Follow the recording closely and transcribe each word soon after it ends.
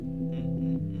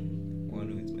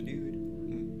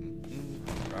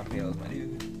Hey, my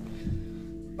dude.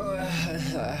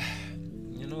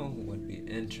 You know what would be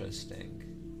interesting?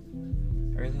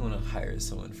 I really want to hire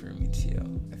someone for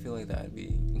MTO. I feel like that'd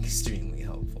be extremely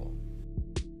helpful.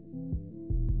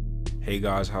 Hey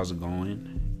guys, how's it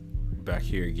going? Back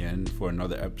here again for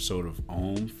another episode of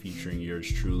Ohm featuring yours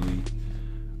truly.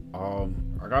 I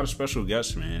got a special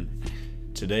guest, man.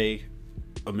 Today,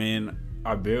 a man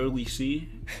I barely see,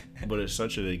 but it's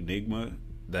such an enigma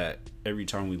that every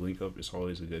time we link up, it's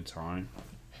always a good time.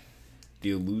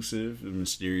 The elusive, the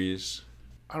mysterious.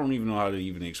 I don't even know how to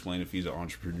even explain if he's an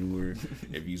entrepreneur,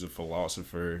 if he's a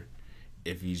philosopher,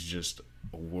 if he's just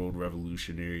a world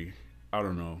revolutionary. I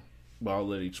don't know. But I'll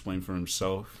let him explain for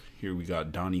himself. Here we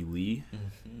got Donnie Lee.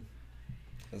 Mm-hmm.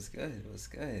 It was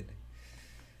good.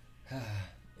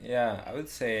 Yeah, I would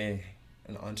say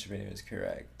an entrepreneur is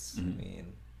correct. Mm-hmm. I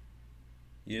mean,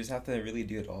 you just have to really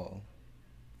do it all.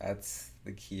 That's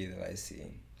the key that I see.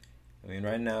 I mean,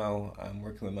 right now, I'm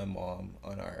working with my mom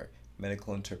on our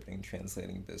medical interpreting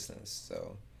translating business.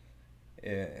 So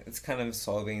it's kind of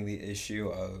solving the issue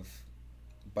of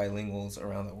bilinguals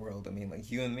around the world. I mean, like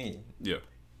you and me. Yeah.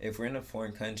 If we're in a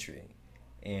foreign country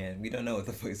and we don't know what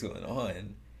the fuck's going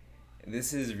on,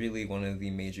 this is really one of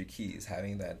the major keys,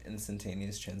 having that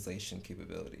instantaneous translation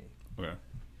capability. Okay.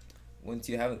 Once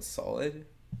you have it solid,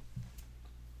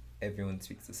 everyone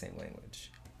speaks the same language.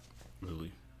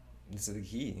 Really? This is the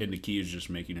key. And the key is just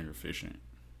making it efficient.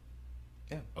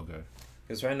 Yeah. Okay.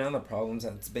 Because right now the problem is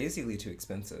that it's basically too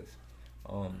expensive.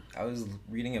 I was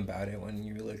reading about it when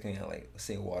you were looking at, like,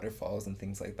 say, waterfalls and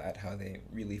things like that, how they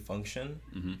really function.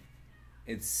 Mm-hmm.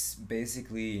 It's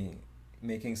basically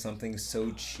making something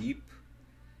so cheap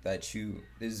that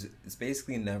it's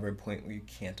basically never a point where you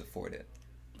can't afford it.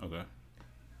 Okay.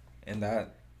 And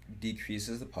that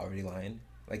decreases the poverty line.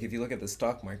 Like, if you look at the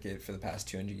stock market for the past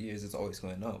 200 years, it's always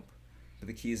going up. But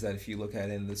the key is that if you look at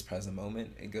it in this present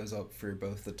moment, it goes up for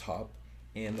both the top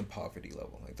and the poverty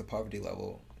level. Like, the poverty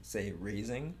level, say,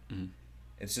 raising, Mm-hmm.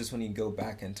 it's just when you go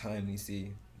back in time and you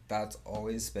see that's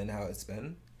always been how it's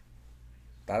been.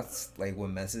 That's, like, what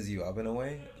messes you up in a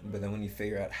way. But then when you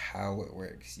figure out how it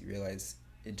works, you realize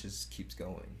it just keeps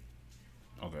going.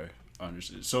 Okay. I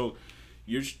understand. So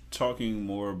you're talking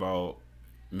more about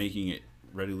making it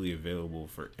readily available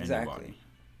for anybody. Exactly.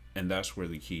 And that's where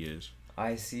the key is.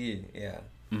 I see, yeah.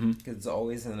 Mm-hmm. Because it's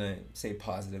always in a, say,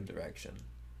 positive direction.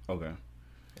 Okay.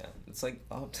 Yeah, it's like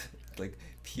like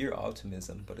pure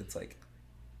optimism, but it's like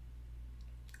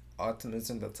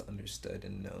optimism that's understood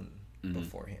and known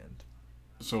beforehand.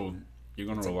 So you're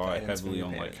going It's to like rely guidance from heavily your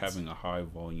on like parents. having a high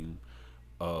volume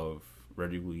of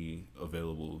readily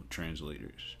available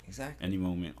translators. Exactly. Any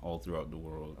moment, all throughout the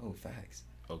world. Oh, facts.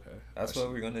 Okay. That's what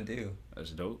we're gonna do.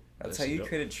 That's dope. That's how you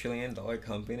create a $1 trillion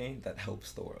company that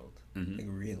helps the world. Mm-hmm. Like,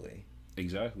 really.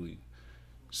 Exactly.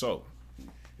 So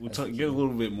we'll That's get a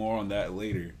little bit more on that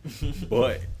later,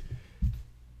 but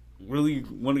really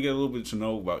want to get a little bit to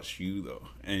know about you though,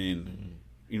 and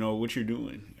you know what you're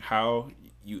doing, how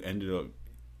you ended up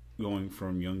going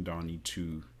from young Donnie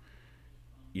to,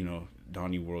 you know,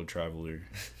 Donnie World Traveler,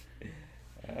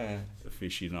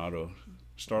 aficionado.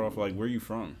 Start off like, where are you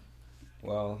from?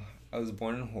 Well, I was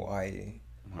born in Hawaii,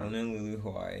 Honolulu,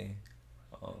 Hawaii.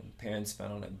 Parents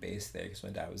found on a base there because my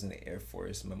dad was in the Air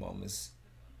Force. My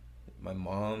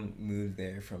mom moved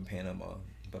there from Panama.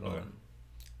 But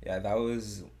yeah, that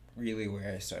was really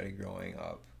where I started growing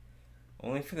up.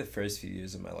 Only for the first few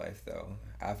years of my life, though.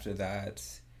 After that,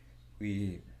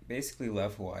 we basically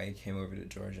left Hawaii, came over to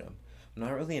Georgia. I'm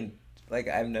not really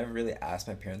I've never really asked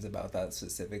my parents about that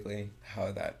specifically,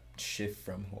 how that shift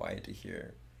from Hawaii to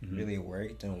here really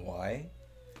worked and why.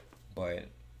 But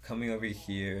coming over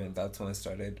here, and that's when I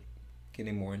started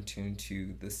getting more in tune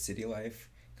to the city life,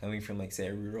 coming from, like, say,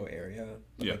 a rural area,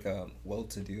 but like a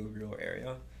well-to-do rural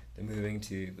area, then moving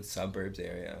to the suburbs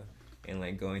area, and,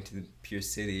 like, going to the pure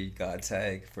city,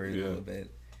 Godtag, for a little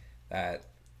bit. That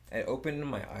it opened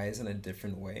my eyes in a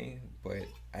different way, but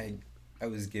I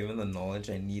was given the knowledge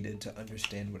I needed to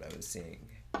understand what I was seeing.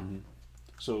 Mm-hmm.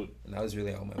 So, and that was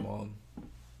really all my mom.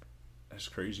 That's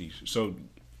crazy. So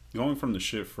going from the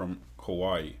shift from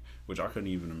Hawaii, which I couldn't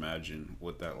even imagine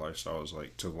what that lifestyle was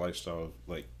like, to the lifestyle of,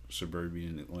 like,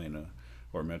 suburban Atlanta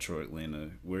or metro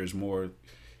Atlanta, where it's more,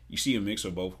 you see a mix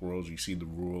of both worlds. You see the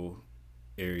rural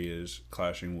areas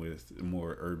clashing with the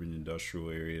more urban industrial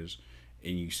areas,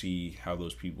 and you see how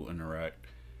those people interact.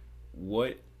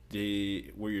 What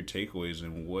were your takeaways,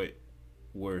 and what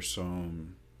were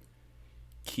some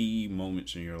key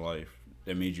moments in your life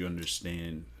that made you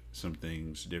understand some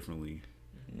things differently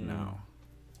now?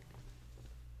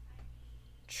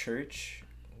 Church,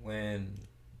 when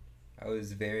I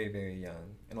was very, very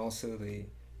young, and also the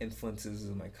influences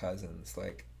of my cousins,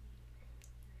 like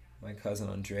my cousin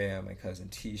Andrea, my cousin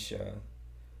Tisha,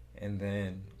 and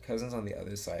then cousins on the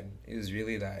other side. It was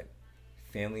really that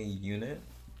family unit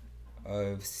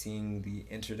of seeing the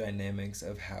interdynamics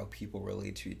of how people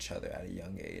relate to each other at a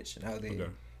young age and how they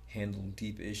handle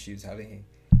deep issues, how they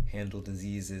handle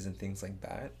diseases and things like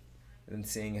that. And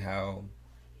seeing how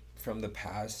from the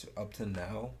past up to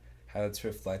now, how it's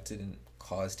reflected and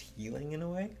caused healing in a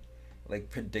way, like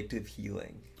predictive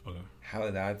healing. Okay. How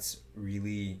that's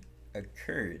really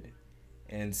occurred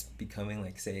and it's becoming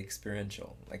like, say,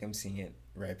 experiential. Like I'm seeing it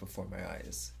right before my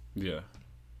eyes. Yeah.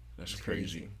 That's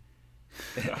crazy.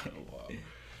 Wow.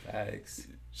 Thanks.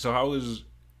 So how was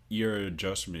your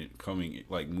adjustment coming,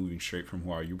 like moving straight from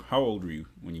Hawaii? How old were you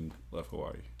when you left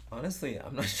Hawaii? Honestly,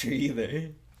 I'm not sure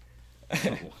either.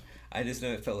 I just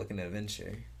know it felt like an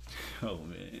adventure. Oh,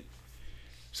 man.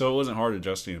 So it wasn't hard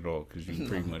adjusting at all because you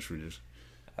pretty much were just...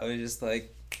 I was just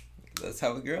like, that's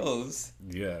how it goes.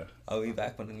 Yeah. I'll be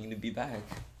back when I need to be back.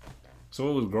 So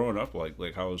what was growing up like?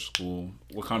 Like, how was school?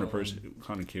 What kind of person, what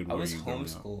kind of kid were you growing up? I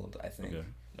was homeschooled, I think. Okay.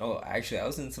 No, actually, I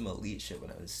was in some elite shit when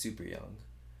I was super young.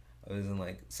 I was in,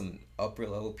 like, some upper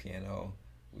level piano.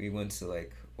 We went to,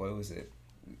 like, what was it?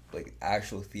 Like,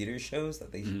 actual theater shows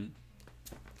that they... Mm-hmm.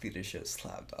 Theater shows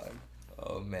slap, dog.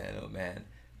 Oh, man.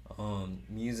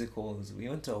 Musicals. We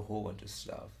went to a whole bunch of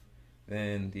stuff.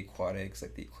 Then the aquatics,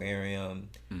 like the aquarium,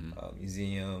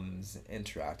 museums,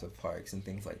 interactive parks, and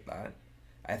things like that.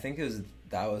 I think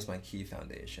that was my key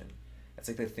foundation. It's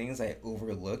like the things I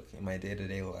overlook in my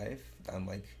day-to-day life. I'm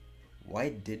like, why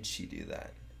did she do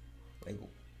that? Like,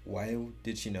 why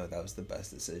did she know that was the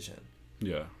best decision?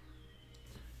 Yeah.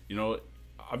 You know,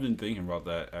 I've been thinking about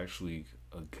that actually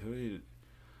a good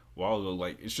while ago.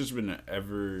 Like, it's just been an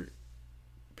ever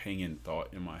pinging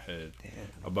thought in my head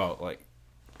about, like,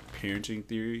 parenting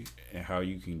theory and how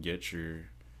you can get your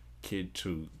kid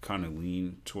to kind of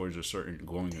lean towards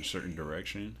going a certain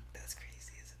direction. That's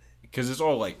crazy, isn't it? Because it's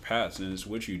all like past and it's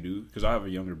what you do. Because I have a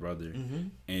younger brother,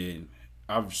 and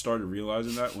I've started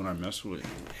realizing that when I mess with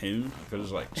him,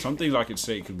 because like some things I could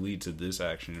say could lead to this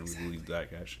action and would lead to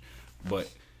that action, but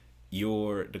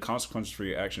the consequences for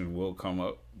your action will come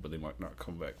up, but they might not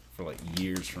come back for like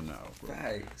years from now, bro.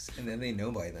 Facts. And then they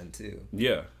know by then too.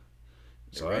 Yeah.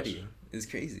 They're ready. It's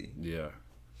crazy. Yeah.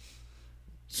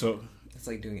 So it's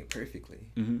like doing it perfectly.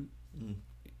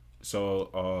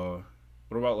 So,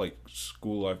 what about like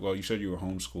school life? Well, you said you were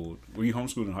homeschooled. Were you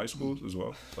homeschooled in high school as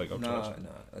well? Like up to high school?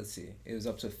 No. Let's see. It was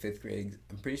up to 5th grade.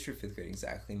 I'm pretty sure 5th grade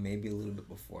exactly. Maybe a little bit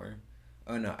before.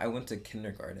 Oh no, I went to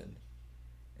kindergarten,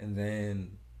 and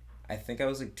then I think I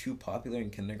was like too popular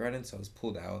in kindergarten, so I was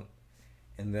pulled out.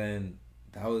 And then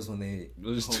that was when they it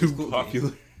was too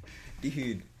popular.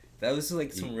 Dude, that was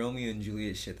like some Romeo and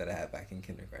Juliet shit that I had back in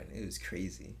kindergarten. It was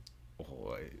crazy.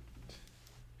 Oh,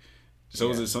 so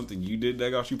was it something you did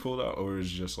that got you pulled out, or is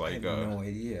it just like I have no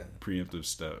idea. Preemptive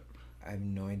step? I have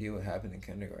no idea what happened in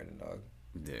kindergarten, dog.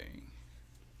 Dang.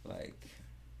 Like,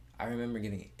 I remember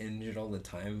getting injured all the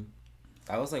time.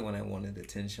 That was like when I wanted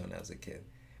attention when I was a kid.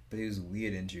 But it was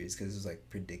weird injuries because it was like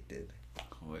predicted.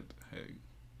 What the heck?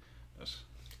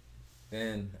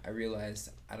 Then I realized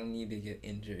I don't need to get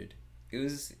injured.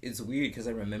 It's weird because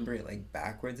I remember it like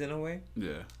backwards in a way.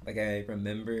 Yeah. Like I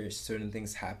remember certain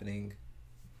things happening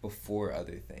before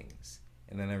other things.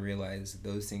 And then I realized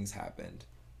those things happened.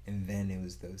 And then it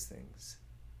was those things.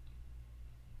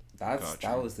 That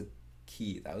was the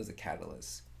key. That was the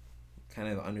catalyst. Kind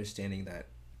of understanding that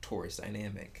torus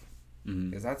dynamic.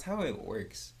 Because that's how it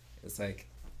works. It's like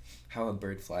how a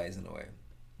bird flies in a way.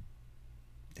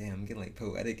 Damn, I'm getting like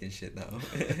poetic and shit now.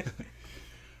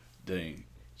 Dang.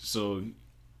 So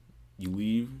you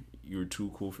leave, you were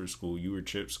too cool for school. You were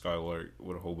Chip Skylark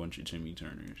with a whole bunch of Timmy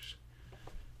Turners.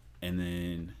 And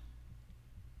then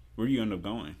where do you end up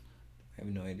going? I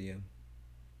have no idea.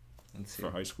 Let's see.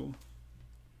 For high school?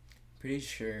 Pretty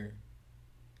sure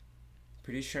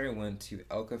I went to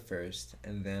Elka first,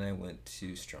 and then I went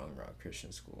to Strong Rock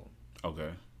Christian School.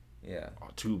 Okay. Yeah. Oh,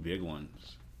 2 big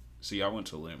ones. See, I went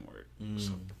to Landmark.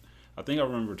 So I think I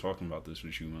remember talking about this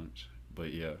with you once.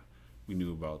 But yeah, we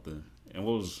knew about and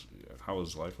how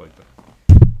was life like that?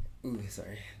 Ooh,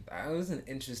 sorry. That was an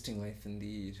interesting life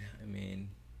indeed. I mean,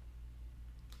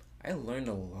 I learned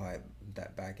a lot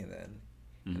back in then.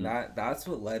 And that's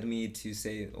what led me to,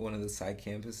 say, one of the side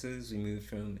campuses. We moved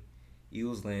from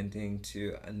Eagles Landing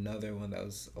to another one that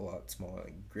was a lot smaller,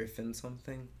 like Griffin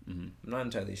something. I'm not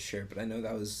entirely sure, but I know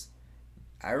that was...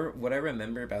 what I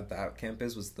remember about that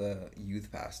campus was the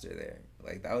youth pastor there.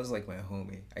 Like, that was like my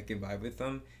homie. I could vibe with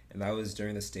them, and that was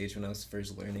during the stage when I was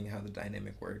first learning how the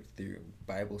dynamic worked through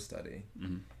Bible study.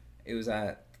 It was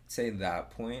at say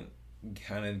that point,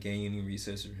 kind of gaining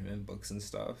research from him, books and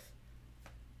stuff,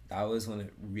 that was when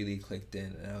it really clicked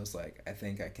in, and I was like, I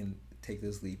think I can take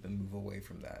this leap and move away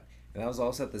from that. And that was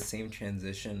also at the same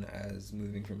transition as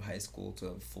moving from high school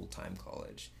to full-time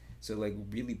college. So, like,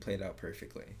 really played out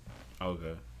perfectly.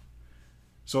 Okay.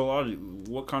 So,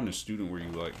 what kind of student were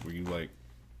you like? Were you, like,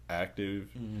 active?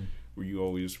 Mm-hmm. Were you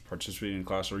always participating in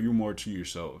class, or were you more to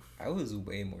yourself? I was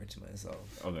way more to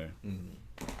myself. Okay. Mm-hmm.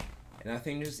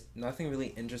 And nothing really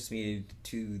interests me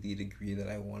to the degree that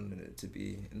I wanted it to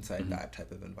be inside that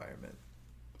type of environment.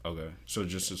 Okay. So,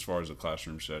 just as far as the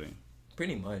classroom setting?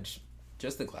 Pretty much.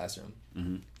 Just the classroom.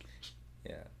 Mm-hmm.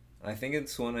 Yeah. I think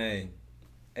it's when I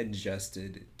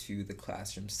adjusted to the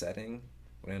classroom setting,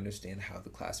 when I understand how the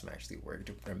classroom actually worked,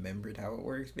 remembered how it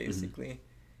worked, basically.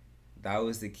 Mm-hmm. That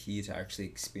was the key to actually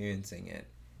experiencing it.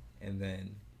 And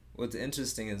then what's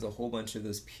interesting is a whole bunch of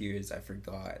those peers I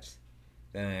forgot.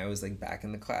 Then I was like back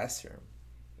in the classroom.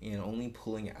 And only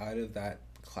pulling out of that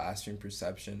classroom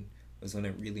perception was when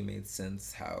it really made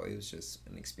sense how it was just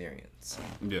an experience.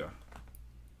 Yeah.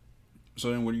 So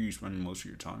then what are you spending most of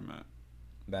your time at?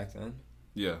 Back then?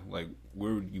 Yeah, like,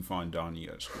 where would you find Donnie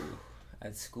at school?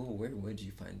 At school, where would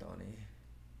you find Donnie?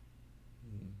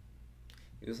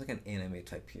 It was like an anime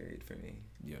type period for me.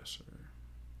 Yes, sir.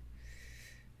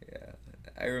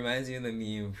 Yeah. It reminds me of the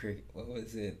meme for, what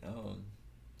was it?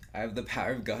 I have the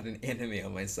power of God and anime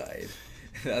on my side.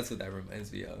 That's what that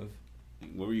reminds me of.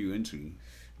 What were you into?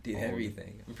 Dude,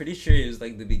 everything. I'm pretty sure it was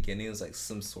like the beginning was like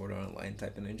some Sword Art Online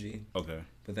type energy. Okay.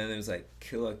 But then there was like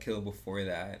Kill la Kill before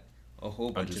that. A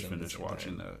whole bunch of them. I just finished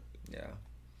watching that. Yeah.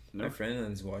 No. My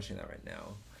friend is watching that right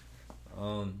now.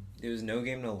 There was No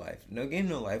Game No Life. No Game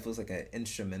No Life was like an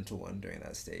instrumental one during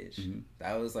that stage. Mm-hmm.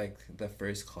 That was like the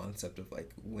first concept of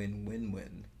like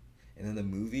win-win-win. And then the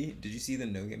movie, did you see the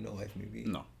No Game No Life movie?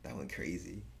 No. That went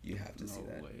crazy. You have to see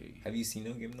that. Way. Have you seen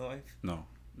No Game No Life? No.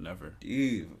 Never.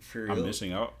 Dude, for real. I'm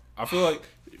missing out. I feel like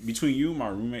between you and my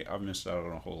roommate, I've missed out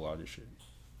on a whole lot of shit.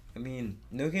 I mean,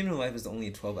 No Game No Life is only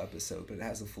a 12 episode, but it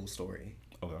has a full story.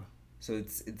 Okay. So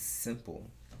it's simple.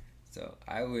 So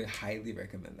I would highly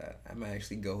recommend that. I might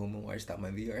actually go home and watch that on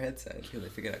my VR headset because I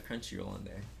figured out Crunchyroll on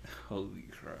there. Holy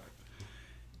crap.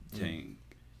 Dang.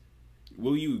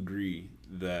 Will you agree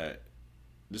that,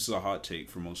 this is a hot take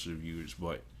for most of the viewers,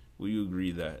 but will you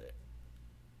agree that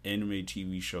anime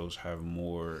TV shows have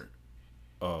more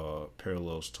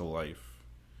parallels to life?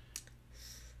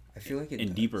 I feel like it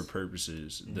and deeper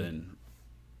purposes than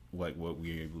like what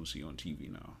we're able to see on TV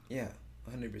now. Yeah,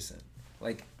 100%.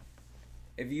 Like,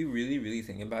 if you really, really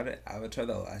think about it, Avatar: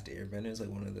 The Last Airbender is like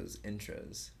one of those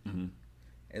intros. Mm-hmm.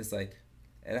 It's like,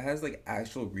 it has like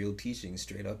actual real teaching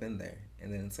straight up in there,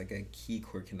 and then it's like a key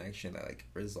core connection that like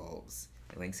resolves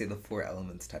and like say the 4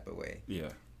 elements type of way. Yeah,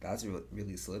 that's what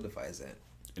really solidifies it.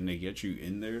 And they get you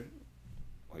in there,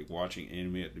 like watching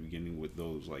anime at the beginning with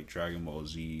those like Dragon Ball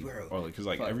Z, bro, or like because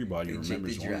like everybody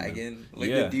remembers the dragon,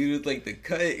 like the dude with like the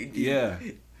cut. Dude. Yeah,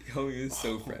 oh, he was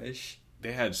so fresh.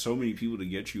 They had so many people to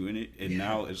get you in it, and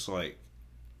now it's like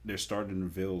they're starting to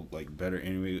build like better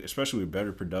anime, especially with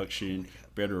better production,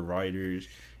 better writers.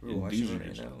 We're watching it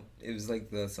right now. It was like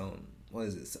the what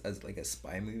is this? As like a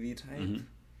spy movie type. Mm-hmm.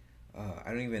 I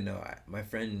don't even know. My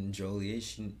friend Jolie,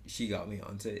 she got me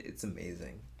onto it. It's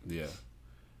amazing. Yeah,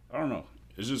 I don't know.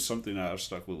 It's just something that I've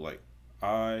stuck with. Like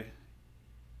I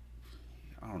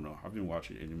don't know. I've been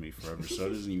watching anime forever, so it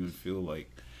doesn't even feel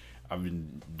like I've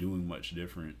been doing much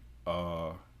different.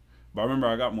 But I remember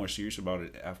I got more serious about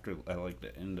it at like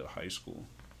the end of high school,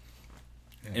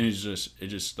 and it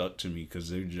just stuck to me because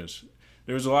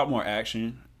there was a lot more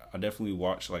action. I definitely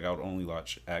watched, like, I would only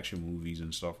watch action movies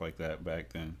and stuff like that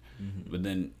back then, but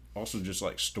then also just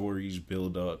like stories,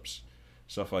 build-ups,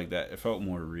 stuff like that. It felt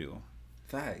more real.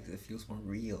 Facts. It feels more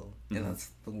real, and that's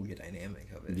the weird dynamic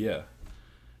of it. Yeah.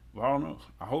 Well, I don't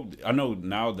know. I know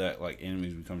now that like anime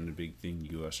is becoming a big thing.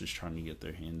 The U.S. is trying to get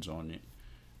their hands on it.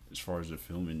 As far as the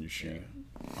film industry,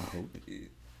 I hope.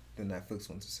 The Netflix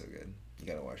ones are so good. You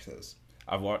gotta watch those.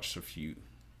 I've watched a few.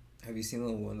 Have you seen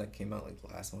the one that came out like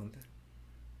last month?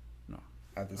 No.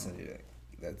 I have to send you that.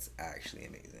 That's actually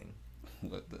amazing.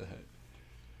 What the heck?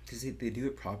 Because they do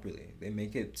it properly. They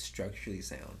make it structurally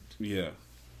sound. Yeah.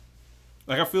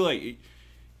 Like, I feel like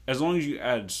as long as you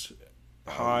add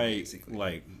high,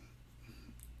 like,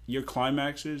 your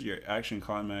climaxes, your action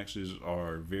climaxes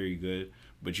are very good,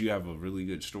 but you have a really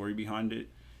good story behind it,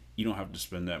 you don't have to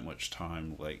spend that much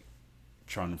time, like,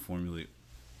 trying to formulate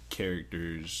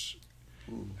characters,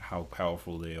 how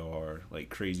powerful they are, like,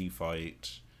 crazy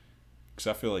fights. Because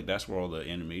I feel like that's where all the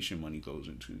animation money goes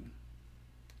into.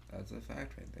 That's a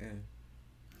fact right there.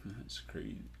 That's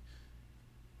crazy.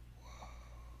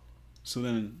 So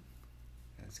then,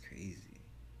 That's crazy.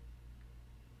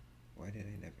 Why did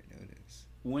I never notice?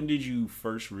 when did you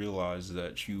first realize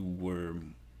that you were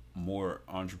more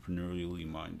entrepreneurially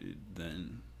minded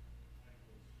than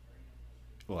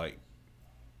like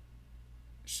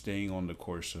staying on the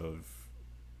course of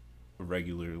a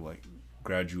regular like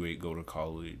graduate, go to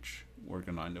college, work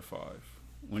a 9 to 5?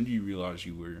 When do you realize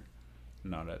you were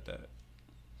not at that?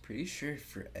 Pretty sure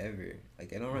forever.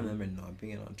 Like I don't remember not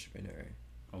being an entrepreneur.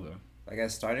 Okay. Like I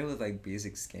started with like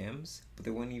basic scams, but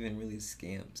they weren't even really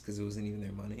scams because it wasn't even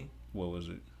their money. What was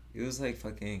it? It was like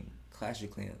fucking Clash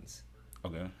of Clans.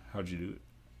 Okay. How'd you do it?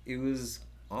 It was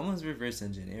almost reverse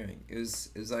engineering. It was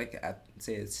like at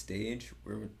say a stage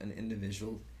where an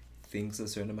individual thinks a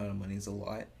certain amount of money is a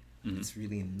lot. Mm-hmm. It's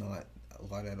really not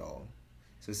a lot at all.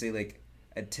 So say like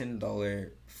a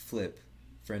 $10 flip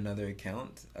for another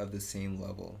account of the same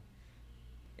level.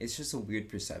 It's just a weird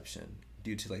perception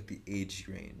due to like the age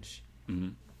range. Mm-hmm.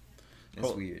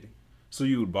 It's weird. So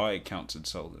you would buy accounts and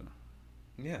sell them?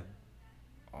 Yeah.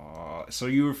 So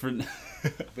you were for...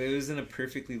 But it was in a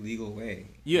perfectly legal way.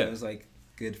 Yeah. It was like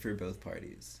good for both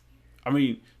parties. I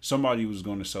mean, somebody was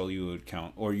going to sell you an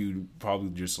account, or you probably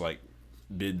just like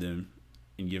bid them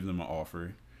and give them an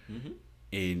offer,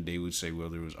 and they would say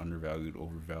whether it was undervalued,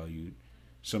 overvalued.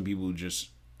 Some people just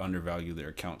undervalue their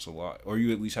accounts a lot, or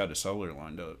you at least had a seller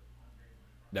lined up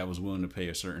that was willing to pay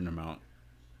a certain amount,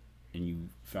 and you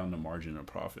found a margin of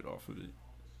profit off of it.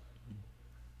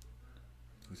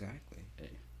 Exactly. Hey,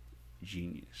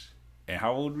 genius. And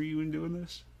how old were you when doing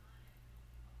this?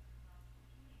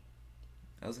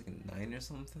 I was like 9 or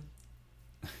something.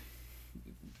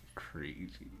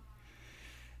 Crazy.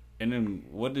 And then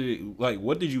what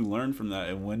did you learn from that,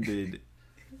 and when did...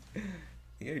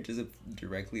 Yeah, just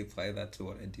directly apply that to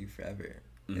what I do forever.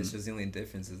 It's just the only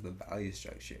difference is the value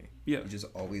structure. Yeah. You just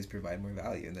always provide more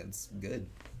value, and that's good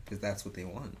because that's what they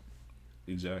want.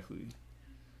 Exactly.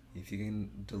 If you can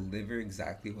deliver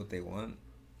exactly what they want,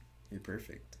 you're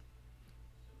perfect.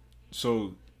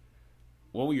 So,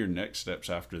 what were your next steps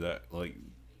after that? Like,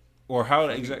 or how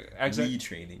exactly? We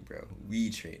training, bro. We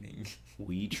training.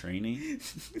 We training?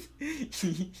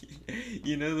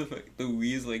 You know the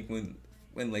Wii is like when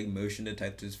like motion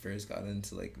detectors first got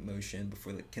into like motion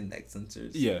before like Kinect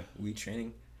sensors. Yeah. Wii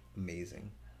training,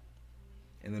 amazing.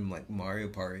 And then like Mario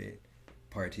Party,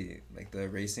 like the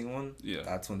racing one. Yeah.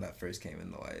 That's when that first came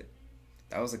in the light.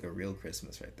 That was like a real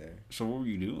Christmas right there. So what were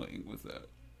you doing with that?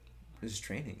 Just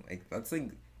training. Like that's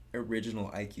like original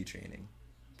IQ training,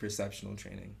 perceptional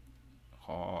training.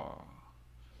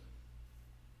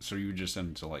 So you were just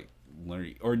into like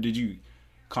learning, or did you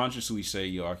consciously say,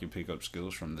 "Yo, I can pick up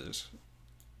skills from this,"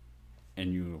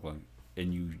 and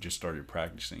you just started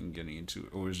practicing, getting into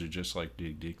it, or is it just like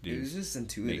the addictive? It was just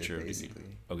intuitive, nature of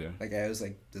basically. Okay. Like I was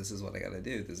like, this is what I gotta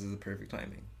do. This is the perfect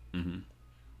timing. Mm-hmm.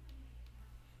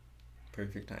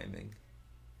 Perfect timing.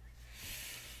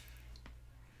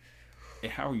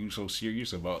 And how are you so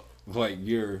serious about like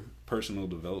your personal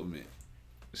development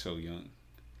so young?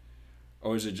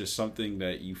 Or is it just something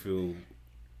that you feel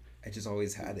I just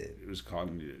always had it. it was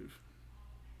cognitive?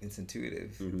 It's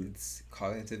intuitive. Mm-hmm. It's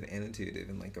cognitive and intuitive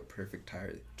in like a perfect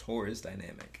torus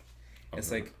dynamic. Okay.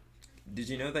 It's like, did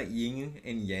you know that yin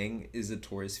and yang is a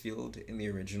torus field in the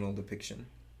original depiction?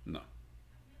 No.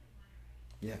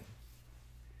 Yeah.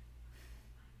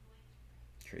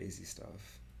 Crazy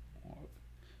stuff.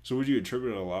 So would you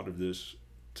attribute a lot of this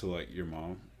to like your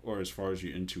mom, or as far as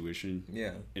your intuition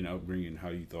Yeah. and upbringing, how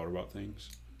you thought about things?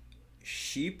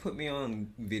 She put me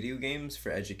on video games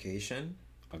for education.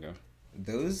 Okay.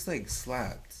 Those like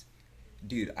slapped.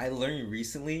 Dude, I learned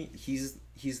recently he's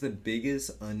the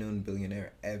biggest unknown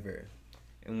billionaire ever.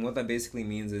 And what that basically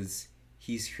means is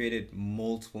he's created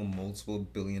multiple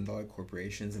billion-dollar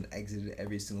corporations and exited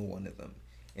every single one of them.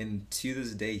 And to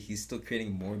this day, he's still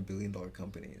creating more billion-dollar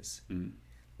companies. Mm-hmm.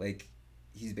 Like,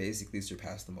 he's basically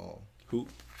surpassed them all. Who?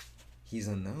 He's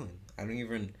unknown. I don't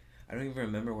even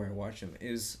remember where I watched him.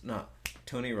 It was not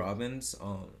Tony Robbins.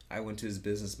 I went to his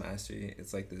business mastery.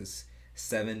 It's like this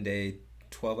 7-day,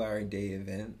 12-hour day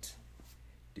event.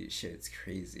 Dude, shit, it's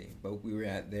crazy. But we were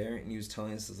there, and he was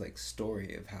telling us this like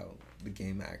story of how the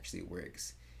game actually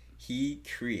works. He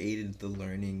created the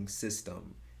learning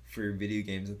system for video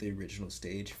games at the original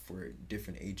stage for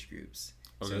different age groups.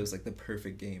 Okay. So it was like the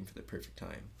perfect game for the perfect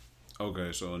time.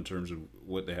 Okay, so in terms of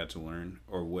what they had to learn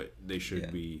or what they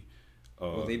should be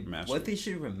mastering. What they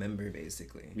should remember,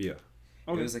 basically. Yeah.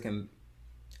 Okay. It was like and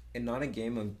not a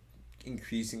game of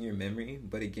increasing your memory,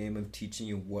 but a game of teaching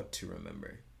you what to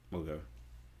remember. Okay.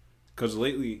 Because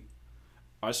lately,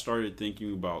 I started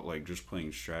thinking about like just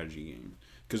playing strategy games.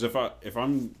 Because if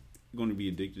I'm going to be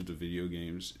addicted to video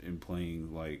games and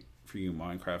playing like freaking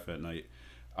Minecraft at night,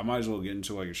 I might as well get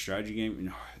into like a strategy game.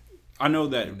 And I know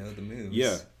that You know the moves.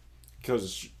 yeah,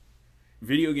 because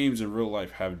video games in real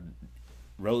life have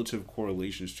relative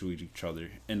correlations to each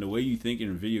other, and the way you think in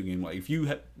a video game, like if you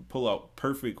pull out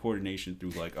perfect coordination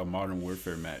through like a Modern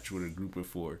Warfare match with a group of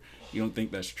 4, you don't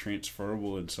think that's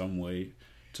transferable in some way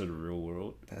to the real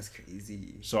world? That's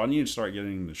crazy. So I need to start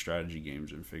getting into strategy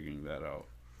games and figuring that out.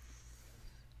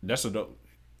 That's a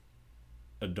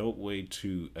dope way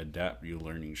to adapt your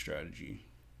learning strategy.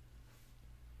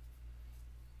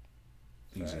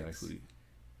 Facts. Exactly.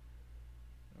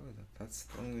 Oh, that's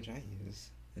the language I use.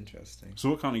 Interesting. So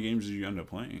what kind of games did you end up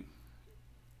playing?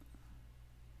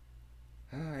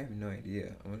 I have no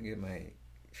idea. I'm gonna get my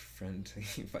friend to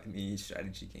invite me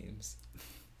strategy games.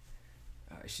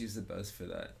 She's the best for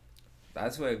that.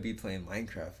 That's why I'd be playing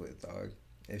Minecraft with, dog.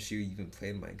 If she even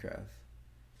played Minecraft.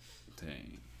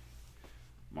 Dang.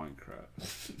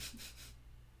 Minecraft.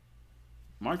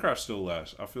 Minecraft still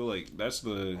lasts. I feel like that's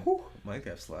the... Whew,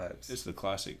 Minecraft slaps. It's the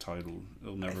classic title.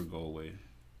 It'll never go away.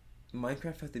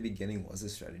 Minecraft at the beginning was a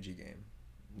strategy game.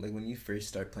 Like when you first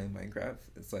start playing Minecraft,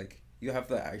 it's like you have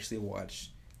to actually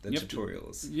watch the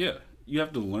tutorials. You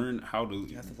have to learn how to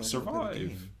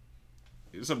survive.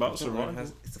 It's about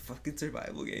survival. It's a fucking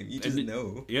survival game. You just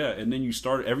know. Yeah, and then you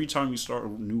start every time you start a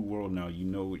new world. Now you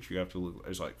know what you have to look.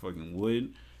 It's like fucking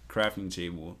wood, crafting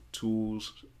table,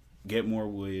 tools, get more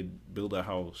wood, build a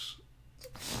house.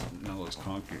 Now let's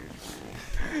conquer.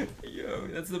 Yo,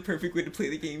 that's the perfect way to play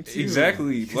the game too.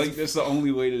 Exactly. Like that's the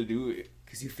only way to do it.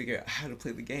 Because you figure out how to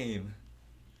play the game.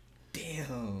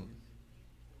 Damn.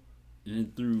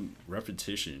 And through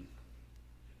repetition.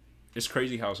 It's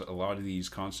crazy how a lot of these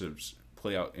concepts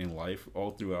play out in life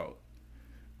all throughout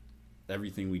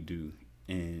everything we do.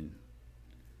 And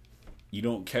you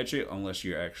don't catch it unless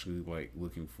you're actually like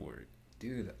looking for it.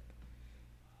 Dude.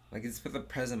 Like, it's for the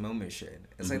present moment shit.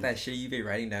 It's like that shit you be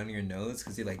writing down in your notes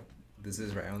because you're like, this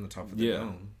is right on the top of the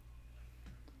dome.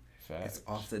 Facts. It's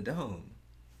off the dome.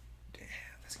 Damn,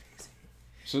 that's crazy.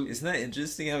 So isn't that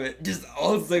interesting how it just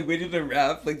all it's like waiting to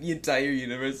rap, like the entire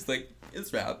universe is like,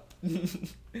 it's rap.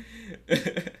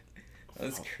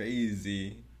 That's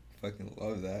crazy. Fucking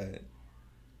love that.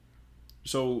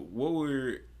 So what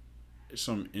were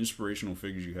some inspirational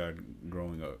figures you had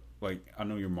growing up? Like, I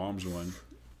know your mom's one.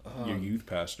 Your youth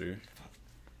pastor.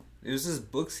 There's this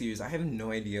book series. I have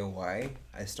no idea why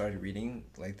I started reading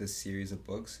like this series of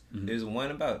books. There's one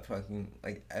about fucking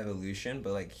like evolution,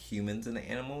 but like humans and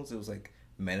animals. It was like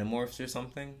Metamorphs or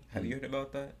something. Have you heard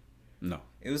about that? No.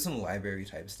 It was some library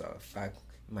type stuff back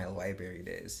in my library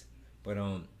days. But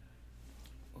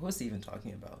what was he even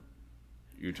talking about?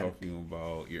 You're talking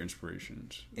about your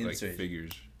inspirations, like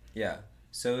figures. Yeah.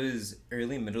 So it was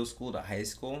early middle school to high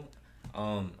school.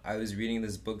 I was reading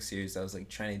this book series that was like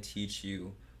trying to teach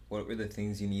you what were the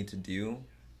things you need to do,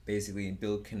 basically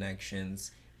build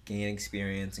connections, gain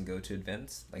experience, and go to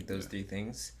events, like those 3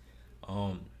 things.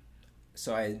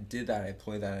 So I did that. I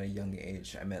employed that at a young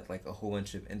age. I met like a whole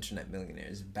bunch of internet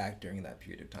millionaires back during that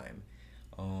period of time.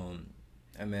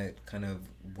 I met kind of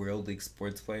world league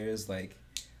sports players like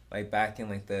back in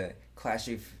like the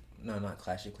not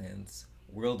Clash of Clans,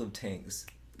 World of Tanks.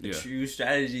 True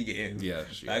strategy game.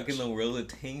 Back in the World of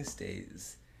Tanks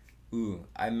days. Ooh,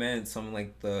 I met someone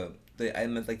like the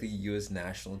US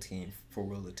national team for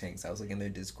World of Tanks. I was like in their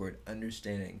Discord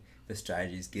understanding the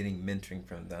strategies, getting mentoring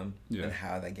from them and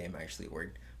how that game actually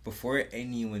worked. Before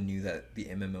anyone knew that the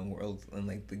MMO world and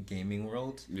like the gaming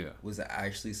world was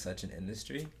actually such an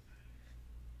industry.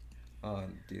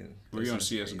 Dude. Were you on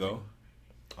CS:GO?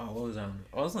 Oh, what was I on?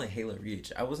 I was on Halo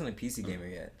Reach. I wasn't a PC gamer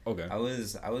yet. Okay. I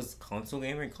was console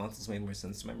gamer. Consoles made more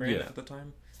sense to my brain at the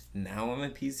time. Now I'm a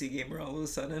PC gamer all of a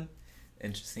sudden.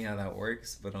 Interesting how that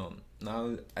works. But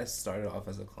now I started off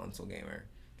as a console gamer.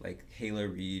 Like Halo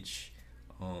Reach,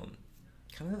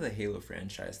 kind of the Halo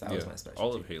franchise. That was my specialty.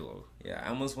 All of Halo. Yeah, I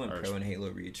almost went pro in Halo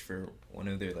Reach for one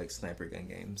of their like sniper gun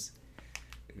games.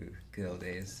 Ooh, good old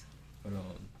days. But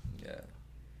yeah.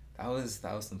 That was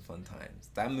some fun times.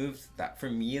 That moved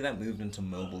into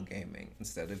mobile gaming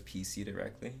instead of PC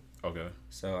directly. Okay.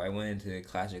 So I went into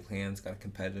Clash of Clans, got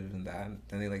competitive in that.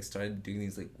 Then they like started doing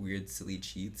these like weird silly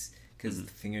cheats because the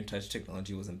finger touch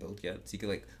technology wasn't built yet. So you could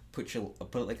like put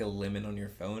like a limit on your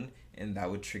phone and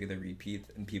that would trigger the repeat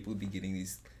and people would be getting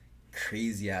these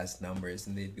crazy ass numbers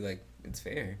and they'd be like, it's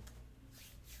fair.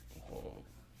 Whoa.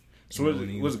 So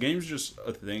was games just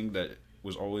a thing that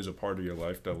was always a part of your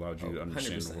life that allowed you to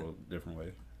understand 100%. The world a different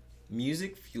way?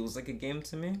 Music feels like a game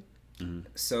to me.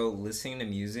 So listening to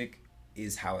music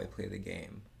is how I play the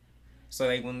game. So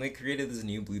like when they created this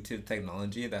new Bluetooth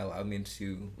technology that allowed me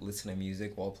to listen to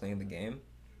music while playing the game,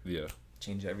 Yeah.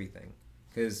 changed everything.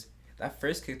 Because that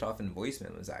first kicked off in voice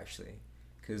memos actually,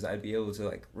 because I'd be able to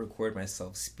like record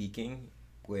myself speaking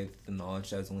with the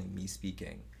knowledge that was only me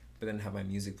speaking, but then have my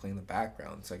music playing in the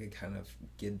background so I could kind of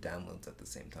get downloads at the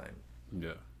same time.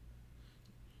 Yeah.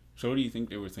 So what do you think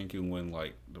they were thinking when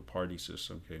like the party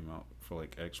system came out for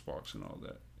like Xbox and all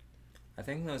that? I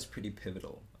think that was pretty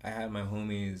pivotal. I had my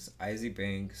homies Isaac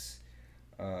Banks,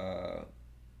 who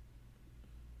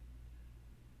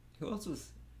else was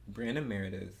Brandon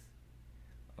Meredith,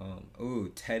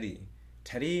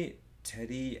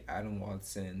 Teddy, Adam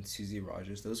Watson, Susie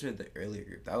Rogers. Those were the earlier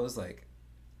group. That was like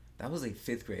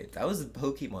fifth grade. That was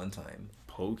Pokemon time.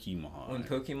 Pokemon. When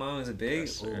Pokemon was a big,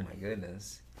 Yes, oh sir. my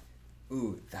goodness.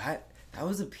 Ooh, that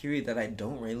was a period that I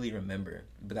don't really remember.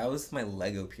 But that was my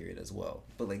Lego period as well.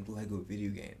 But like Lego video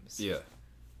games. Yeah.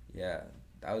 Yeah,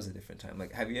 that was a different time.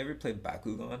 Like, have you ever played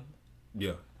Bakugan?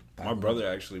 Yeah. My Bakugan? brother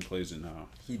actually plays it now.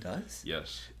 He does?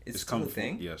 Yes. It's still a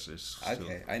thing? Yes, it's still.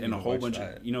 Okay, I need and a to whole watch bunch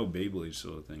that. of Beyblade's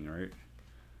still a thing, right?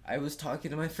 I was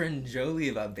talking to my friend Jolie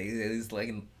about Beyblades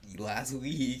like last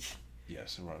week.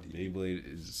 Yes, Beyblade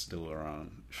is still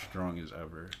around, strong as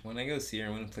ever. When I go see her,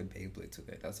 I'm gonna play Beyblades with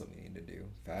her. That's what we need to do.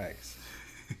 Facts.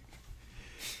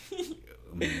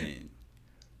 Man.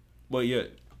 But yeah,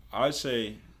 I'd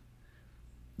say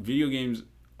video games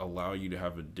allow you to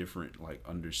have a different like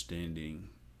understanding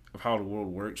of how the world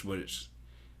works, but it's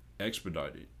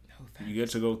expedited. No, facts. You get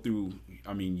to go through.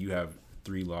 I mean, you have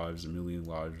 3 lives, a million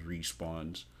lives,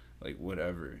 respawns, like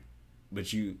whatever,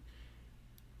 but you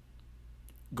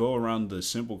go around the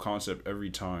simple concept every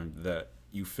time that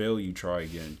you fail, you try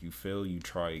again. You fail, you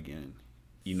try again.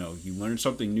 You know, you learn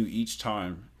something new each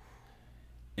time,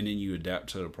 and then you adapt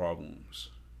to the problems.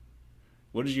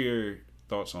 What is your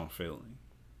thoughts on failing?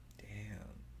 Damn,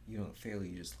 you don't fail,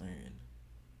 you just learn.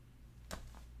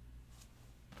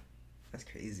 That's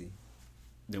crazy.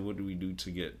 Then what do we do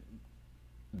to get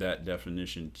that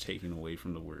definition taken away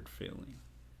from the word failing?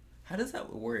 How does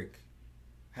that work?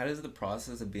 How does the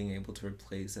process of being able to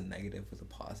replace a negative with a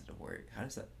positive work? How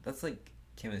does that? That's like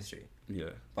chemistry,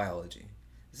 Yeah. biology.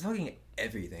 It's fucking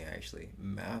everything actually.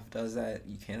 Math does that.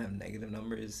 You can't have negative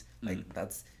numbers. Like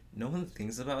that's no one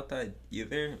thinks about that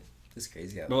either. It's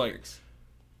crazy how But that like, works.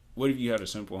 what if you had a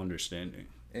simple understanding?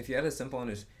 If you had a simple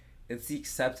it's the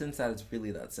acceptance that it's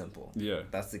really that simple. Yeah.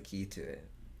 That's the key to it.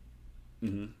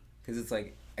 Mm-hmm. Because it's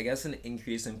like, I guess an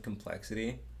increase in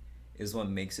complexity is what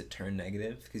makes it turn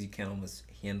negative because you can't almost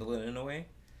handle it in a way.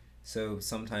 So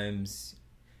sometimes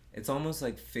it's almost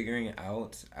like figuring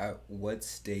out at what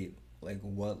state, like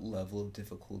what level of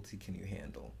difficulty can you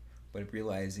handle, but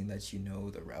realizing that you know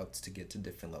the routes to get to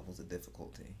different levels of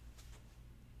difficulty.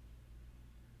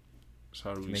 So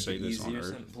how do You we make say it this on easy or Earth?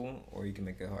 simple, or you can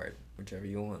make it hard, whichever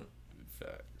you want.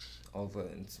 Facts. Although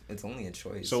it's only a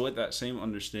choice. So with that same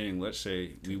understanding, let's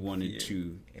say we wanted Fear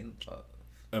to and love.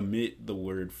 omit the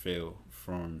word fail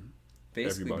from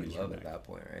Basically, everybody's love at vernacular. that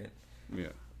point, right?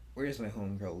 Yeah. Where's my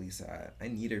homegirl Lisa at? I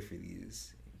need her for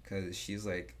these because she's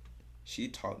like, she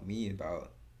taught me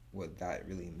about what that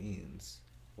really means.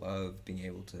 Love, being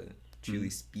able to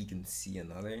truly speak and see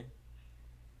another.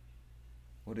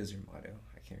 What is her motto?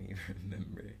 I can't even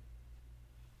remember.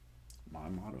 My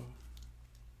motto?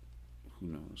 Who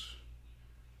knows?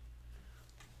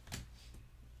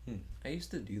 I used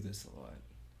to do this a lot.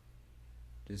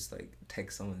 Just like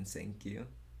text someone thank you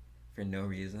for no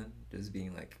reason. Just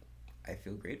being like, I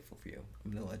feel grateful for you.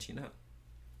 I'm gonna let you know.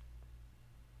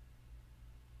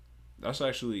 That's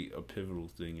actually a pivotal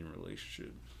thing in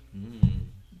relationships.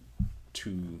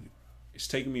 It's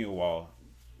taken me a while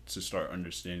to start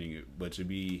understanding it, but to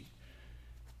be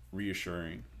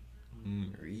reassuring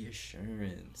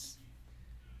Reassurance.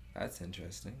 That's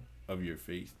interesting. of your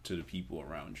faith to the people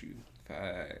around you.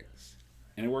 Facts.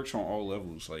 And it works on all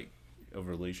levels, like of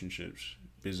relationships,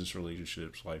 business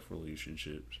relationships, life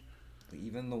relationships.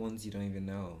 Even the ones you don't even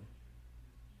know.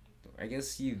 I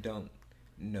guess you don't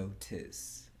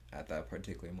notice at that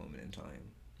particular moment in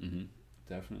time. Mm-hmm.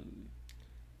 Definitely.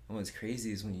 And what's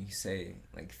crazy is when you say,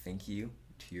 like, thank you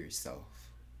to yourself.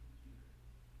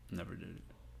 Never did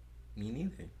it. Me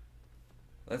neither.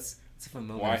 Let's have a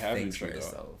moment Why of haven't thanks for you, though?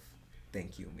 ourselves.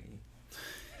 Thank you, me.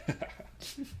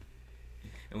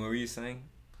 And what were you saying?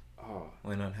 Oh,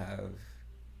 Why not have...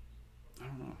 I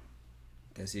don't know.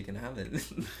 Guess you can have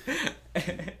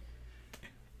it.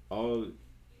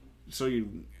 So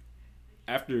you,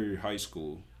 after high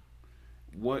school,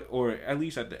 what, or at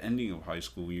least at the ending of high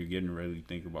school, when you're getting ready to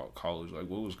think about college, like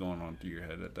what was going on through your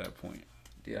head at that point?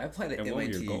 Dude, I applied to And what were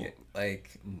your MIT goals?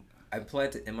 like I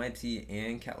applied to MIT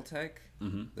and Caltech.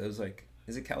 Mm-hmm. Those like,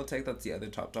 is it Caltech that's the other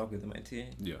top dog with MIT?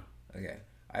 Yeah. Okay.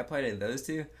 I applied to those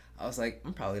two. I was like,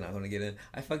 I'm probably not gonna get in.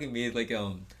 I fucking made like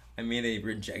I made a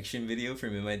rejection video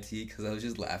from MIT because I was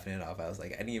just laughing it off. I was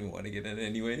like, I didn't even want to get in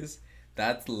anyways.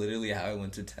 That's literally how I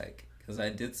went to tech, because I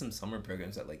did some summer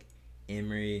programs at like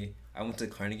Emory. I went to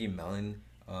Carnegie Mellon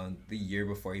the year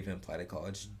before I even applied to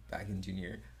college back in junior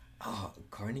year. Oh,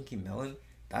 Carnegie Mellon.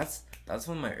 That's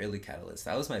one of my early catalysts.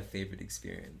 That was my favorite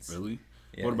experience. Really?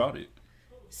 Yeah. What about it?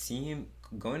 Seeing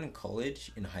going to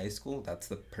college in high school, that's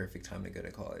the perfect time to go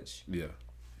to college. Yeah.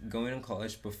 Going to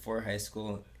college before high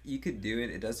school, you could do it.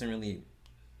 It doesn't really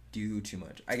do too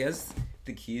much. I guess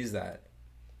the key is that,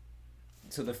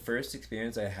 so the first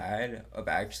experience I had of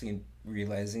actually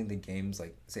realizing the game's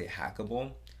like, say,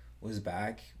 hackable was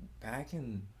back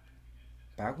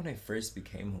when I first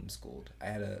became homeschooled. I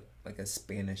had a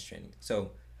Spanish training.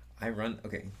 So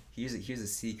here's a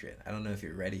secret. I don't know if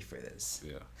you're ready for this.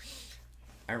 Yeah.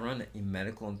 I run a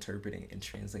medical interpreting and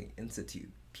translating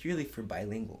institute purely for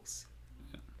bilinguals.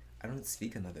 Yeah. I don't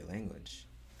speak another language.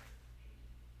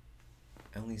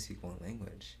 I only speak one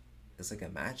language. It's like a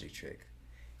magic trick.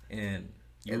 And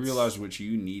you realized what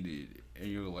you needed, and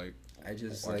you were like,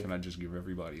 why like, can I just give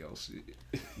everybody else it?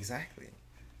 Exactly.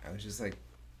 I was just like,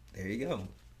 there you go.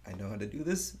 I know how to do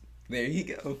this. There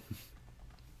you go.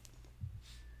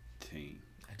 Dang.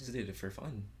 I just did it for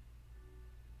fun.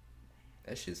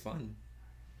 That shit's fun.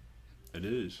 It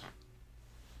is.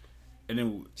 And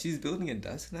then she's building a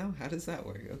desk now? How does that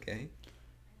work? Okay.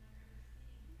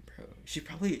 Bro, she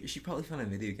probably found a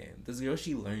video game. This girl,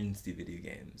 she learns through video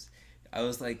games. I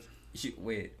was like,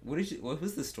 what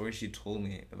was the story she told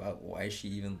me about why she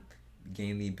even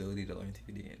gained the ability to learn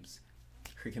through video games?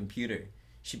 Her computer.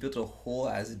 She built a whole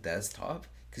ass desktop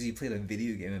because she played a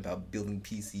video game about building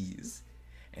PCs.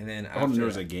 And then after there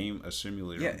was a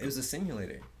simulator. Yeah, it was a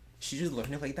simulator. She just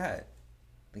learned it like that.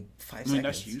 Like 5 seconds. I mean,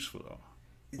 that's useful though.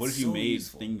 What if you made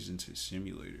things into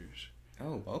simulators?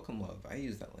 Oh, welcome love. I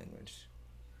use that language.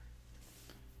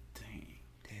 Dang.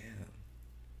 Damn.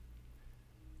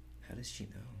 How does she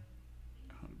know?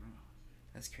 I don't know.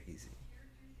 That's crazy.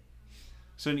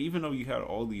 So even though you had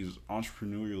all these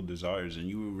entrepreneurial desires and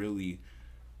you were really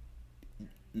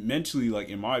mentally, like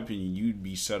in my opinion, you'd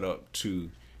be set up to,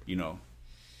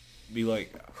 be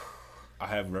like, I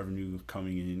have revenue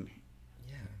coming in.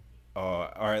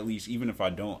 Or at least, even if I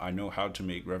don't, I know how to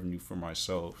make revenue for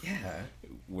myself. Yeah.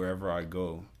 Wherever I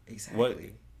go. Exactly. What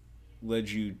led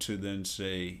you to then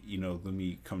say, let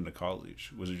me come to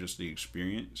college? Was it just the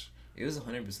experience? It was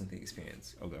 100% the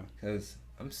experience. Okay. Because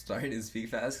I'm starting to speak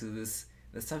fast because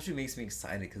this actually makes me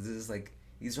excited, because this is like,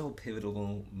 these are all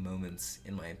pivotal moments,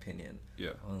 in my opinion.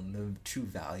 Yeah. On the true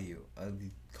value of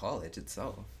college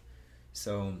itself.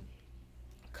 So,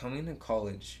 coming to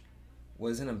college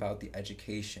wasn't about the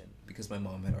education, because my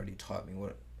mom had already taught me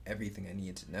everything I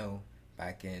needed to know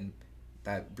back in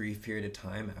that brief period of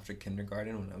time after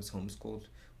kindergarten when I was homeschooled,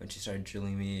 when she started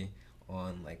drilling me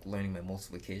on like learning my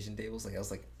multiplication tables. Like I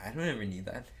was like, I don't ever need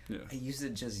that. Yeah. I used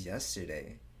it just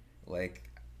yesterday. Like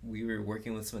we were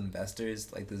working with some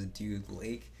investors, like this dude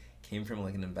Blake came from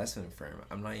like an investment firm.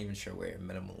 I'm not even sure where I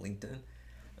met him on LinkedIn,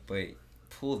 but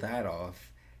pulled that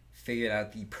off. Figured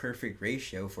out the perfect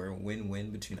ratio for a win-win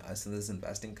between us and this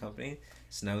investing company.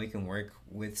 So now we can work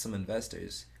with some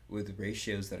investors with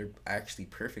ratios that are actually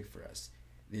perfect for us.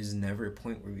 There's never a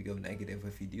point where we go negative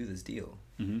if we do this deal.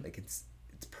 Mm-hmm. Like it's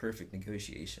perfect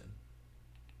negotiation.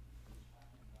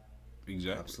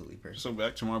 Exactly. Absolutely perfect. So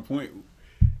back to my point,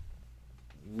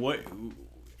 what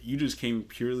you just came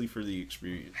purely for the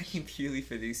experience. I came purely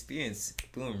for the experience.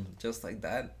 Boom, just like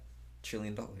that, $1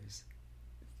 trillion.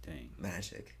 Dang.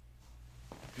 Magic.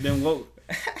 Then what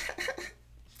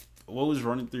was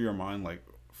running through your mind like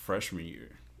freshman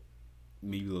year?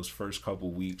 Maybe those first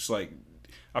couple weeks. Like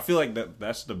I feel like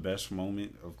that's the best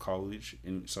moment of college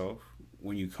in itself,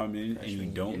 when you come in freshman and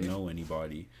you don't know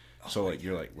anybody. So like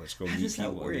you're like, let's go meet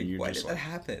people, and you're Why just did that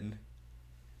happen?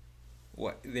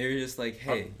 What, they're just like,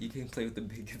 hey, you can play with the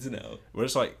big kids now. But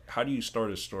it's like, how do you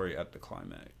start a story at the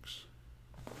climax?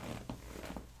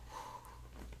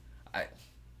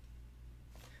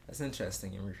 That's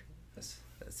interesting.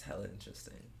 That's hella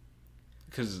interesting.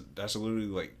 Because that's literally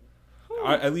like,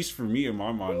 at least for me in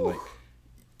my mind, like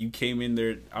you came in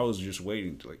there, I was just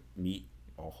waiting to like meet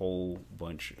a whole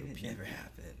bunch of people. It never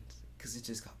happened because it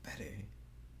just got better.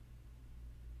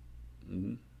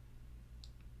 Mm-hmm.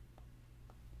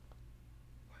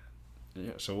 Wow.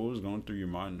 Yeah. So what was going through your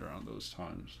mind around those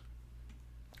times?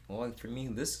 Well, like for me,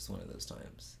 this is one of those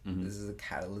times. Mm-hmm. This is a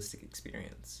catalytic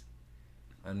experience.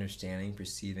 understanding,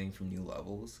 perceiving from new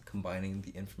levels, combining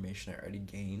the information I already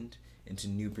gained into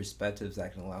new perspectives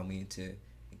that can allow me to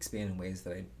expand in ways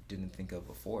that I didn't think of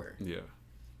before. Yeah.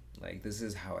 Like, this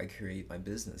is how I create my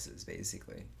businesses,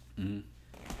 basically. Mm-hmm.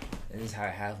 This is how I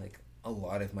have, like, a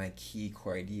lot of my key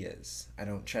core ideas. I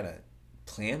don't try to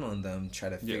plan on them, try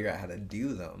to figure out how to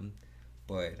do them,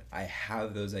 but I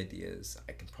have those ideas.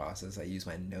 I can process. I use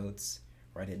my notes,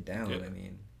 write it down. Yeah. I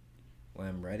mean, when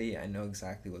I'm ready, I know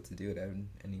exactly what to do at any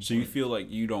point. So you feel like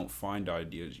you don't find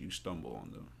ideas, you stumble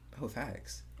on them. Oh,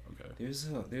 facts. Okay.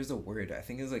 There's a word, I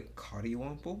think it's like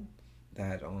 "cottywomple,"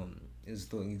 that is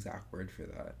the exact word for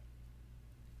that.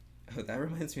 Oh, that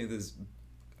reminds me of this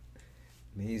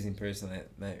amazing person I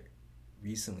met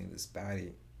recently, this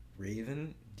baddie,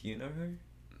 Raven. Do you know her?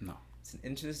 No. It's an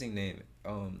interesting name.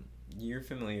 You're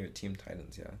familiar with Teen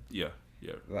Titans, yeah?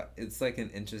 Yeah. It's like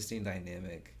an interesting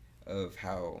dynamic of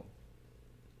how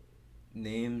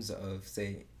names of,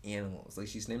 say, animals, like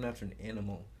she's named after an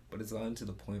animal, but it's gotten to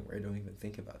the point where I don't even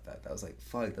think about that. I was like,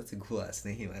 fuck, that's a cool ass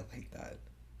name. I like that.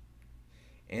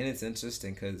 And it's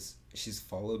interesting because she's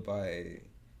followed by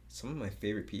some of my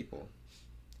favorite people.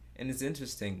 And it's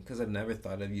interesting because I've never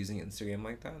thought of using Instagram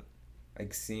like that.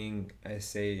 Like seeing, I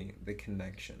say, the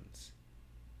connections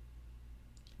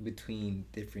between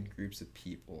different groups of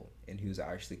people and who's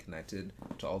actually connected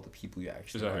to all the people you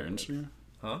actually Is that her with. Instagram?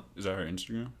 Huh? Is that her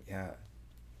Instagram? Yeah.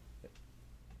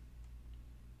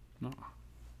 No.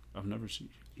 I've never seen.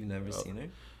 You've never seen her?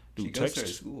 Dude, She goes to our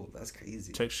school. That's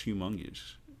crazy. Text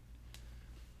Humongous.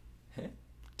 Huh?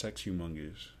 Text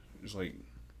Humongous. It's like,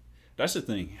 that's the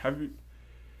thing. Have you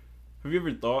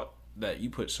ever thought that you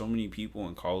put so many people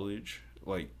in college,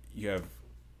 like you have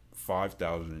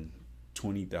 5,000,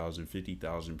 20,000,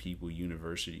 50,000 people,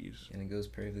 universities. And it goes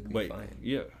perfectly fine.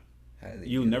 Yeah.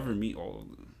 You'll never meet all of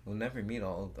them. We'll never meet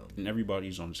all of them. And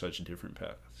everybody's on such different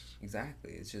paths.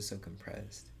 Exactly. It's just so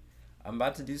compressed. I'm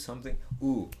about to do something.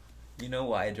 Ooh, you know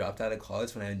why I dropped out of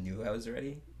college when I knew I was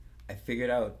ready? I figured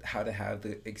out how to have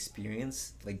the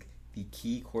experience, like the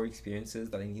key core experiences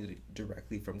that I needed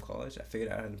directly from college. I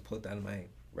figured out how to put that in my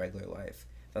regular life.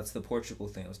 That's the Portugal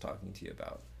thing I was talking to you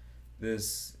about.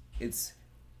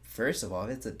 First of all,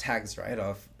 it's a tax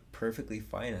write-off, perfectly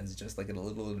fine as just like a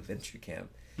little adventure camp.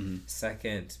 Mm-hmm.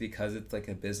 Second, because it's like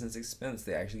a business expense,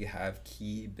 they actually have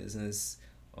key business,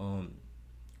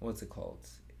 what's it called?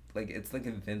 Like, it's like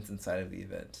events inside of the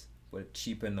event, but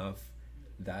cheap enough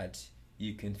that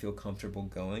you can feel comfortable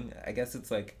going. I guess it's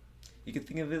like, you could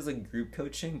think of it as like group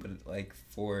coaching, but like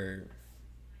for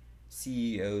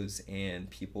CEOs and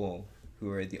people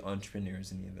who are the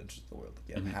entrepreneurs in the adventures of the world.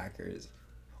 You have hackers,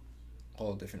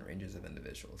 all different ranges of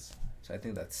individuals. So I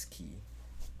think that's key.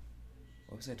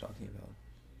 What was I talking about?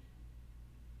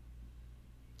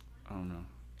 I don't know,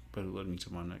 but it led me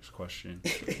to my next question.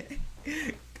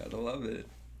 Gotta love it.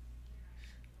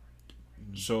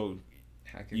 So,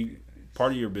 Hacker.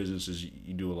 part of your business is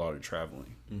you do a lot of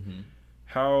traveling. Mm-hmm.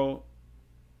 How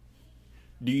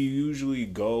do you usually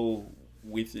go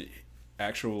with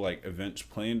actual like events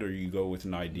planned, or you go with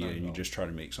an idea and you just try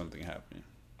to make something happen?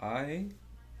 I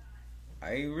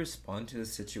respond to the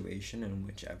situation in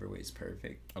whichever way is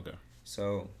perfect. Okay.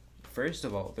 So, first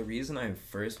of all, the reason I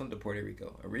first went to Puerto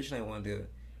Rico, originally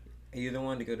I either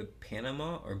wanted to go to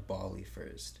Panama or Bali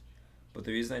first. But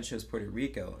the reason I chose Puerto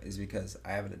Rico is because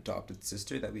I have an adopted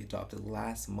sister that we adopted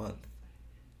last month.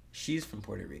 She's from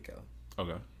Puerto Rico.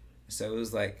 Okay. So it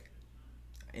was like,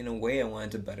 in a way, I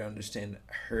wanted to better understand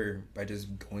her by just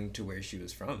going to where she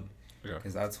was from.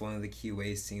 Because that's one of the key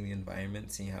ways, seeing the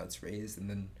environment, seeing how it's raised. And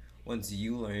then once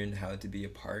you learn how to be a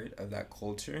part of that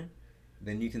culture,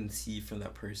 then you can see from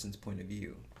that person's point of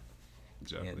view.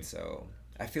 Exactly. And so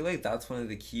I feel like that's one of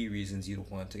the key reasons you'd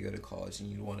want to go to college and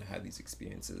you'd want to have these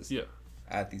experiences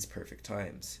at these perfect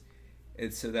times.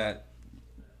 It's so that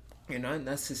you're not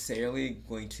necessarily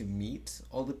going to meet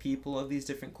all the people of these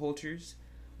different cultures,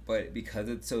 but because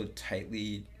it's so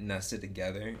tightly nested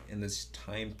together in this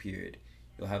time period,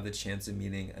 you'll have the chance of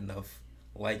meeting enough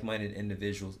like-minded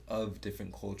individuals of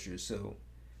different cultures so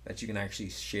that you can actually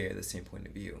share the same point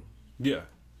of view. Yeah.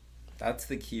 That's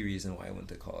the key reason why I went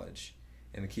to college.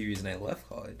 And the key reason I left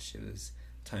college, it was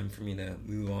time for me to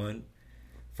move on.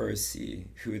 First, see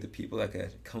who are the people that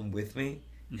could come with me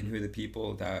and who are the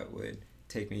people that would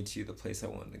take me to the place I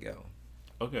wanted to go.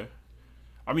 Okay.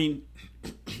 I mean,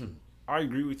 I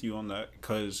agree with you on that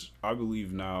because I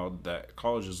believe now that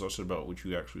college is less about what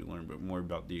you actually learn, but more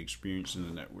about the experience in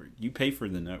the network. You pay for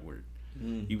the network.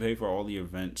 You pay for all the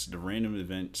events, the random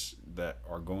events that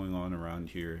are going on around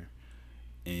here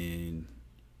and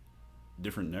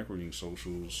different networking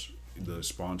socials, the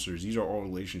sponsors. These are all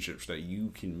relationships that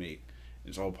you can make.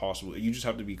 It's all possible. You just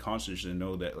have to be conscious and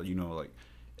know that, you know, like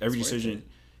every It's worth decision, it.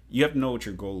 you have to know what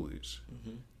your goal is.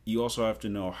 Mm-hmm. You also have to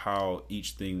know how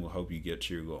each thing will help you get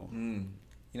to your goal. You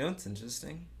know what's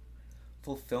interesting?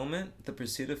 Fulfillment, the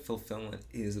pursuit of fulfillment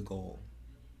is a goal.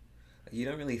 Like, you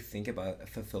don't really think about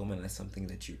fulfillment as something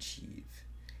that you achieve.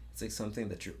 It's like something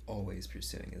that you're always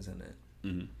pursuing, isn't it?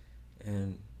 Mm-hmm.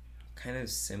 And kind of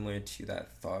similar to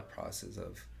that thought process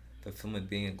of fulfillment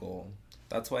being a goal.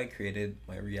 That's why I created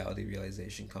my reality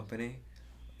realization company.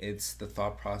 It's the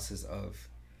thought process of,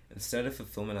 instead of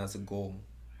fulfillment as a goal,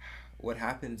 what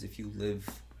happens if you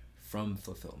live from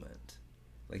fulfillment?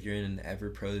 Like you're in an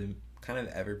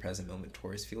ever-present moment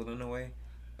tourist field in a way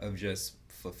of just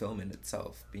fulfillment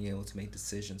itself, being able to make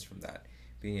decisions from that,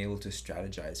 being able to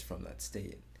strategize from that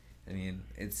state. I mean,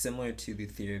 it's similar to the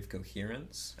theory of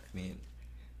coherence. I mean,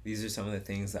 these are some of the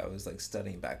things that I was like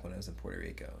studying back when I was in Puerto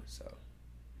Rico. So,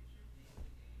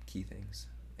 key things,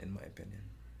 in my opinion.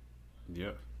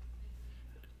 Yeah.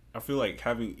 I feel like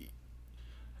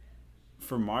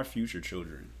for my future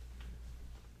children,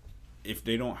 if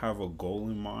they don't have a goal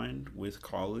in mind with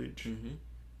college,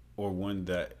 or one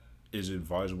that is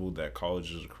advisable that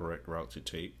college is the correct route to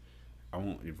take, I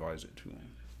won't advise it to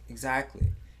them. Exactly.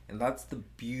 And that's the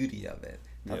beauty of it.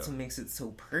 That's Yeah. what makes it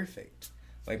so perfect.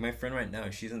 Like my friend right now,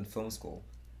 she's in film school.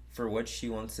 For what she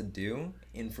wants to do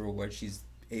and for what she's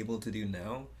able to do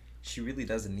now, she really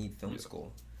doesn't need film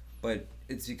school. But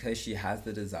it's because she has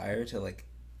the desire to like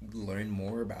learn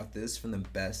more about this from the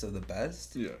best of the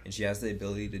best. Yeah. And she has the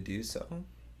ability to do so.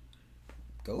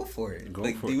 Go for it. Go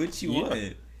like for do it. what you Yeah.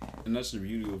 want. And that's the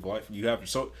beauty of life.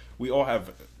 We all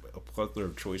have a plethora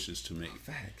of choices to make.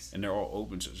 Facts. And they're all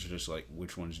open to just like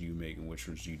which ones do you make and which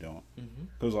ones you don't. Mm-hmm.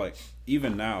 Because like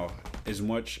even now, as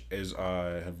much as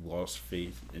I have lost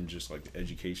faith in just like the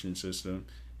education system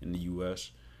in the U.S.,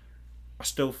 I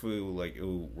still feel like it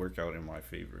will work out in my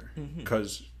favor.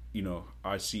 Because you know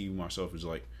I see myself as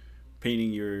like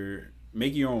making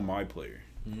your own My Player,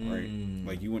 right?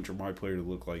 Like you want your My Player to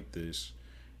look like this,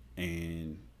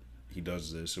 and he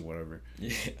does this or whatever.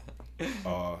 Yeah.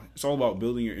 It's all about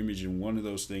building your image, and one of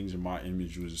those things in my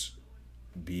image was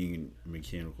being a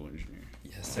mechanical engineer.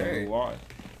 Yes, I don't sir. know why,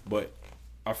 but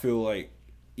I feel like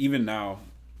even now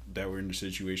that we're in the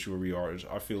situation where we are,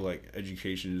 I feel like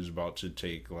education is about to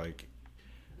take like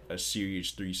a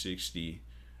serious 360.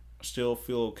 I still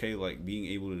feel okay like being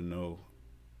able to know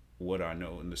what I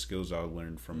know and the skills I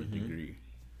learned from a degree.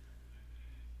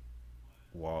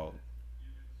 Wow.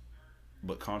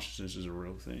 But consciousness is a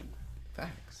real thing.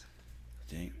 Facts.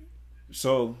 Dang.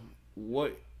 So,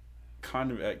 what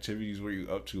kind of activities were you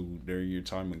up to during your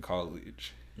time in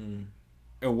college? And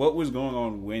what was going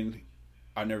on when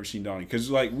I never seen Donnie? Because,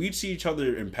 like, we'd see each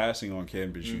other in passing on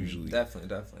campus usually.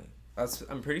 Definitely.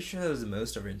 I'm pretty sure that was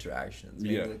most of our interactions.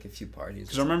 Maybe Yeah. like a few parties.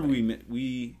 Because I remember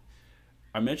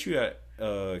I met you at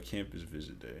campus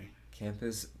visit day.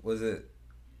 Campus, was it?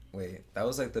 Wait, that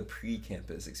was like the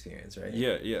pre-campus experience, right?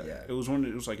 Yeah. It was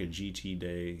like a GT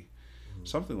day,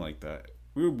 something like that.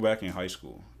 We were back in high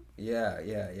school. Yeah.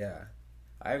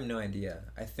 I have no idea.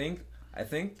 I think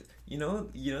you know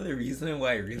the reason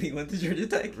why I really went to Georgia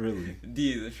Tech. Really?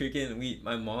 Dude,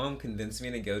 my mom convinced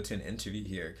me to go to an interview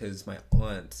here because my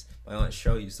aunt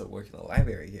Cheryl used to work in the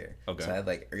library here. Okay. So I had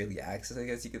like early access, I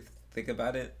guess you could think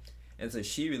about it. And so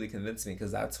she really convinced me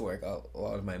because that's where I got a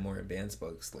lot of my more advanced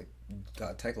books, like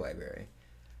got Tech Library.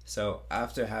 So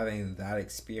after having that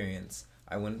experience,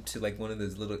 I went to like one of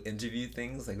those little interview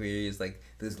things, like where you use like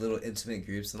those little intimate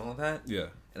groups and all that. Yeah.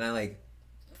 And I like,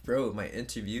 bro, my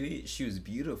interviewee, she was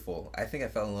beautiful. I think I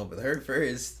fell in love with her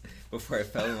first before I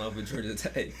fell in love with Georgia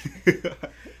Tech.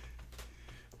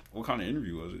 What kind of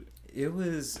interview was it? It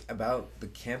was about the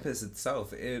campus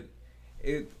itself. It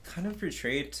kind of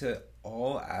portrayed to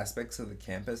all aspects of the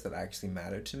campus that actually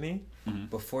mattered to me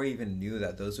before I even knew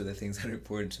that those were the things that were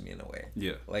important to me in a way.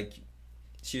 Yeah. Like,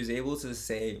 she was able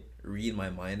to read my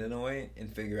mind in a way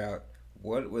and figure out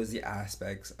what was the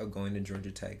aspects of going to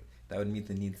Georgia Tech that would meet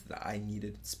the needs that I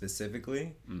needed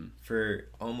specifically for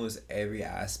almost every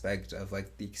aspect of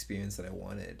like the experience that I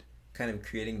wanted. Kind of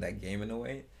creating that game in a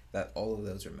way that all of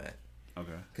those are met.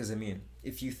 Okay. Because I mean,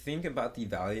 if you think about the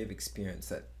value of experience,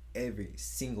 that every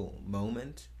single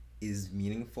moment is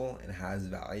meaningful and has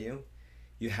value,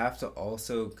 you have to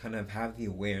also kind of have the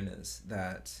awareness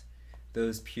that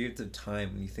those periods of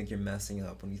time when you think you're messing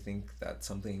up, when you think that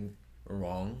something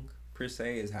wrong per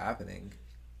se is happening,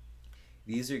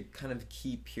 these are kind of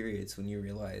key periods when you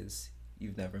realize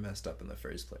you've never messed up in the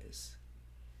first place.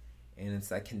 And it's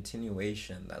that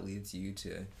continuation that leads you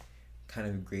to kind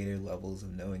of greater levels of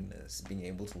knowingness, being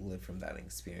able to live from that and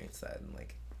experience that in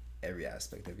like every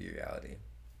aspect of your reality.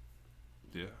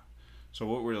 Yeah. So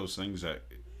what were those things that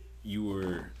you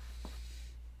were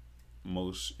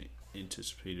most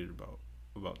anticipated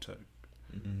about tech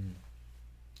Mm-hmm.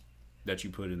 that you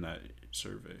put in that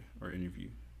survey or interview?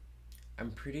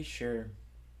 I'm pretty sure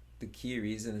the key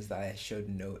reason is that I showed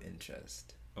no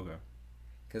interest. Okay.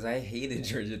 Because I hated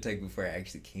Georgia Tech before I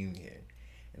actually came here.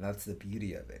 And that's the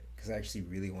beauty of it. Because I actually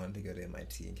really wanted to go to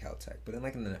MIT and Caltech. But in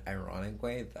like an ironic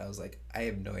way, I was like, I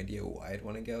have no idea why I'd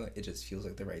want to go. It just feels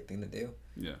like the right thing to do.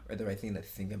 Yeah. Or the right thing to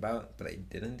think about, but I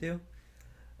didn't do.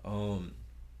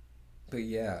 But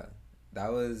yeah,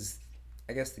 that was,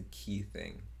 I guess, the key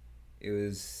thing. It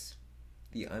was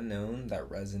the unknown that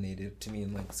resonated to me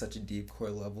in like such a deep core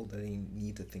level that I didn't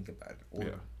need to think about it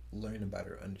or learn about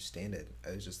it or understand it.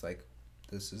 I was just like,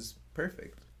 this is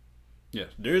perfect. Yeah,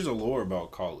 there's a lore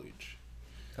about college.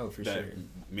 Oh, for that sure.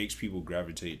 makes people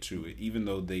gravitate to it, even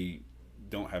though they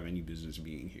don't have any business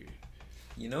being here.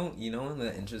 You know, one of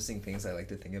the interesting things I like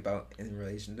to think about in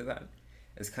relation to that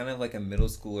is kind of like a middle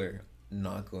schooler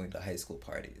not going to high school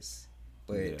parties,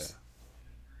 but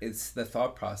it's the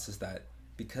thought process that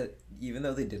because even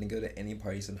though they didn't go to any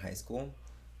parties in high school,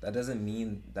 that doesn't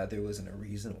mean that there wasn't a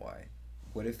reason why.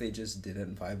 What if they just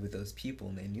didn't vibe with those people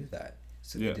and they knew that?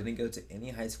 So they didn't go to any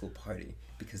high school party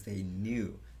because they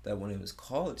knew that when it was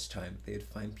college time, they'd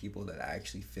find people that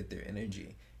actually fit their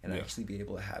energy and actually be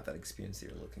able to have that experience they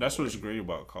were looking for. That's what's great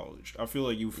about college. I feel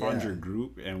like you find your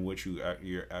group and what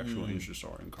your actual interests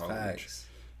are in college. Facts.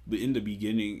 But in the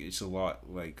beginning, it's a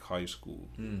lot like high school,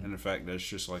 and the fact that it's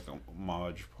just like a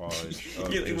modge podge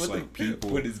of just like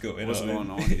people. What is going on? What's going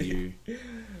on here?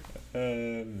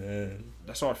 Man.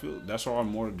 That's how I feel. That's why I'm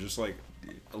more just like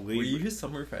a labor. Were you his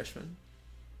summer freshman?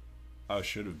 I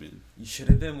should have been. You should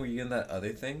have been. Were you in that other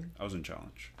thing? I was in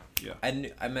challenge. Yeah.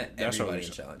 I met everybody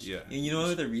in Challenge. Yeah. And you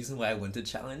know the reason why I went to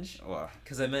Challenge? Why?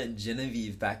 Because I met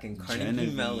Genevieve back in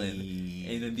Carnegie Mellon.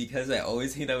 And then because I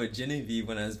always hanged out with Genevieve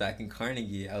when I was back in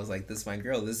Carnegie, I was like, this is my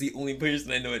girl. This is the only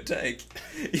person I know at Tech.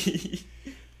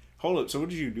 Hold up. So what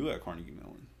did you do at Carnegie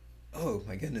Mellon? Oh,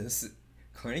 my goodness.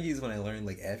 Carnegie is when I learned,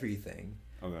 like, everything.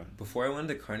 Okay. Before I went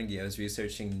to Carnegie, I was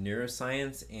researching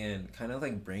neuroscience and kind of,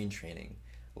 like, brain training.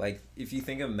 Like, if you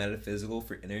think of metaphysical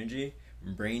for energy,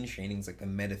 brain training is like the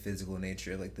metaphysical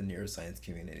nature, like the neuroscience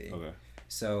community. Okay.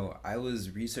 So I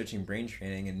was researching brain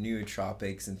training and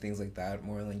nootropics and things like that,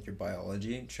 more like your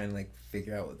biology, trying to like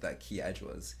figure out what that key edge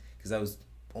was, because I was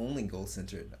only goal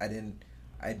centered. I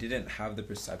didn't have the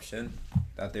perception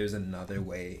that there's another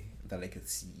way that I could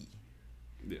see.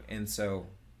 Yeah. And so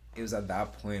it was at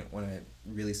that point when I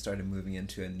really started moving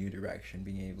into a new direction,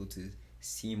 being able to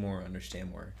see more,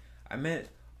 understand more. I met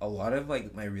a lot of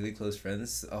like my really close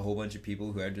friends, a whole bunch of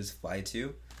people who I just fly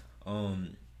to,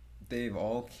 they've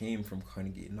all came from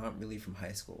Carnegie, not really from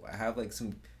high school. I have like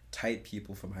some tight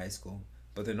people from high school,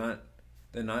 but they're not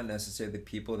necessarily the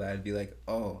people that I'd be like,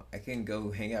 oh, I can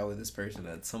go hang out with this person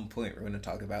at some point. We're going to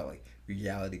talk about like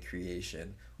reality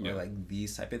creation or like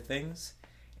these type of things.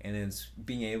 And it's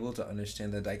being able to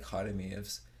understand the dichotomy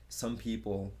of some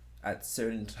people at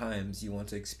certain times you want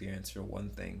to experience for one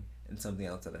thing and something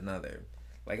else at another.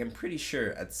 Like, I'm pretty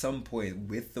sure at some point,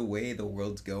 with the way the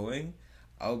world's going,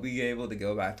 I'll be able to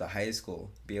go back to high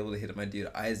school, be able to hit up my dude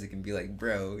Isaac and be like,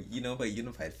 bro, you know about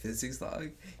unified physics,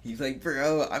 dog? He's like,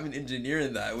 bro, I'm an engineer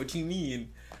in that. What you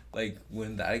mean? Like,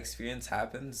 when that experience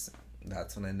happens,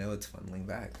 that's when I know it's funneling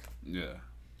back. Yeah.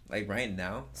 Like, right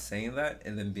now, saying that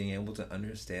and then being able to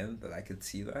understand that I could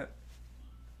see that,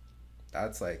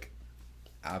 that's, like,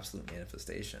 absolute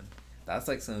manifestation. That's,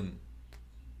 like, some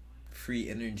free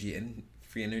energy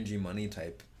money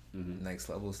type next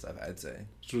level stuff, I'd say.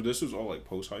 So this was all like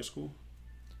post high school?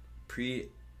 Pre,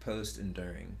 post, and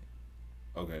during.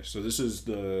 Okay, so this is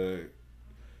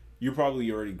you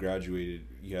probably already graduated.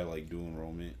 You had like dual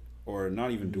enrollment, or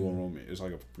not even dual enrollment. It's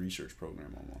like a research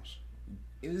program almost.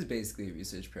 It was basically a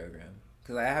research program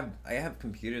because I have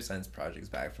computer science projects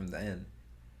back from then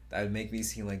that would make me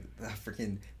seem like the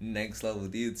freaking next level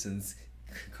dude, since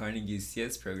Carnegie's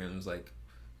CS program was like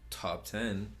top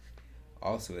 10,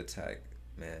 also a Tech,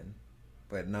 man.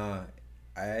 But nah,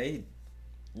 I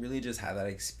really just had that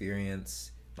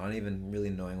experience, not even really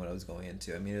knowing what I was going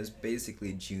into. I mean, it was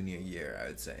basically junior year, I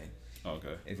would say.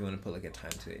 Okay. If you want to put like a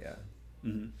time to it, yeah.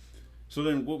 Mm-hmm. So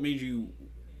then what made you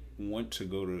want to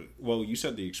go to, well, you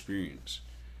said the experience,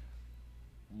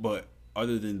 but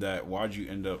other than that, why'd you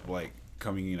end up like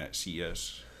coming in at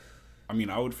CS? I mean,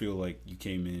 I would feel like you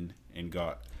came in and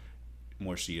got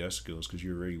more CS skills because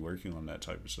you're already working on that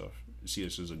type of stuff.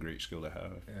 CS is a great skill to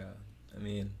have. Yeah. I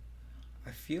mean,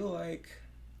 I feel like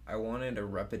I wanted a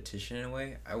repetition in a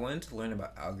way. I wanted to learn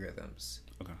about algorithms.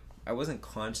 Okay. I wasn't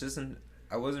conscious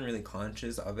I wasn't really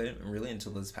conscious of it really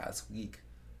until this past week,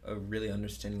 of really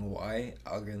understanding why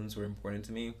algorithms were important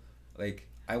to me. Like,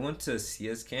 I went to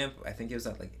CS camp. I think it was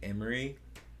at like Emory,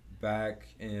 back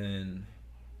in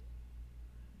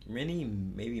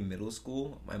maybe middle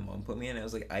school. My mom put me in. It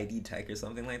was like ID Tech or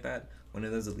something like that. One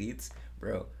of those elites,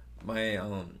 bro. My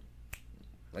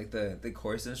like the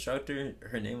course instructor,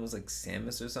 her name was like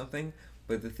Samus or something.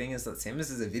 But the thing is that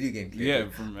Samus is a video game character. Yeah,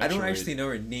 from Metroid. I don't actually know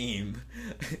her name.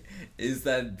 Is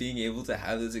that being able to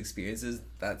have those experiences,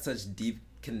 that such deep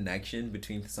connection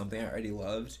between something I already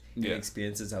loved and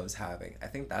experiences I was having. I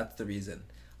think that's the reason.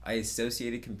 I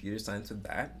associated computer science with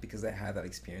that because I had that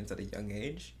experience at a young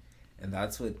age. And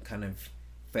that's what kind of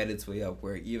fed its way up,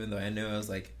 where even though I know I was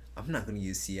like, I'm not going to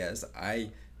use CS,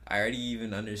 I already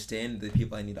even understand the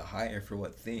people I need to hire for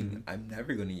what thing. I'm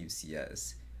never going to use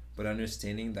CS. But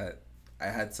understanding that I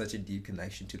had such a deep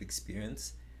connection to the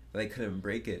experience that I couldn't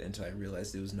break it until I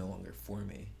realized it was no longer for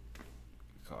me.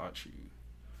 Got you.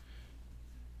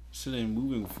 So then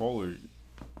moving forward,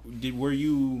 were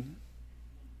you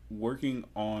working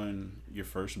on your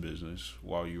first business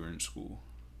while you were in school?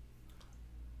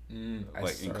 In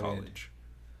college?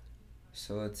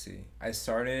 So let's see. I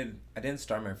didn't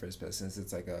start my first business.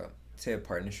 It's like a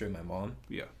partnership with my mom.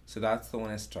 Yeah. So that's the one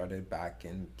I started back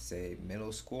in, say,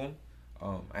 middle school.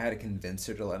 I had to convince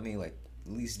her to let me like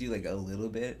at least do like a little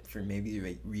bit for maybe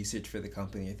like research for the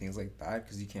company or things like that,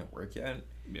 because you can't work yet.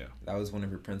 Yeah. That was one of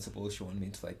her principles. She wanted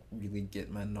me to like really get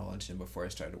my knowledge in before I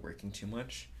started working too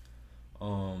much.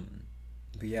 But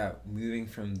yeah, moving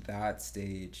from that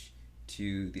stage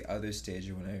to the other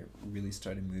stage when I really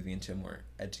started moving into a more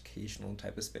educational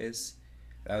type of space,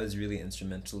 that was really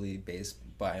instrumentally based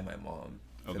by my mom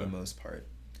for the most part.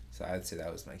 So I'd say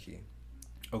that was my key.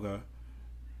 Okay.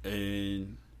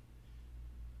 And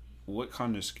what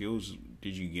kind of skills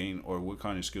did you gain, or what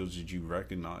kind of skills did you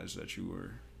recognize that you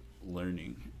were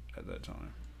learning at that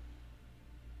time?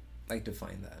 Like,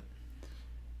 define that.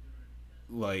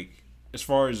 Like, as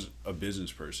far as a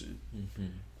business person,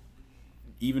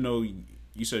 even though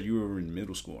you said you were in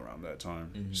middle school around that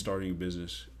time, starting a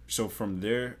business. So from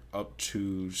there up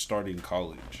to starting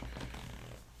college,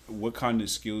 what kind of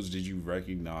skills did you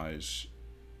recognize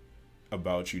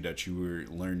about you that you were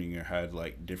learning or had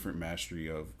like different mastery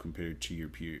of compared to your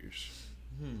peers?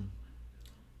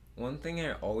 One thing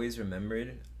I always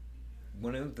remembered,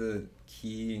 one of the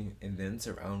key events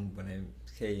around when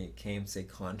I came say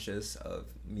conscious of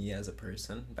me as a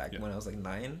person back when I was like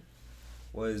 9,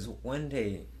 was one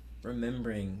day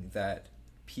remembering that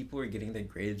people were getting their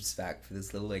grades back for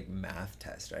this little like math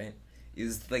test, right? It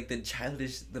was like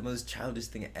the most childish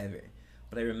thing ever.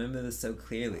 But I remember this so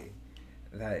clearly,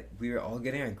 that we were all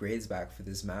getting our grades back for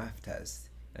this math test.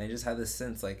 And I just had this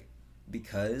sense, like,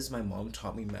 because my mom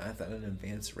taught me math at an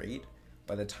advanced rate,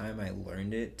 by the time I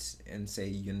learned it in,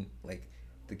 say, like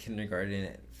the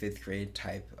kindergarten, 5th grade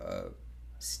type of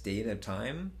state of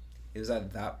time, it was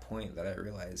at that point that I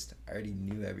realized I already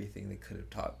knew everything they could have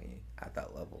taught me at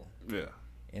that level. Yeah.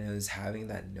 And it was having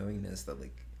that knowingness that,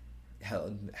 like,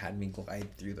 had me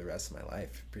glide through the rest of my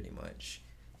life, pretty much.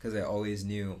 Because I always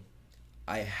knew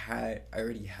I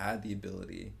already had the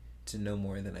ability to know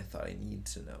more than I thought I needed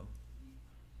to know.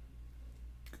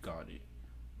 Got it.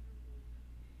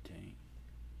 Dang.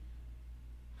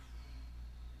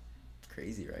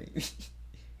 Crazy, right?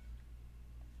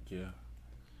 Yeah.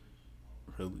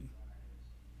 Really.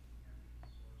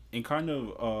 And kind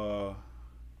of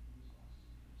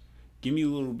give me a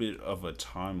little bit of a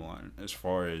timeline as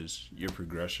far as your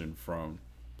progression from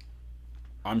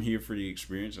I'm here for the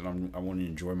experience and I want to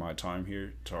enjoy my time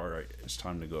here to all right, it's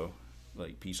time to go.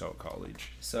 Like, peace out,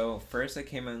 college. So first I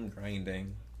came in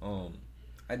grinding.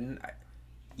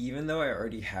 Even though I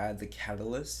already had the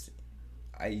catalyst,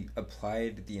 I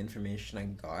applied the information I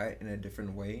got in a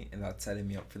different way, and that setting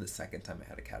me up for the second time I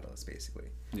had a catalyst, basically.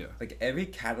 Yeah. Like, every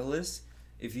catalyst,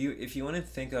 if you want to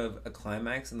think of a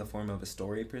climax in the form of a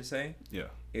story per se, yeah,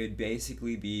 it would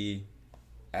basically be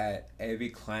at every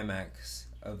climax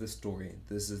of the story,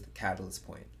 this is the catalyst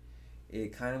point.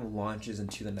 It kind of launches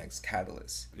into the next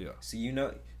catalyst. Yeah.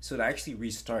 So it actually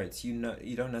restarts.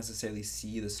 You don't necessarily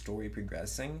see the story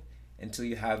progressing until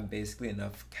you have basically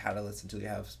enough catalysts, until you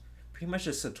have pretty much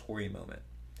a Satori moment.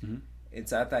 Mm-hmm.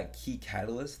 It's at that key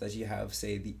catalyst that you have,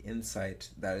 say, the insight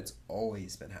that it's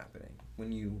always been happening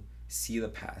when you see the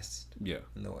past. Yeah.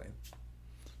 In the way.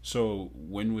 So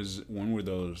when were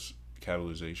those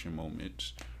catalyzation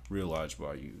moments realized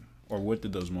by you? Or what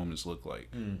did those moments look like?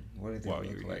 What did they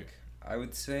look like? Here? I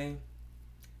would say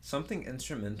something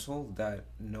instrumental that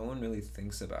no one really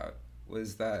thinks about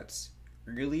was that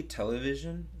early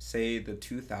television, say the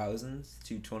 2000s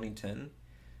to 2010,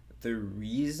 the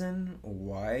reason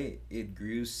why it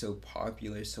grew so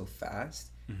popular so fast,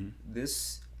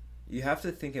 this, you have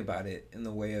to think about it in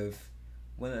the way of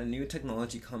when a new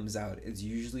technology comes out, it's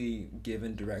usually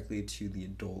given directly to the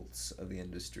adults of the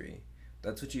industry.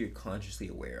 That's what you're consciously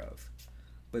aware of.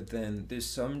 But then there's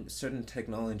some certain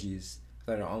technologies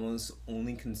that are almost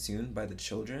only consumed by the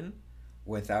children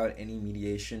without any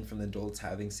mediation from the adults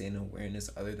having, say, an awareness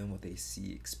other than what they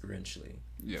see experientially.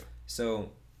 Yeah.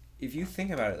 So if you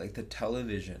think about it, like the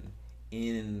television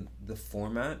in the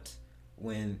format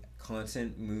when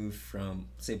content moved from,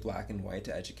 say, black and white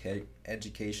to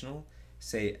educational,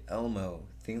 say Elmo,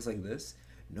 things like this,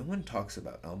 no one talks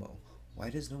about Elmo. Why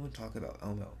does no one talk about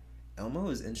Elmo? Elmo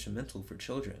is instrumental for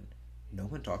children. No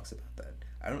one talks about that.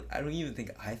 I don't even think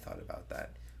I thought about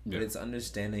that. Yeah. But it's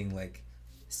understanding, like,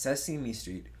 Sesame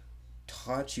Street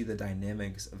taught you the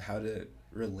dynamics of how to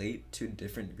relate to a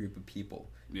different group of people,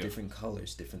 different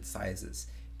colors, different sizes,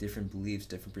 different beliefs,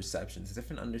 different perceptions,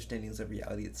 different understandings of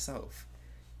reality itself.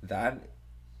 That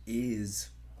is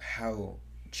how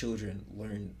children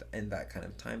learned in that kind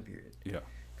of time period. Yeah.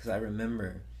 Because I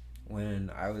remember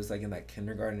when I was like in that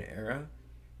kindergarten era,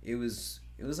 it was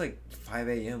like 5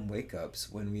 a.m. wake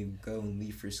ups when we go and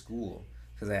leave for school.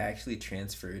 Because I actually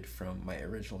transferred from my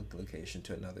original location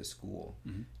to another school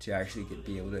to actually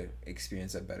be able to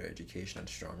experience a better education at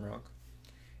Strong Rock.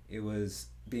 It was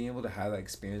being able to have that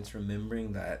experience,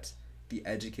 remembering that the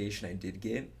education I did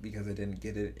get, because I didn't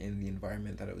get it in the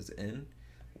environment that I was in,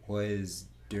 was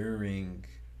during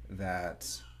that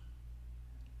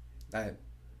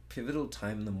pivotal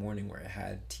time in the morning where I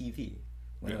had TV,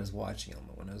 when I was watching them,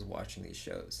 when I was watching these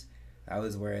shows. That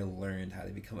was where I learned how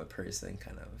to become a person,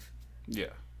 kind of.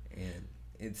 Yeah. And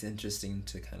it's interesting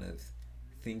to kind of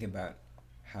think about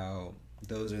how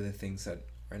those are the things that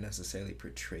are necessarily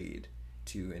portrayed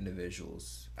to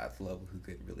individuals at the level who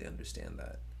could really understand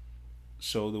that.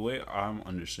 So the way I'm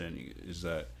understanding it is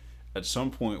that at some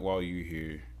point while you're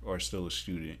here or still a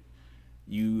student,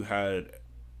 you had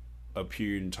a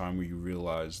period in time where you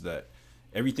realized that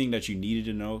everything that you needed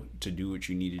to know to do what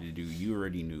you needed to do, you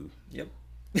already knew. Yep.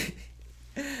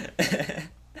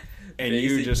 And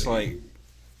you're just like,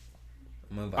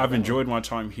 I've enjoyed my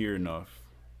time here enough.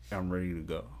 I'm ready to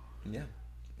go. Yeah.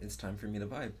 It's time for me to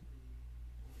vibe.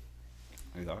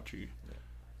 I got you.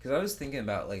 Because I was thinking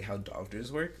about, like, how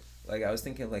doctors work. Like, I was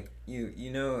thinking, like,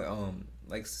 you know,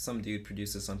 like, some dude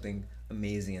produces something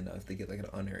amazing enough to get, like, an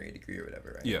honorary degree or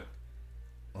whatever, right? Yeah.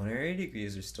 Honorary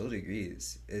degrees are still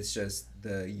degrees. It's just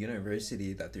the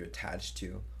university that they're attached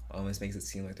to almost makes it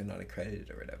seem like they're not accredited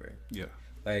or whatever. Yeah.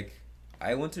 Like,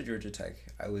 I went to Georgia Tech.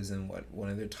 I was in one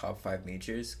of their top 5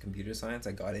 majors, computer science.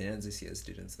 I got in as a CS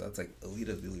student, so that's like elite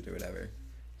of the elite or whatever.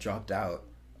 Dropped out.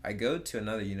 I go to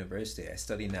another university. I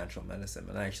study natural medicine.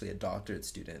 I'm actually a doctorate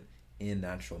student in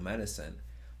natural medicine.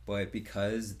 But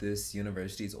because this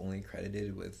university is only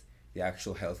accredited with the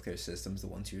actual healthcare systems, the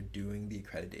ones who are doing the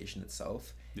accreditation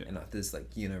itself, and not this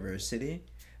like university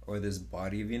or this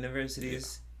body of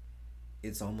universities,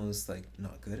 it's almost like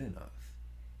not good enough.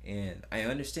 And I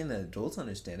understand that adults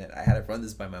understand it. I had to run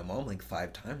this by my mom like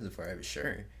 5 times before I was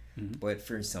sure. But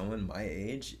for someone my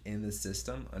age in the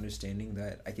system, understanding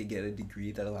that I could get a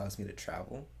degree that allows me to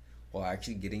travel while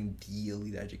actually getting the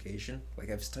elite education, like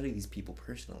I've studied these people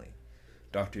personally.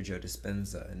 Dr. Joe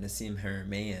Dispenza, Nassim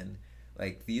Haramein,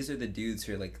 like these are the dudes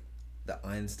who are like the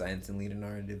Einsteins and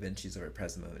Leonardo da Vinci's of our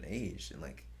present moment age. And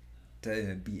like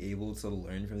to be able to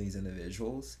learn from these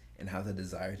individuals and have the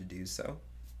desire to do so,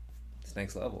 it's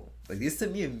next level. Like they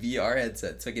sent me a VR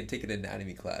headset so I could take an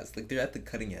anatomy class. Like they're at the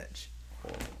cutting edge.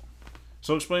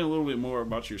 So explain a little bit more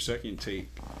about your second take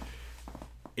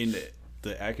in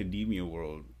the academia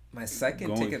world. My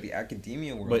second take of the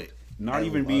academia world. But not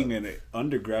even being an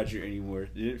undergraduate anymore.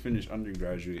 You didn't finish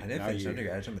undergraduate. I didn't finish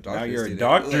undergraduate. I'm a doctorate student. Now you're student. A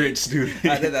doctorate student.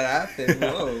 How did that happen?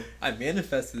 Whoa. I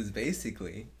manifested this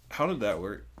basically. How did that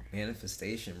work?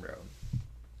 Manifestation, bro.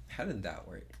 How did that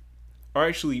work? Or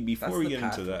actually, before we get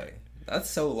into that. That's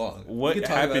so long. What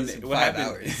happened?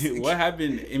 What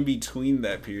happened in between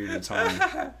that period of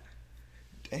time?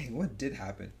 Dang, what did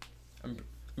happen? I'm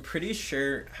pretty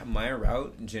sure my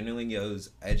route generally goes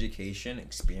education,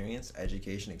 experience.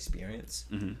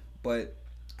 Mm-hmm. But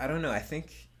I don't know. I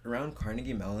think around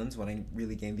Carnegie Mellon's when I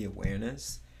really gained the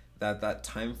awareness that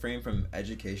time frame from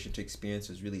education to experience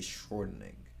was really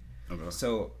shortening. Okay.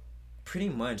 So pretty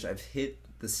much I've hit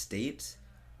the state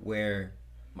where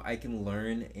I can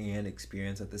learn and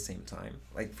experience at the same time.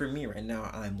 Like for me right now,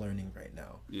 I'm learning right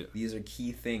now. Yeah. These are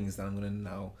key things that I'm going to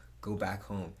now go back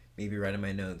home, maybe write in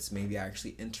my notes, maybe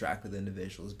actually interact with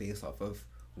individuals based off of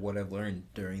what I've learned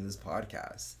during this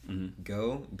podcast. Mm-hmm.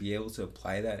 Go be able to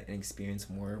apply that and experience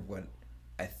more of what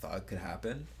I thought could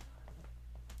happen.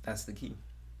 That's the key.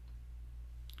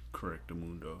 Correct,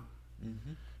 Mundo.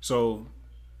 Mm-hmm. So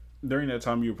during that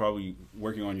time, you were probably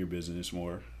working on your business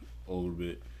more, a little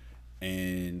bit,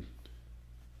 and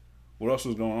what else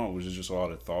was going on? Was it just a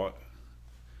lot of thought?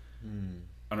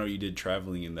 I know you did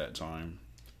traveling in that time.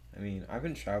 I mean, I've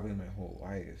been traveling my whole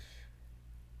life.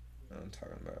 What I'm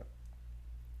talking about.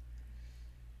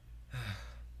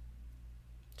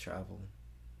 Travel.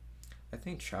 I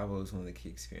think travel is one of the key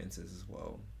experiences as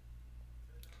well.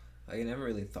 Like, I never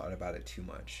really thought about it too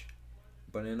much,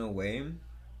 but in a way,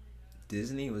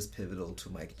 Disney was pivotal to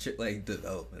my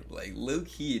development. Like, low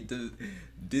key,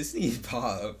 Disney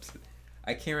popped.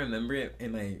 I can't remember it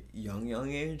in my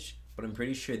young age, but I'm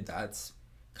pretty sure that's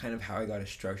kind of how I got a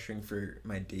structuring for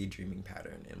my daydreaming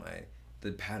pattern and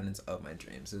the patterns of my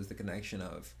dreams. It was the connection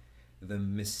of the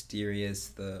mysterious,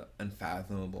 the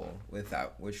unfathomable, with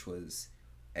that which was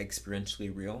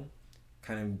experientially real.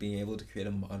 Kind of being able to create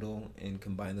a model and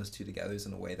combine those two together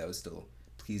in a way that was still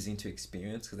pleasing to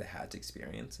experience because I had to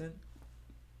experience it.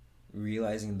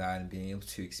 Realizing that and being able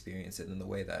to experience it in the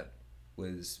way that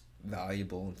was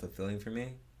valuable and fulfilling for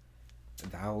me,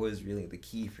 that was really the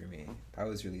key for me. That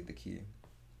was really the key.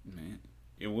 Man,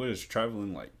 it was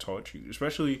traveling like taught you.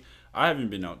 Especially, I haven't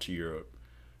been out to Europe,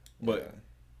 but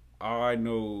I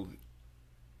know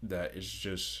that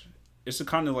it's a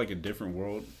kind of like a different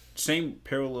world. It's like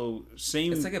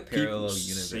a parallel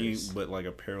universe. But like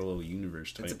a parallel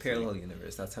universe type. It's a parallel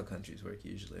universe. That's how countries work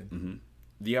usually. Mm-hmm.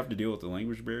 Do you have to deal with the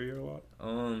language barrier a lot?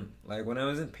 Like when I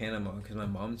was in Panama, because my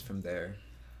mom's from there,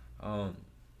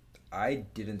 I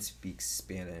didn't speak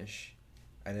Spanish.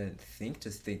 I didn't think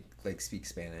to speak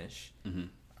Spanish. Mm-hmm.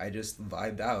 I just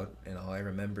vibed out, and all I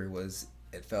remember was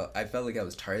I felt like I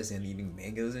was Tarzan eating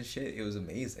mangoes and shit. It was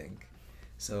amazing.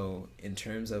 So in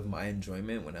terms of my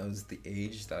enjoyment, when I was the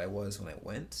age that I was when I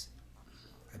went,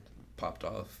 I popped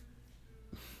off.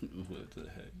 What the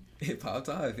heck? It popped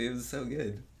off. It was so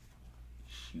good.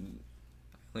 Shoot.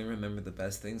 I only remember the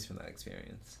best things from that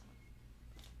experience.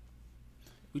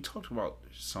 We talked about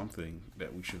something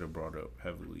that we should have brought up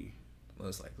heavily.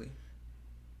 Most likely.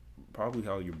 Probably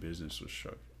how your business was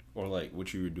struck. Or like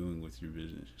what you were doing with your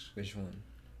business. Which one?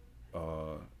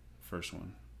 First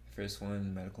one. First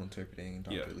one, medical interpreting,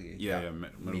 Dr. Lee. Yeah,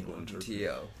 medical interpreting.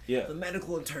 TO. Yeah. The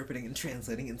Medical Interpreting and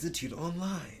Translating Institute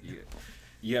online. Yeah.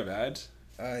 You have ads?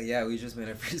 Yeah, we just made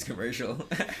our first commercial.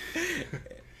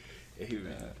 Hey,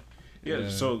 man. Yeah,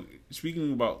 so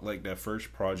speaking about like that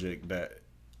first project that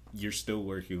you're still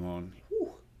working on,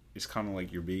 it's kind of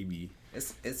like your baby.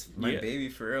 It's my baby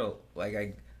for real. Like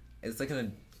I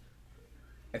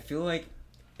feel like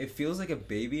it feels like a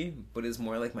baby, but it's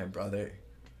more like my brother.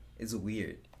 It's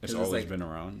weird. It's always been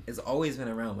around. It's always been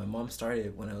around. My mom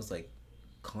started when I was like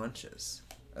conscious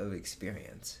of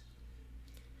experience,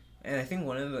 and I think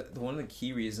one of the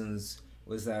key reasons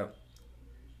was that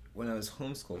when I was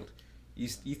homeschooled,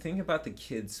 you think about the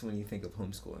kids when you think of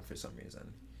homeschooling for some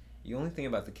reason. You only think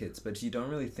about the kids, but you don't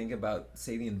really think about,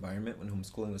 say, the environment when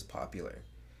homeschooling was popular.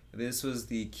 This was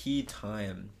the key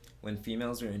time when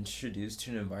females were introduced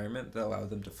to an environment that allowed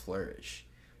them to flourish.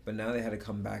 But now they had to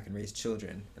come back and raise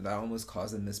children, and that almost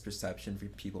caused a misperception for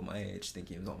people my age,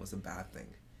 thinking it was almost a bad thing.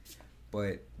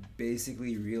 But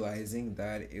basically realizing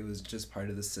that it was just part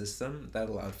of the system that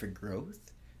allowed for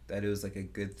growth, that it was like a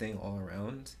good thing all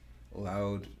around,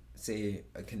 allowed, say,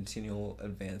 a continual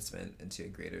advancement into a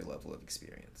greater level of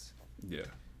experience. Yeah.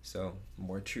 So,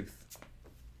 more truth.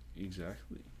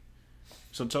 Exactly.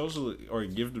 So tell us, or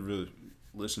give the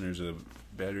listeners a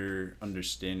better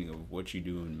understanding of what you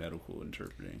do in medical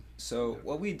interpreting. So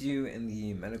what we do in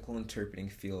the medical interpreting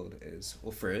field is,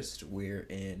 well, first, we're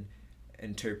an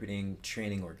interpreting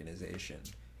training organization.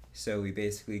 So we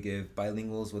basically give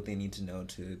bilinguals what they need to know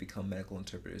to become medical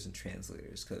interpreters and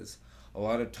translators, because a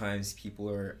lot of times people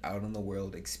are out in the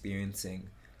world experiencing,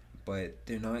 but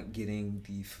they're not getting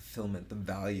the fulfillment, the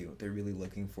value they're really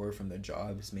looking for from their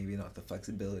jobs, maybe not the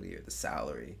flexibility or the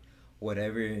salary.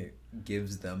 Whatever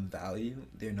gives them value,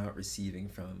 they're not receiving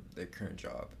from their current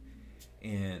job.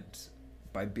 And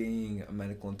by being a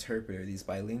medical interpreter, these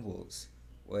bilinguals,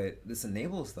 what this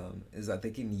enables them is that they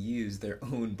can use their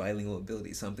own bilingual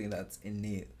ability, something that's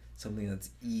innate, something that's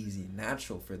easy,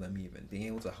 natural for them even. Being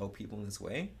able to help people in this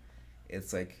way,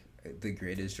 it's like the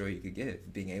greatest joy you could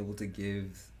give. Being able to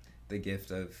give the gift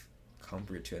of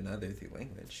comfort to another through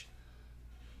language.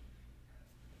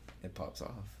 It pops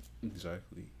off.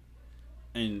 Exactly.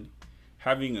 And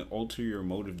having an ulterior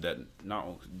motive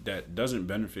that doesn't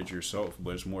benefit yourself,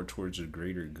 but it's more towards a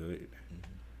greater good.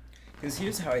 Because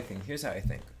here's how I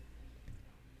think.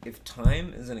 If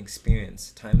time is an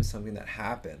experience, time is something that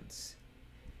happens.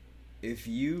 If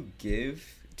you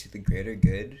give to the greater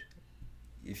good,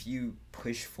 if you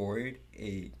push forward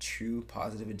a true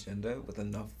positive agenda with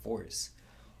enough force,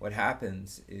 what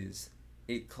happens is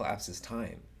it collapses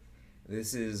time.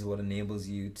 This is what enables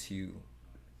you to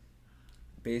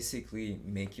basically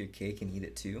make your cake and eat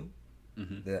it too.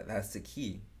 That's the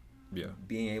key. Yeah.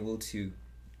 Being able to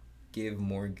give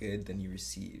more good than you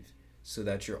receive, so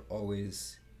that you're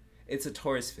always, it's a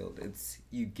torus field. It's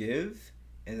you give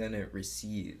and then it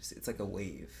receives. It's like a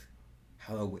wave.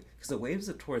 Because the wave's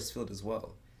a torus field as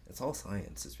well. It's all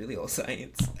science. It's really all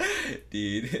science.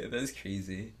 Dude, that's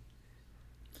crazy.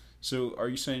 So are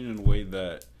you saying in a way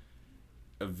that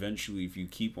eventually if you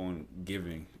keep on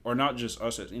giving, or not just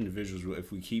us as individuals, but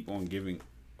if we keep on giving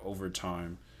over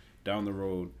time, down the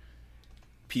road,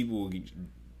 people will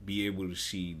be able to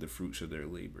see the fruits of their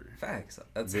labor? Facts.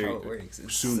 That's how it works.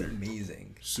 It's sooner.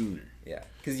 Amazing. Sooner. Yeah.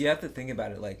 Because you have to think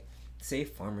about it, like, say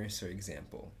farmers, for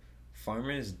example.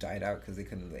 Farmers died out because they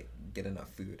couldn't, like, get enough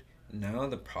food. Now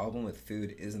the problem with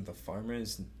food isn't the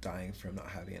farmers dying from not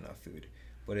having enough food,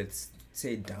 but it's,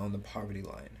 say, down the poverty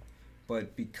line.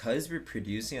 But because we're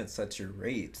producing at such a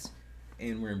rate,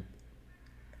 and we're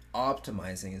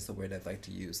optimizing is the word I'd like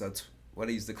to use. That's what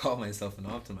I used to call myself, an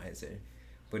optimizer.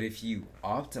 But if you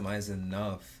optimize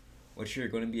enough, what you're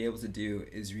going to be able to do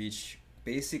is reach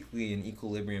basically an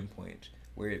equilibrium point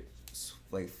where it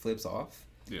like flips off.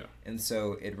 Yeah. And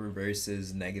so it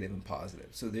reverses negative and positive.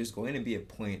 So there's going to be a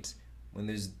point when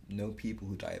there's no people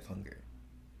who die of hunger.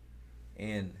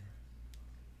 And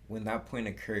when that point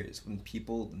occurs, when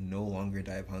people no longer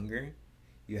die of hunger,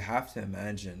 you have to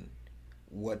imagine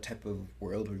what type of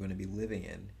world we're going to be living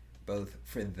in, both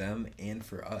for them and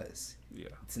for us. Yeah.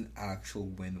 It's an actual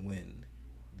win-win.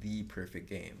 The perfect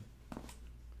game.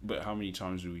 But how many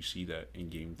times do we see that in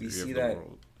game 3 We see of the that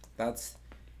world?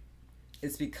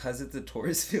 It's because it's a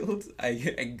torus field. I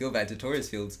can go back to torus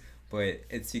fields, but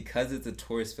it's because it's a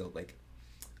torus field. Like,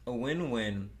 a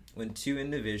win-win, when two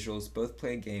individuals both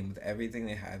play a game with everything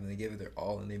they have and they give it their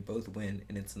all and they both win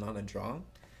and it's not a draw,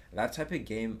 that type of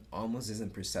game almost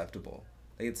isn't perceptible.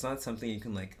 Like, it's not something you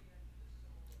can, like,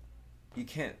 you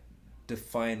can't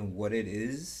define what it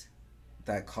is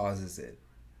that causes it,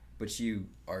 but you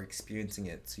are experiencing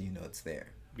it, so you know it's there.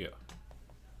 Yeah.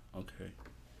 Okay.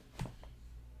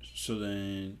 So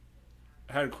then,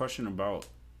 I had a question about,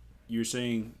 you're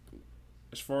saying,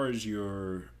 as far as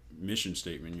your mission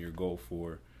statement, your goal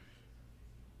for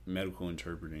medical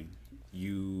interpreting,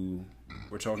 you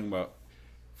were talking about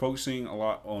focusing a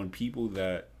lot on people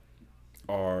that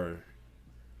are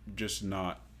just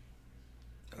not,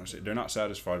 they're not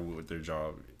satisfied with their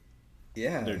job.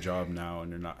 Yeah. Their job now,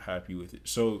 and they're not happy with it.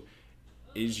 So,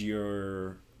 is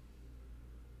your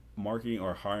marketing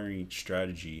or hiring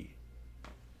strategy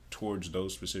towards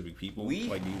those specific people?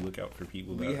 Like, do you look out for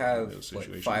people that we are in have those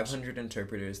situations? 500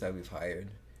 interpreters that we've hired.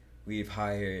 We've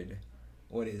hired,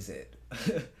 what is it?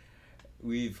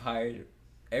 We've hired,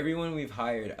 everyone we've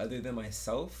hired other than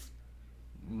myself,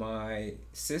 my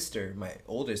sister, my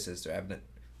older sister, I have a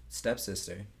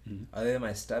stepsister, other than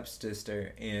my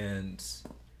stepsister, and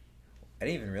I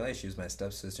didn't even realize she was my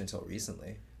stepsister until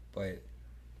recently, but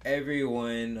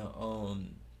everyone,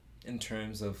 in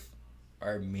terms of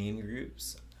our main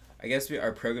groups, I guess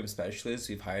our program specialists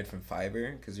we've hired from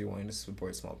Fiverr because we wanted to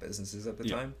support small businesses at the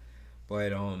time,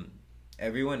 but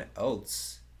everyone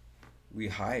else we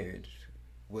hired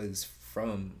was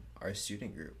from our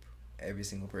student group, every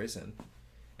single person.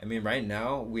 I mean, right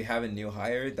now we have a new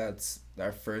hire that's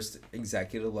our first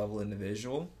executive level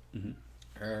individual.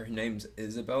 Her name's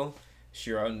Isabel.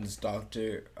 She runs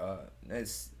Dr.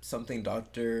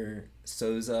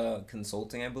 Souza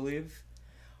Consulting, I believe.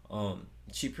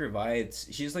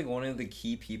 She's like one of the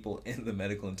key people in the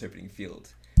medical interpreting field.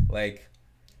 Like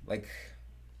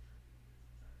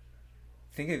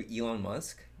think of Elon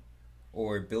Musk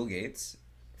or Bill Gates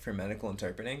for medical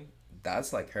interpreting.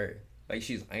 That's like her. Like,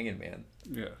 she's Iron Man.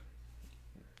 Yeah.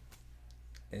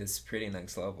 It's pretty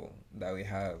next level that we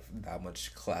have that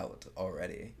much clout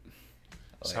already.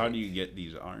 So how do you get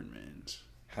these Ironmans?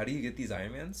 How do you get these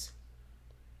Ironmans?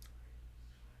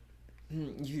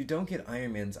 You don't get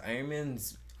Ironmans.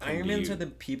 Ironmans are the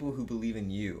people who believe in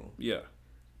you. Yeah.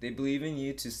 They believe in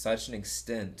you to such an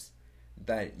extent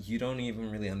that you don't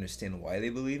even really understand why they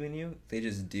believe in you. They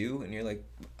just do, and you're like,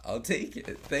 I'll take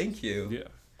it. Thank you. Yeah.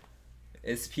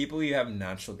 It's people you have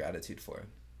natural gratitude for.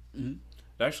 Mm-hmm.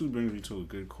 That actually brings me to a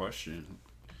good question.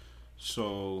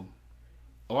 So,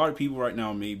 a lot of people right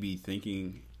now may be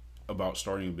thinking about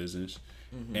starting a business,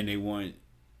 and they want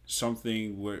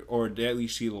something where, or they at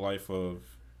least see the life of,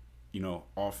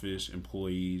 office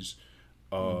employees,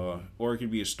 or it could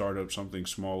be a startup, something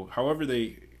small. However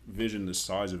they vision the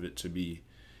size of it to be,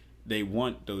 they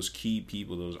want those key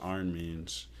people, those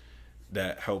Ironmans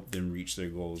that help them reach their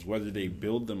goals. Whether they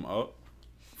build them up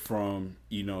from,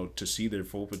 to see their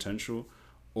full potential,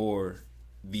 or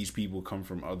these people come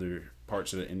from other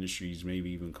parts of the industries,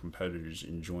 maybe even competitors,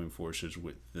 and join forces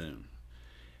with them.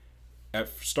 At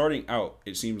starting out,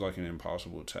 it seems like an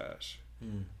impossible task.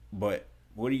 But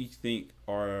what do you think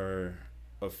are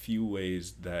a few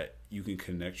ways that you can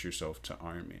connect yourself to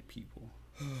Ironman people?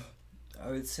 I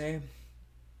would say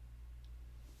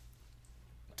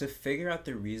to figure out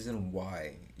the reason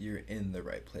why you're in the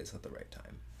right place at the right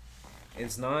time.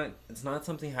 It's not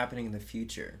something happening in the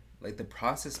future. Like, the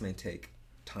process may take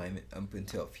time up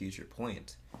until a future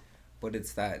point, but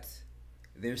it's that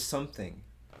there's something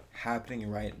happening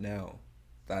right now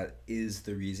that is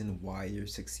the reason why you're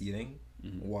succeeding,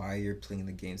 why you're playing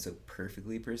the game so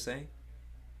perfectly, per se.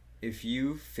 If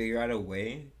you figure out a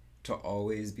way to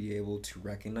always be able to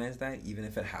recognize that, even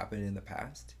if it happened in the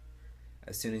past,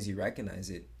 as soon as you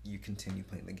recognize it, you continue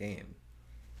playing the game.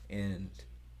 And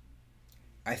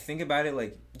I think about it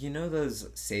like, those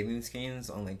saving screens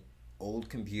on like old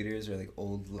computers or like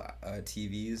old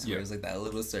TVs, where it's like that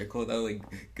little circle that would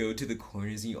like go to the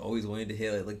corners and you always wanted to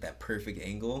hit like that perfect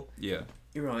angle. Yeah.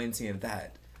 It reminds me of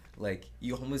that. Like,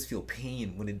 you almost feel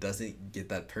pain when it doesn't get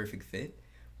that perfect fit,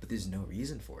 but there's no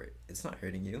reason for it. It's not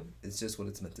hurting you. It's just what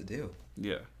it's meant to do.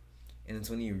 Yeah. And it's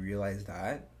when you realize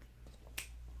that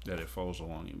it falls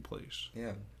along in place.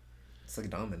 Yeah. It's like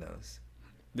dominoes.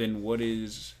 Then what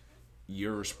is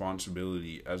your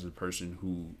responsibility as a person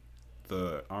who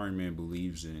the Ironman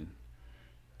believes in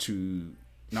to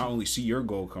not only see your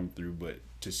goal come through, but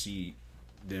to see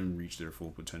them reach their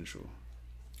full potential?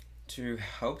 To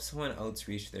help someone else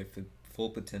reach their full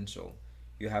potential,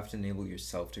 you have to enable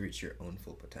yourself to reach your own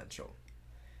full potential.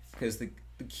 Because the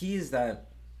key is that,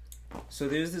 so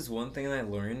there's this one thing I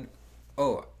learned.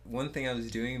 One thing I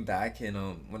was doing back in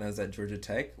when I was at Georgia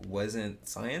Tech wasn't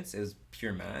science, it was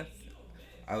pure math.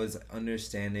 I was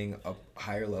understanding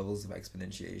higher levels of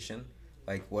exponentiation.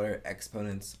 Like, what are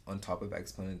exponents on top of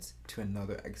exponents to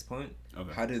another exponent?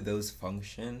 Okay. How do those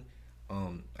function?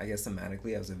 I guess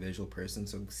thematically, as a visual person,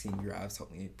 so seeing graphs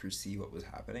helped me perceive what was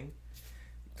happening.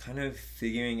 Kind of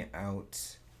figuring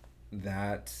out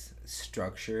that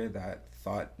structure, that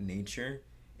thought nature,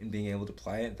 and being able to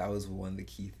apply it, that was one of the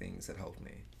key things that helped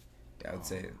me. Yeah, I would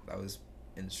say that was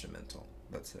instrumental,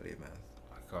 that study of math.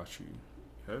 I got you.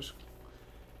 That's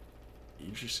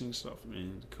interesting stuff,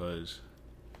 man, because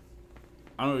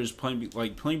I don't know, there's plenty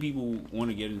people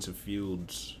want to get into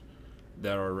fields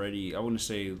that are already, I wouldn't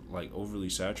say like overly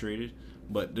saturated,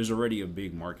 but there's already a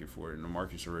big market for it, and the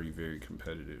market's already very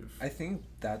competitive. I think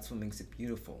that's what makes it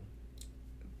beautiful.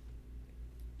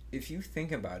 If you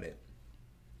think about it,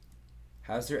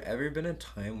 has there ever been a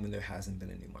time when there hasn't been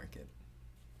a new market?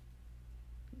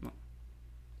 No.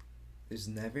 There's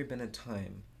never been a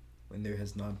time when there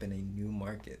has not been a new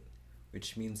market,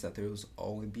 which means that there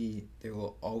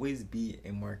will always be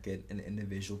a market an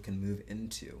individual can move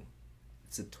into.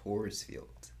 It's a tourist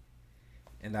field.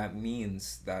 And that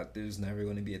means that there's never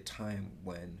going to be a time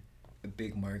when a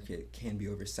big market can be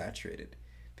oversaturated,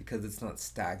 because it's not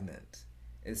stagnant.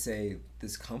 It's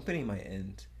this company might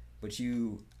end, but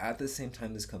you, at the same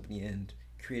time this company end,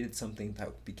 created something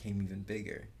that became even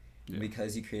bigger. Yeah. And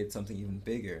because you created something even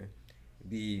bigger,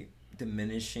 the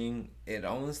diminishing, it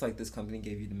almost like this company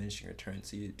gave you diminishing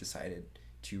returns, so you decided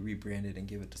to rebrand it and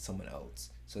give it to someone else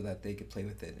so that they could play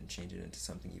with it and change it into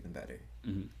something even better.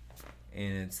 Mm-hmm.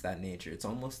 And it's that nature. It's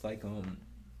almost like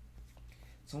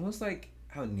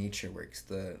how nature works,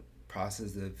 the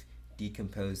process of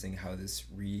decomposing, how this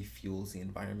refuels the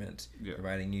environment,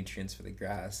 providing nutrients for the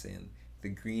grass and the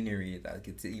greenery that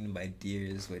gets eaten by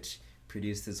deers, which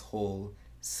produce this whole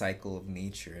cycle of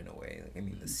nature in a way. Like, I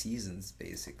mean, the seasons,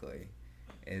 basically.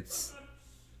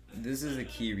 This is a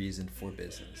key reason for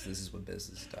business. This is what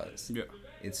business does. Yeah.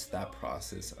 It's that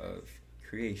process of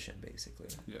creation, basically.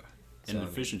 Yeah. And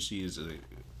efficiency is a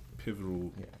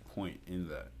pivotal point in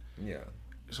that. Yeah.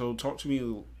 So talk to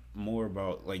me more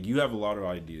about, like, you have a lot of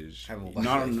ideas. I have a lot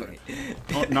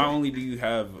not only do you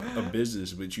have a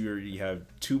business, but you already have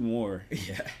two more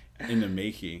in the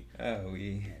making.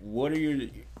 What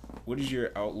is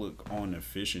your outlook on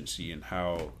efficiency and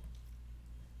how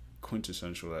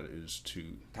quintessential that is to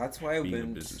that's why being a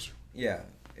business? Yeah.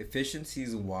 Efficiency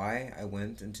is why I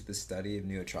went into the study of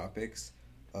nootropics,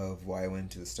 of why I went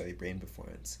into the study of brain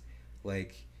performance.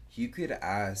 Like, you could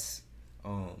ask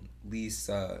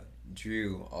Lisa,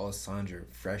 Drew, Alessandra,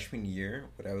 freshman year,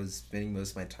 what I was spending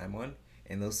most of my time on,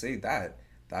 and they'll say that.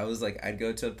 That was like, I'd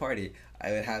go to a party.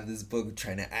 I would have this book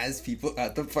trying to ask people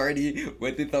at the party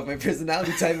what they thought my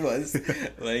personality type was.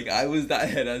 Like, I was that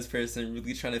head ass person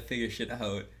really trying to figure shit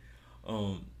out.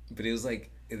 But it was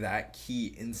like that key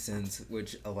instance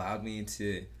which allowed me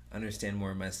to understand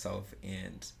more of myself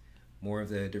and more of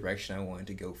the direction I wanted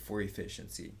to go for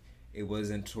efficiency. It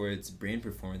wasn't towards brain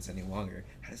performance any longer.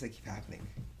 How does that keep happening?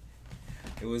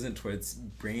 It wasn't towards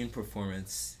brain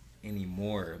performance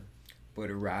anymore, but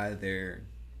rather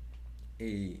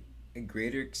a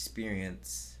greater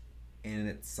experience in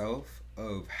itself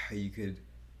of how you could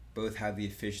both have the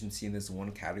efficiency in this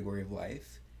one category of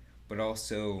life, but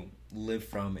also live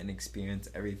from and experience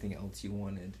everything else you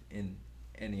wanted in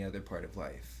any other part of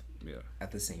life. Yeah.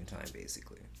 At the same time,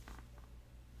 basically.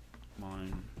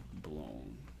 Mind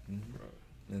blown.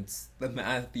 Mm-hmm. It's the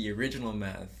math, the original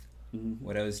math. Mm-hmm.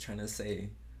 What I was trying to say,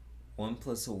 1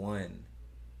 + 1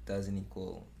 doesn't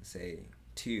equal, say,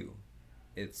 2.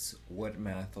 It's what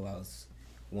math allows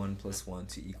 1 + 1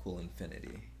 to equal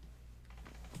infinity.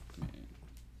 Man.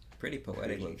 Pretty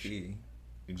poetic, low-key.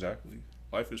 Exactly.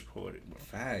 Life is poetic, bro.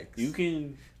 Facts. You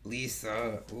can...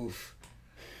 Lisa, oof.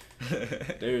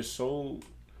 There's so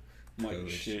much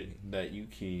shit that you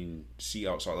can see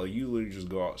outside. Like, you literally just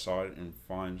go outside and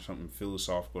find something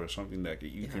philosophical or something that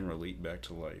you can relate back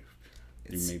to life.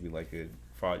 It's maybe like a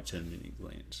 5-10 minute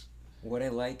glance. What I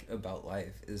like about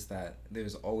life is that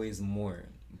there's always more,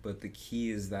 but the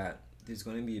key is that there's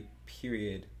going to be a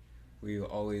period where you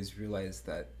always realize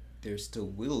that there still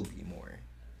will be more.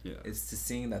 Yeah. It's to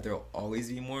seeing that there'll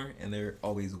always be more and there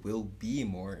always will be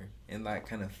more, in that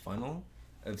kind of funnel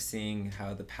of seeing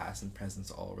how the past and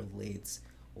present all relates,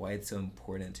 why it's so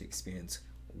important to experience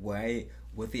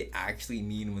what they actually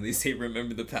mean when they say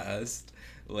remember the past.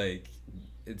 Like,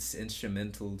 it's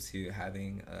instrumental to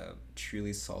having a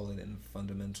truly solid and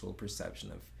fundamental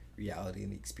perception of reality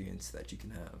and the experience that you can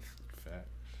have.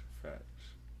 Facts.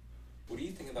 What do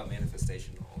you think about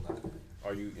manifestation and all that?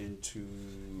 Are you into,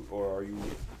 or are you...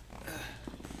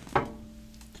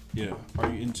 Yeah, are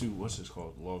you into, what's this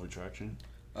called, law of attraction?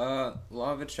 Law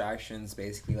of attraction is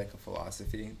basically like a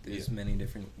philosophy. There's many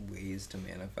different ways to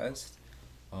manifest.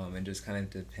 It just kind of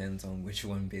depends on which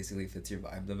one basically fits your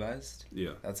vibe the best.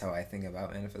 Yeah. That's how I think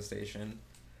about manifestation.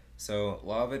 So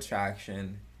law of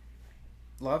attraction,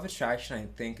 I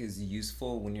think, is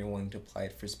useful when you're wanting to apply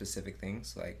it for specific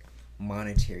things like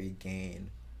monetary gain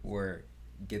or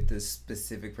get this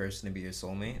specific person to be your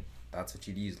soulmate. That's what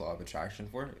you'd use law of attraction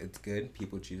for. It's good.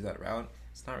 People choose that route.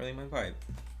 It's not really my vibe.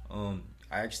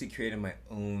 I actually created my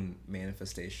own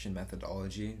manifestation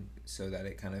methodology so that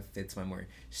it kind of fits my more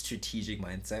strategic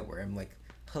mindset where I'm like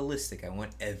holistic. I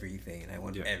want everything and I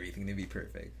want everything to be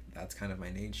perfect. That's kind of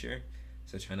my nature.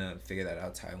 So trying to figure that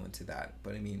out, how I went to that.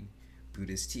 But I mean,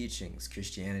 Buddhist teachings,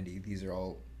 Christianity, these are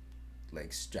all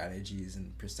like strategies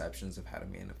and perceptions of how to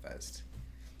manifest.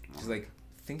 Just like,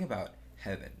 think about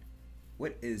heaven.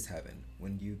 What is heaven?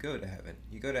 When do you go to heaven?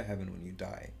 You go to heaven when you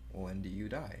die. When do you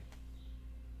die?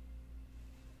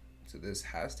 So this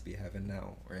has to be heaven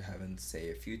now, or heaven, say,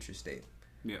 a future state.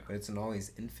 Yeah. But it's an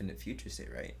always infinite future state,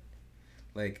 right?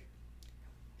 Like,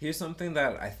 here's something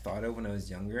that I thought of when I was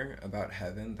younger about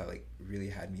heaven that, like, really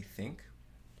had me think.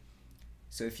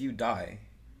 So if you die,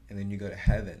 and then you go to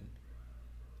heaven,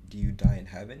 do you die in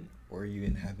heaven, or are you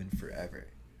in heaven forever?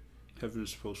 Heaven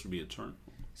is supposed to be eternal.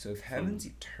 So if heaven's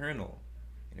eternal,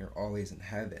 and you're always in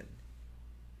heaven,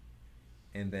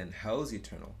 and then hell's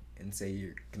eternal, and say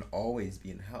you can always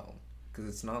be in hell, because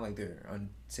it's not like they're on,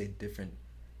 say, different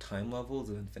time levels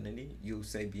of infinity. You'll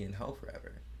say be in hell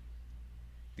forever.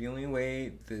 The only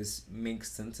way this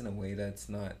makes sense in a way that's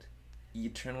not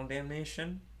eternal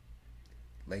damnation,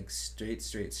 like straight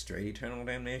eternal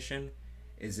damnation,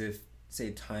 is if,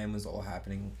 say, time is all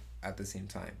happening at the same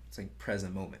time. It's like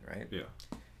present moment, right? Yeah.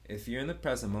 If you're in the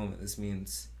present moment, this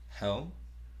means hell,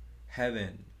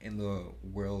 heaven, in the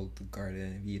world, the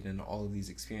Garden of Eden, all of these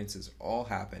experiences all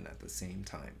happen at the same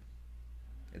time.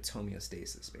 It's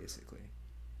homeostasis, basically.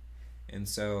 And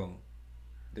so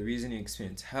the reason you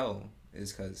experience hell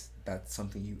is because that's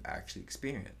something you actually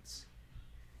experience.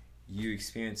 You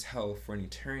experience hell for an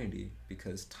eternity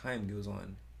because time goes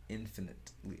on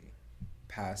infinitely,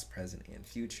 past, present, and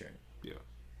future. Yeah.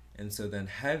 And so then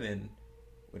heaven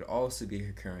would also be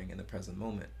occurring in the present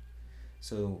moment.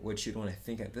 So what you'd want to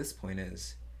think at this point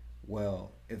is,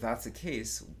 well, if that's the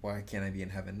case, why can't I be in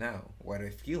heaven now? Why do I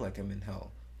feel like I'm in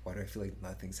hell? Why do I feel like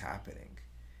nothing's happening?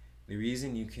 The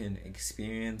reason you can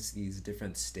experience these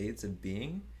different states of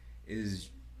being is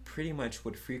pretty much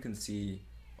what frequency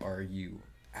are you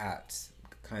at,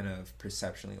 kind of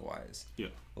perceptionally wise. Yeah.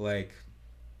 Like,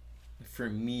 for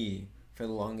me, for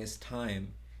the longest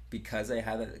time, because I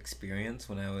had that experience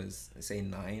when I was, say,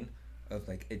 9, of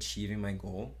like achieving my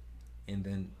goal and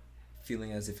then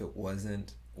feeling as if it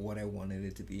wasn't what I wanted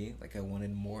it to be, like I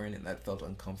wanted more, and that felt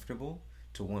uncomfortable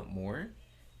to want more.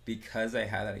 Because I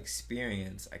had that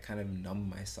experience, I kind of numbed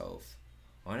myself.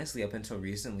 Honestly, up until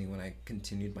recently, when I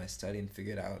continued my study and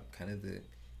figured out kind of the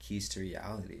keys to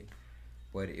reality.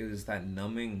 But it was that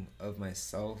numbing of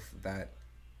myself that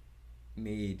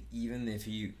made, even if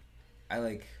you, I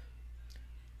like,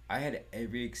 I had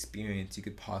every experience you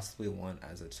could possibly want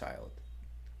as a child.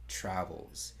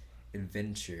 Travels,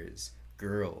 adventures,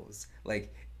 girls.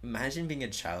 Like, imagine being a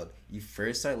child. You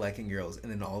first start liking girls,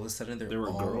 and then all of a sudden they're There were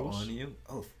all girls? on you.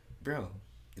 Oh, bro,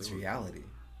 it's There were- reality.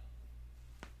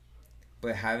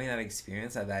 But having that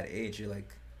experience at that age, you're like,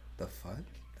 the fuck?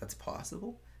 That's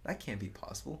possible? That can't be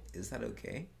possible. Is that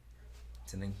okay?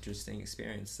 It's an interesting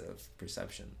experience of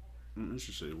perception. I'm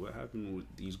interested. What happened with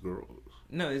these girls?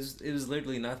 No, it was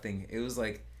literally nothing. It was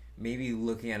like maybe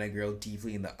looking at a girl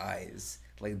deeply in the eyes,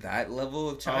 like that level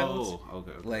of child. Oh,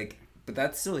 okay. Like, but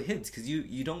that still hits because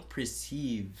you don't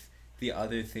perceive the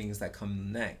other things that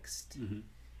come next. Mm-hmm.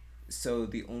 So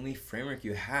the only framework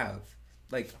you have,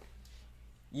 like,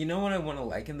 you know what I want to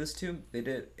liken this to?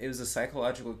 It was a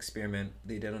psychological experiment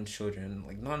they did on children,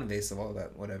 like non-invasive, all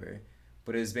that, whatever.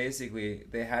 But it was basically,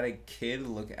 they had a kid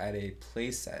look at a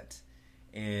play set.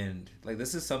 And, like,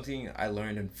 this is something I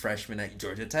learned in freshman at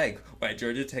Georgia Tech. Why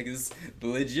Georgia Tech is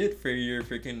legit for your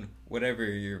freaking, whatever,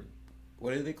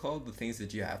 what are they called? The things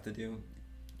that you have to do?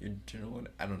 Your general,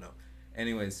 I don't know.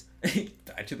 Anyways,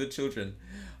 back to the children.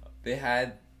 They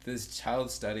had this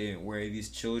child study where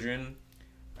these children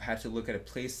had to look at a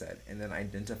play set and then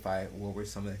identify what were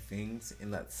some of the things in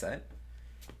that set.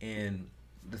 And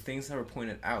the things that were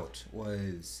pointed out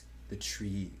was the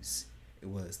trees, it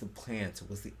was the plants, it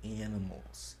was the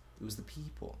animals, it was the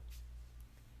people.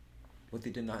 What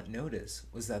they did not notice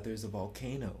was that there's a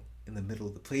volcano in the middle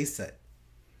of the playset.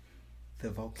 The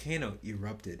volcano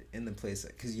erupted in the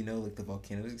playset because, you know, like the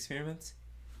volcano experiments,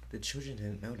 the children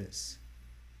didn't notice.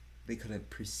 They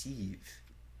couldn't perceive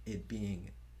it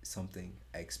being something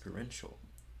experiential.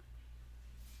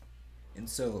 And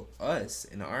so us,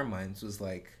 in our minds, was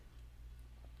like,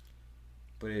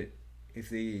 but if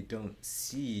they don't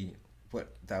see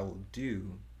what that will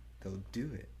do, they'll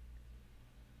do it.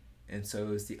 And so it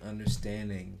was the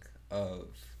understanding of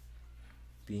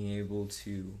being able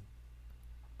to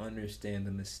understand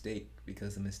the mistake,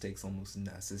 because the mistake's almost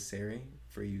necessary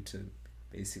for you to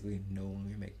basically no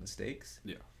longer make mistakes.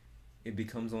 Yeah. It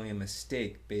becomes only a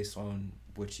mistake based on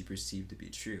what you perceive to be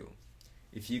true.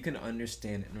 If you can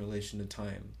understand in relation to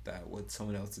time that what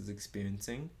someone else is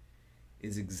experiencing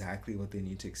is exactly what they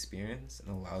need to experience,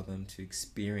 and allow them to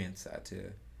experience that,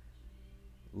 to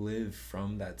live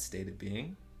from that state of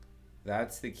being,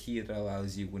 that's the key that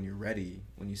allows you, when you're ready,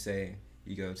 when you say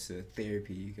you go to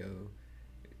therapy, you go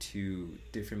to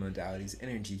different modalities,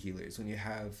 energy healers, when you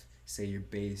have, say, your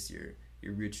base,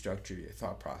 your root structure, your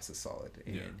thought process solid,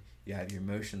 and you have your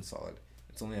emotion solid.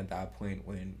 It's only at that point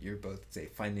when you're both, say,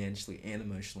 financially and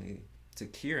emotionally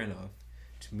secure enough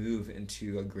to move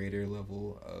into a greater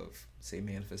level of, say,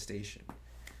 manifestation.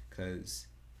 Because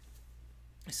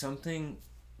something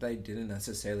that I didn't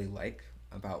necessarily like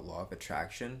about law of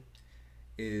attraction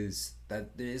is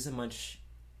that there isn't much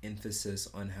emphasis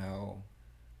on how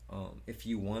if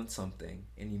you want something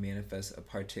and you manifest a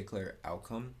particular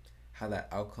outcome, how that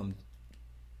outcome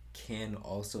can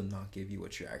also not give you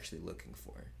what you're actually looking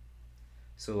for.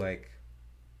 So, like,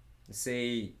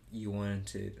 say you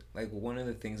wanted, like, one of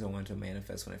the things I wanted to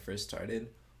manifest when I first started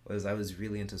was I was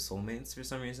really into soulmates for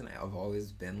some reason. I've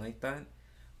always been like that,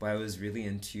 but I was really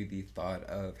into the thought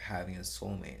of having a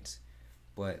soulmate.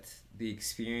 But the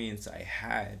experience I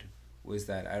had was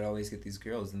that I'd always get these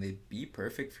girls and they'd be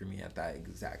perfect for me at that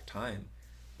exact time,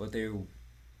 but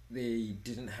they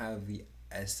didn't have the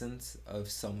essence of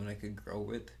someone I could grow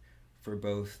with for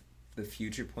both the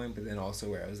future point, but then also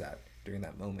where I was at during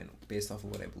that moment, based off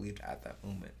of what I believed at that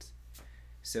moment.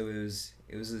 So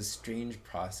it was a strange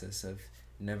process of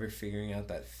never figuring out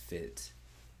that fit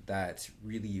that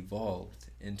really evolved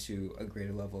into a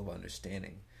greater level of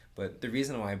understanding. But the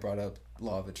reason why I brought up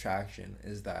law of attraction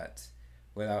is that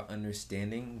without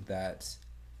understanding that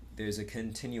there's a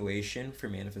continuation for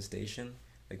manifestation,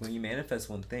 like when you manifest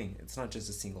one thing, it's not just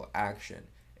a single action,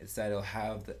 it's that it'll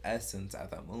have the essence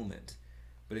at that moment.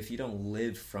 But if you don't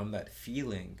live from that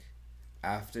feeling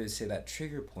after, say, that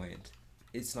trigger point,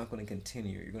 it's not going to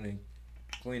continue. You're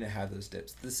going to have those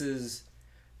dips.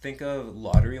 Think of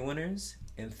lottery winners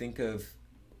and think of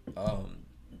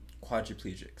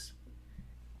quadriplegics.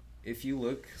 If you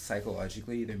look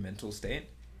psychologically, their mental state,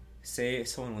 say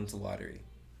someone wins the lottery,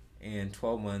 and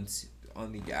 12 months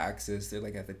on the axis, they're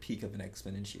like at the peak of an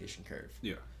exponentiation curve.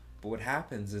 Yeah. But what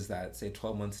happens is that, say,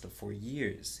 12 months to 4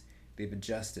 years, they've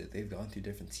adjusted, they've gone through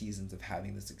different seasons of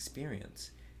having this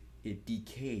experience. It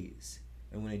decays.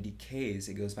 And when it decays,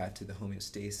 it goes back to the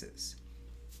homeostasis.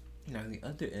 Now, on the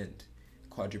other end,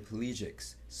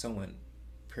 quadriplegics, someone,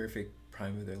 perfect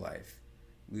prime of their life,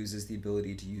 loses the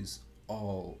ability to use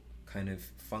all kind of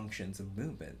functions of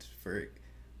movement for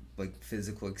like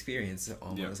physical experience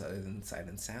almost, other than sight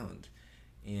and sound.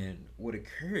 And what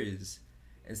occurs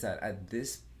is that at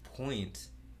this point,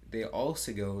 they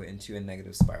also go into a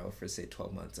negative spiral for, say,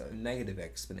 12 months, a negative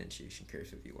exponentiation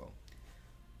curve, if you will.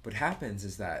 What happens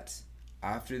is that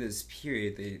after this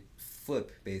period, they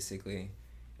flip, basically,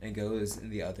 and goes in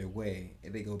the other way.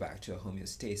 They go back to a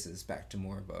homeostasis, back to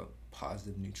more of a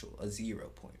positive neutral, a 0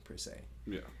 point, per se.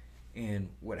 Yeah. And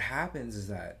what happens is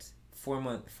that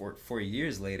 4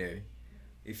 years later,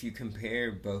 if you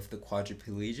compare both the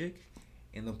quadriplegic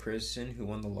and the person who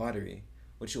won the lottery,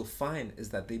 what you'll find is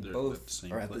that they're both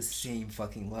are at the same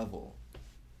fucking level.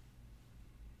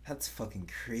 That's fucking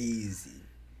crazy.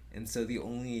 And so the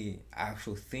only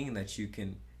actual thing that you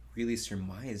can really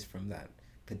surmise from that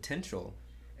potential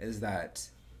is that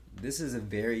this is a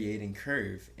varying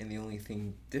curve, and the only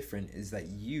thing different is that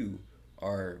you're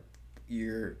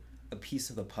a piece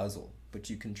of the puzzle, but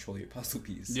you control your puzzle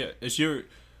piece. Yeah, it's your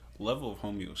level of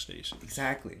homeostasis.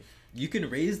 Exactly. You can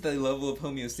raise the level of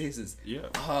homeostasis. Yeah.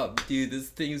 Oh, dude, this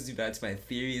thing's due back to my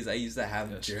theories. I used to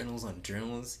have journals on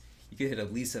journals. You could hit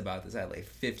up Lisa about this. I had like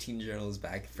 15 journals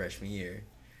back freshman year.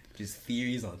 Just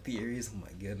theories on theories. Oh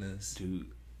my goodness.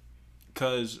 Dude.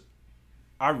 Because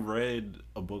I read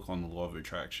a book on the law of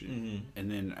attraction, and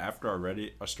then after I read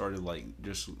it, I started like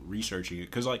just researching it,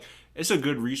 because like it's a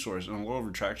good resource, and the law of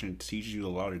attraction teaches you a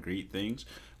lot of great things,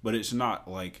 but it's not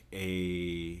like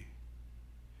it's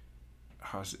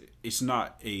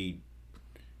not a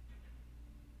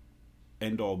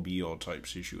end all be all type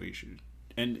situation.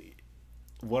 And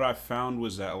what I found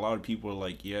was that a lot of people are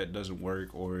like, yeah, it doesn't work,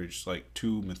 or it's like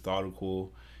too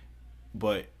methodical,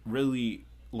 but really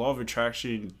law of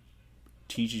attraction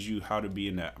teaches you how to be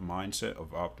in that mindset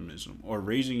of optimism, or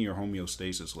raising your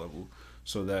homeostasis level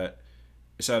so that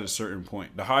it's at a certain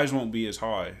point. The highs won't be as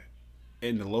high,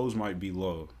 and the lows might be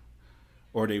low,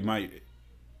 or they might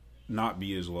not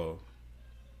be as low,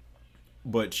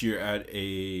 but you're at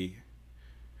a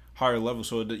higher level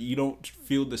so that you don't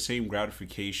feel the same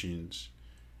gratifications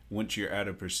once you're at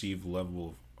a perceived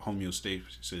level of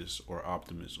homeostasis or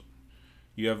optimism.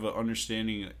 You have an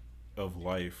understanding of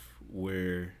life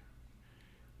where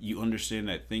you understand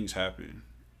that things happen,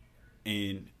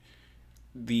 and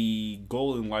the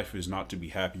goal in life is not to be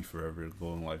happy forever. The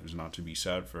goal in life is not to be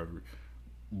sad forever,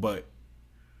 but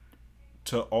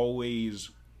to always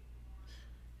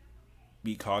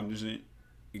be cognizant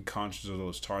and conscious of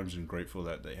those times and grateful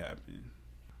that they happen.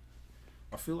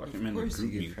 I feel like I'm in the group. Of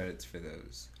course you get credits for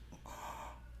those.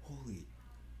 Holy,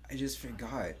 I just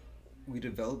forgot. We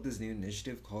developed this new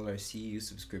initiative called our CEU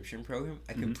subscription program.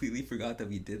 I completely forgot that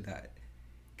we did that.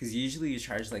 Because usually you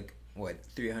charge like, what,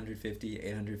 $350,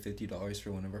 $850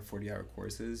 for one of our 40-hour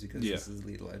courses, because this is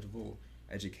legal eligible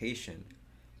education.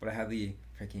 But I have the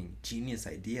freaking genius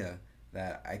idea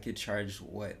that I could charge,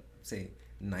 what, say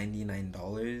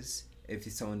 $99. If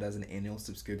someone does an annual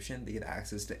subscription, they get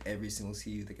access to every single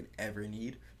CEU they could ever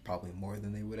need, probably more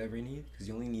than they would ever need, because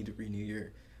you only need to renew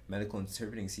your medical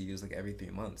interpreting CEUs like every 3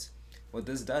 months. What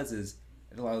this does is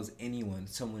it allows anyone,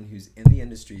 someone who's in the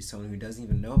industry, someone who doesn't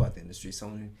even know about the industry,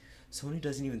 someone who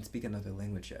doesn't even speak another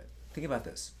language yet. Think about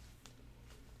this.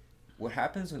 What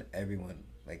happens when everyone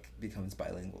becomes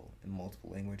bilingual in multiple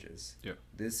languages? Yeah.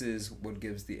 This is what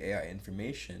gives the AI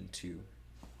information to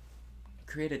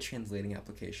create a translating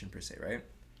application per se, right?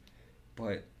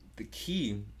 But the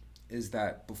key is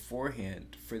that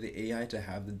beforehand, for the AI to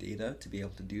have the data to be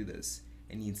able to do this,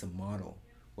 it needs a model.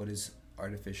 What is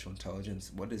artificial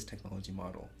intelligence? What is technology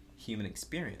model? Human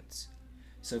experience.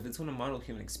 So if it's going to model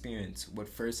human experience, what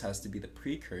first has to be the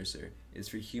precursor is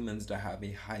for humans to have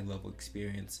a high level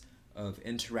experience of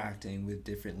interacting with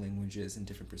different languages and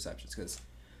different perceptions. Because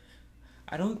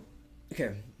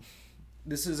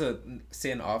this is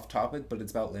an off topic, but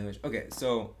it's about language. Okay,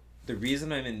 so the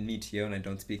reason I'm in MeTO and I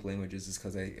don't speak languages is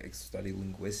because I study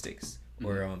linguistics,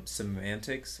 or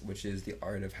semantics, which is the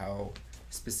art of how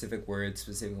specific words,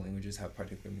 specific languages have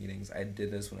particular meanings. I did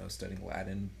this when I was studying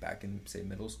Latin back in, say,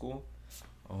 middle school.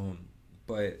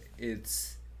 But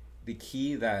it's the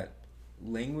key that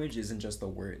language isn't just the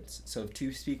words. So if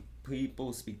two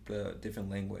people speak the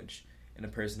different language,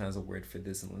 and a person has a word for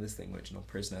this in this language, and a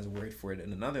person has a word for it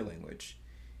in another language,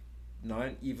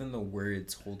 not even the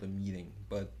words hold a meaning,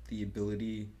 but the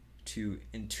ability to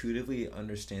intuitively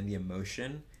understand the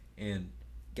emotion and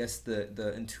guess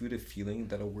the intuitive feeling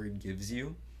that a word gives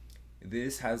you.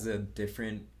 This has a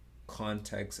different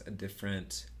context,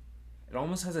 it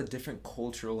almost has a different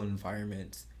cultural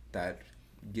environment that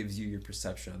gives you your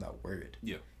perception of that word.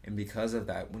 Yeah. And because of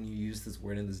that, when you use this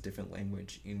word in this different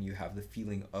language and you have the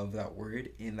feeling of that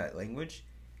word in that language,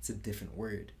 it's a different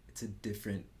word. It's a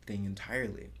different thing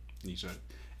entirely. Exactly.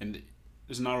 And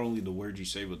it's not only the words you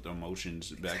say, but the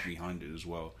emotions back behind it as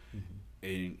well. Mm-hmm.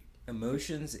 And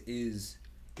emotions is,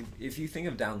 if you think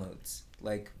of downloads,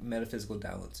 like metaphysical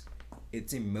downloads,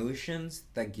 it's emotions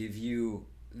that give you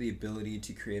the ability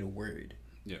to create a word.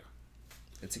 Yeah.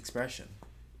 It's expression.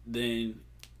 Then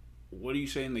what do you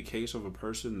say in the case of a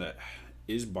person that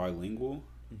is bilingual,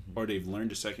 mm-hmm. or they've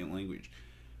learned a second language,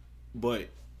 but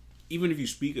even if you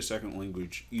speak a second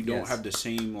language, you don't have the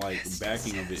same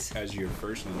backing of it as your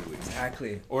first language.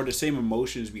 Exactly. Or the same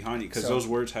emotions behind it, because those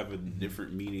words have a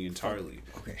different meaning entirely.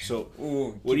 Okay. So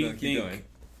what do you think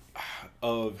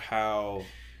of how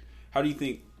do you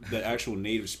think the actual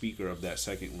native speaker of that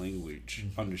second language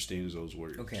understands those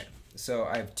words? Okay. So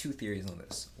I have two theories on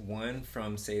this. One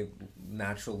from, say,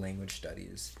 natural language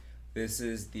studies. This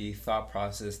is the thought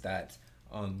process that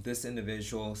this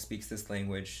individual speaks this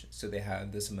language, so they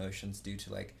have this emotions due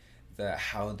to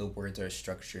how the words are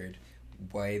structured,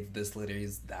 why this letter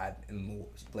is that, and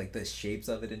the shapes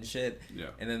of it and shit. Yeah.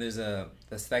 And then there's the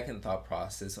second thought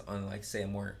process on say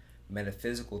more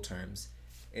metaphysical terms,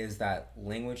 is that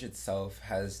language itself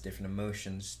has different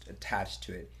emotions attached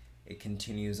to it. It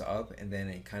continues up and then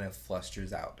it kind of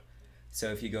flusters out.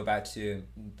 So if you go back to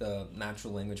the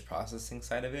natural language processing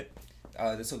side of it,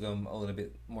 this will go a little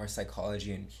bit more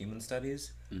psychology and human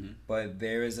studies. Mm-hmm. But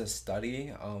there is a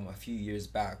study a few years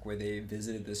back where they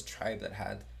visited this tribe that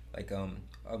had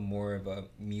a more of a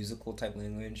musical type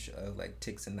language of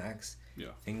ticks and knacks,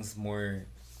 things more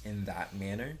in that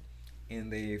manner.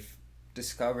 And they've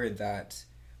discovered that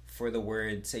for the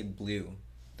word, say, blue,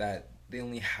 that they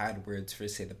only had words for,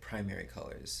 say, the primary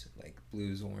colors, like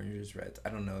blues, oranges, reds. I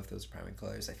don't know if those are primary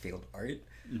colors. I failed art.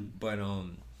 Mm-hmm. But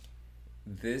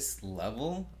this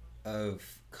level of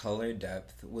color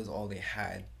depth was all they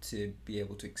had to be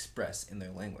able to express in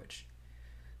their language.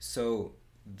 So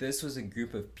this was a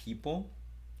group of people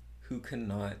who could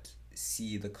not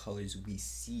see the colors we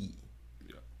see.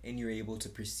 Yeah. And you're able to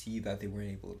perceive that they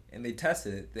weren't able. And they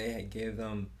tested it. They gave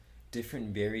them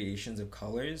different variations of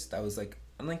colors that was a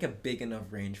big enough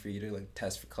range for you to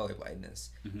test for color blindness.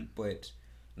 Mm-hmm. But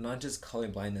not just color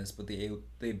blindness, but the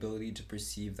ability to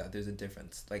perceive that there's a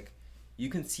difference. You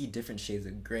can see different shades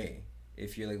of gray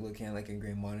if you're looking at a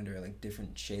gray monitor,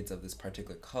 different shades of this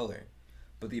particular color.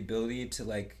 But the ability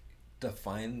to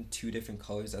define two different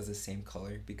colors as the same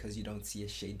color, because you don't see a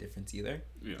shade difference either,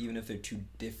 even if they're two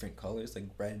different colors, like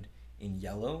red and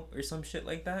yellow or some shit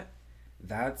like that,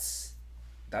 that's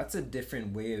a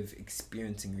different way of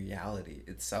experiencing reality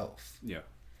itself. Yeah.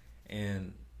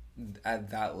 And at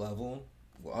that level,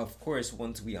 of course,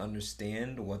 once we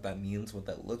understand what that means, what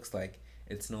that looks like,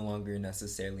 it's no longer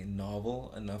necessarily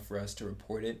novel enough for us to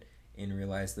report it and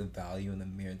realize the value and the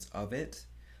merits of it.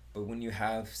 But when you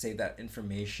have, say, that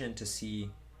information to see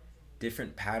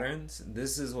different patterns,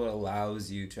 this is what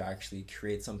allows you to actually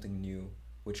create something new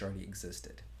which already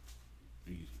existed.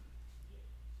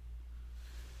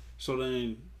 So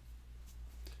then,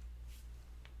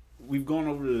 we've gone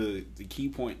over the key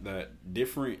point that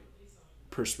different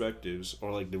perspectives,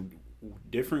 or the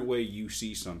different way you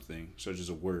see something, such as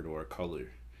a word or a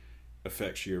color,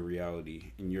 affects your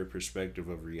reality and your perspective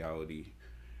of reality.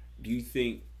 Do you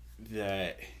think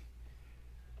that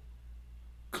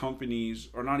companies,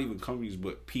 or not even companies,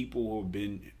 but people who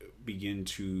have begin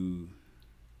to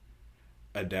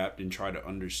adapt and try to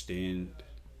understand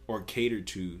or cater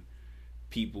to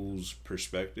people's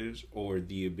perspectives, or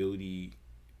the ability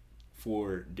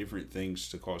for different things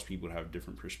to cause people to have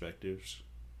different perspectives?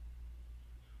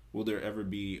 Will there ever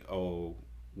be a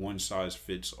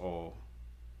one-size-fits-all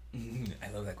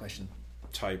I love that question.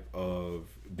 type of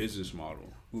business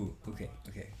model? Ooh, okay.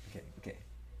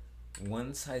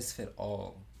 One size fit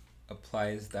all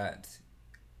applies that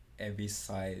every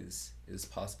size is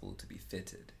possible to be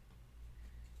fitted.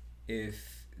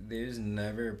 If there's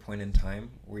never a point in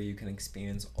time where you can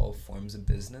experience all forms of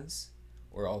business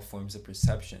or all forms of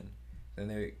perception, then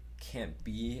there can't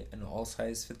be an all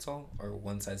size fits all or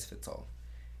one size fits all.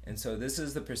 And so this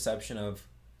is the perception of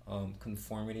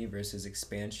conformity versus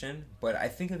expansion, but I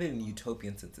think of it in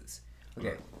utopian senses.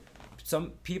 Okay,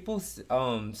 some people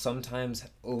sometimes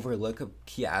overlook a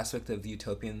key aspect of the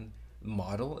utopian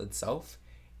model itself,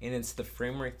 and it's the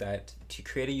framework that to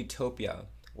create a utopia,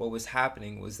 what was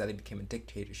happening was that it became a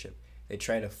dictatorship. They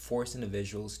tried to force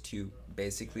individuals to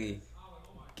basically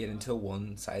get into a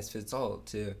one size fits all,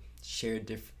 to share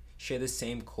the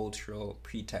same cultural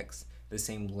pretext, the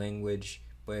same language,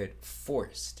 but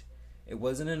forced. It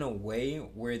wasn't in a way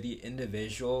where the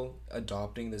individual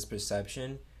adopting this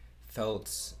perception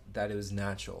felt that it was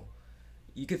natural.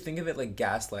 You could think of it like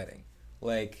gaslighting.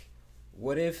 Like,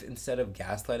 what if instead of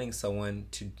gaslighting someone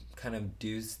to kind of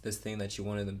do this thing that you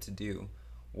wanted them to do,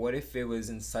 what if it was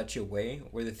in such a way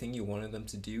where the thing you wanted them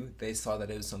to do, they saw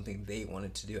that it was something they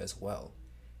wanted to do as well?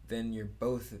 Then you're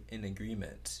both in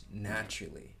agreement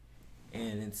naturally.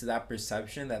 And it's that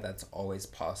perception that that's always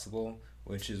possible,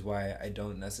 which is why I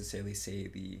don't necessarily say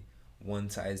the one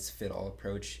size fit all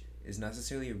approach is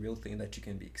necessarily a real thing that you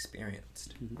can be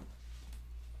experienced. Mm-hmm.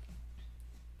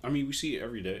 I mean, we see it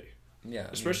every day. Yeah,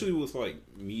 especially with like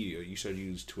media. You said you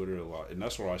use Twitter a lot, and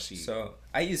that's what I see. So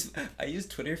I use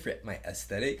Twitter for my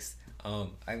aesthetics.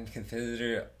 I'm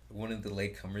considered one of the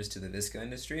latecomers to the visco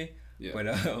industry. Yeah. But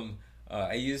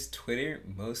I use Twitter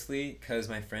mostly because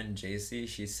my friend JC,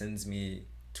 she sends me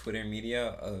Twitter media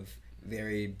of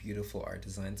very beautiful art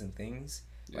designs and things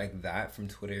like that from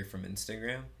Twitter, from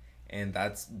Instagram. And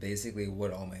that's basically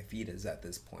what all my feed is at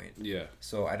this point. Yeah.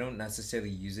 So I don't necessarily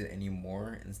use it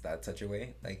anymore in that such a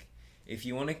way. Like, if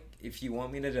you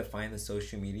want me to define the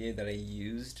social media that I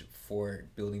used for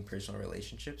building personal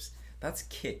relationships, that's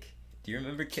Kik. Do you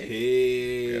remember Kik?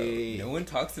 Kik. Bro, no one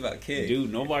talks about Kik. Dude,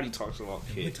 nobody talks about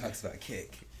Kik. No one talks about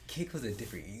Kik. Kik was a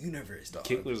different universe, dog.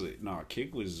 Kik was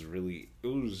really, it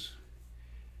was,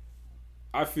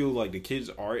 I feel like the kids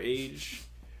our age,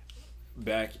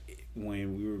 back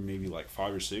when we were maybe like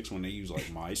 5 or 6, when they used like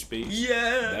MySpace.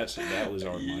 Yeah. That was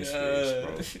our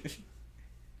MySpace, bro.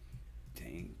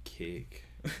 Dang, Kik.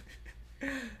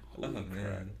 Holy crap.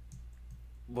 Man.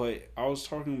 But I was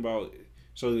talking about,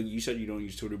 so you said you don't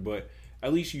use Twitter, but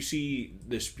at least you see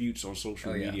disputes on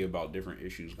social media about different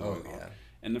issues going on.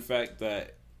 And the fact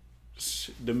that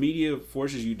the media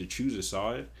forces you to choose a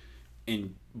side,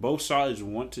 and both sides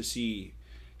want to see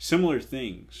similar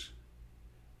things,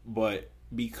 but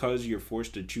because you're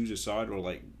forced to choose a side or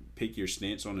like pick your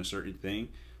stance on a certain thing,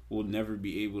 we'll never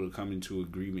be able to come into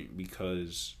agreement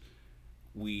because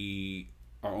we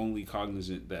are only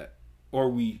cognizant that, or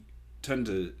we tend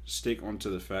to stick onto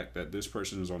the fact that this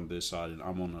person is on this side and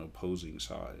I'm on the opposing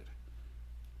side.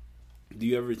 Do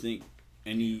you ever think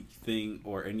anything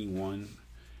or anyone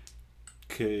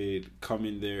could come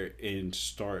in there and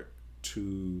start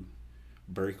to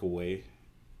break away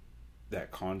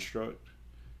that construct?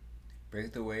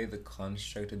 Break away the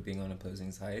construct of being on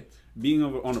opposing sides? Being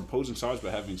on opposing sides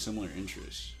but having similar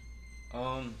interests.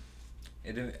 I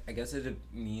guess it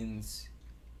means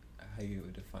how you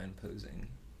would define opposing.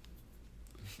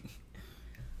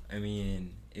 I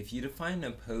mean, if you define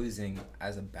opposing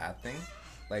as a bad thing,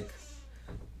 like,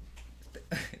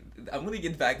 I'm gonna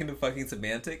get back into fucking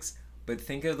semantics, but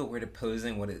think of the word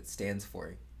opposing, what it stands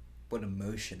for, what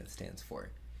emotion it stands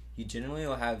for. You generally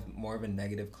will have more of a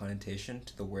negative connotation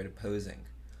to the word opposing.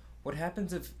 What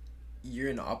happens if you're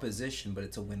in opposition but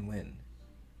it's a win-win?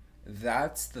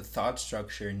 That's the thought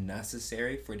structure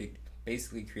necessary for to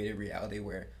basically create a reality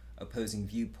where opposing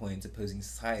viewpoints, opposing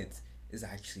sides is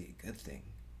actually a good thing.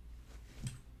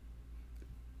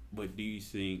 But do you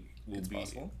think it's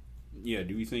possible? Yeah,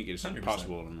 do you think it's 100%.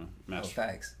 Possible to master? Oh,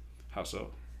 facts. How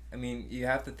so? I mean, you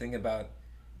have to think about,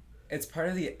 it's part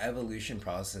of the evolution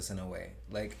process in a way.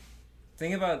 Like,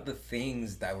 think about the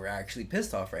things that we're actually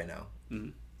pissed off right now.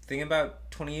 Mm-hmm. Think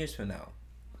about 20 years from now.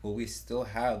 Will we still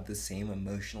have the same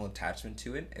emotional attachment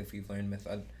to it if we've learned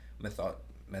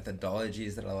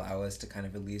methodologies that allow us to kind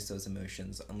of release those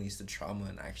emotions, unleash the trauma,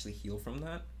 and actually heal from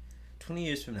that? 20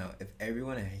 years from now, if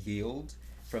everyone had healed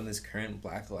from this current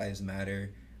Black Lives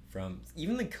Matter, from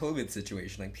even the COVID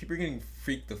situation, like, people are getting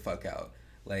freaked the fuck out.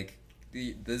 Like,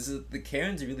 the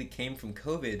Karens really came from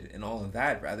COVID and all of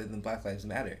that rather than Black Lives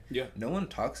Matter. Yeah. No one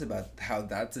talks about how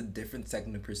that's a different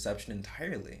segment of perception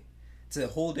entirely. It's a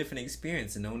whole different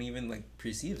experience, and no one even like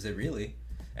perceives it really.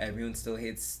 Everyone still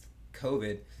hates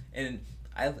COVID, and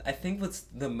I think what's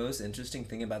the most interesting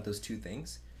thing about those two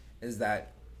things is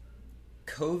that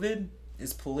COVID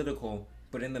is political,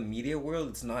 but in the media world,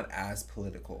 it's not as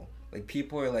political. Like,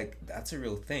 people are like, that's a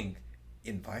real thing.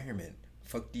 Environment,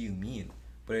 fuck do you mean?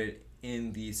 But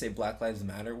in the, say, Black Lives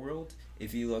Matter world,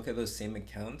 if you look at those same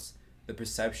accounts, the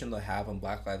perception they'll have on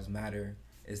Black Lives Matter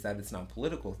is that it's not a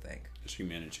political thing. It's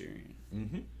humanitarian.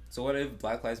 Mm-hmm. So what if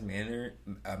Black Lives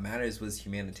Matters was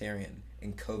humanitarian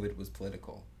and COVID was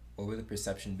political? What would the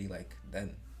perception be like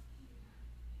then?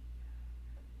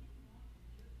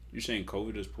 You're saying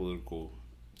COVID is political.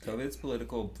 COVID is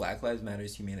political. Black Lives Matter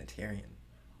is humanitarian.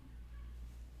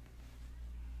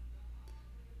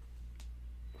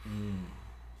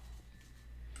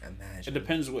 Imagine. It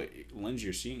depends what lens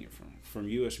you're seeing it from. From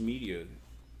U.S. media,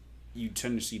 you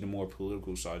tend to see the more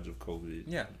political sides of COVID.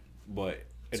 Yeah. But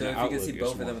so if you could see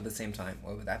both of them at the same time,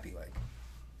 what would that be like?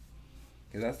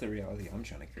 Because that's the reality I'm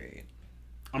trying to create.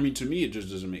 I mean, to me, it just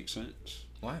doesn't make sense.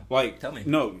 Why? Like, tell me.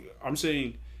 No, I'm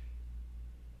saying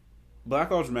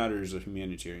Black Lives Matter is a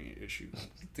humanitarian issue.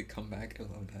 To come back, I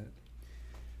love that.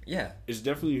 Yeah. It's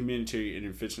definitely humanitarian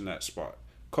and it fits in that spot.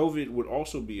 COVID would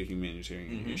also be a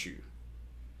humanitarian issue.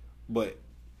 But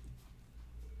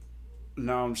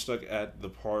now I'm stuck at the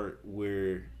part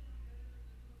where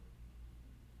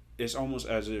it's almost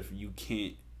as if you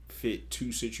can't fit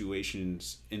two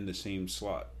situations in the same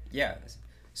slot. Yeah.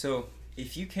 So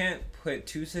if you can't put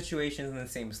two situations in the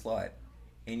same slot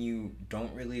and you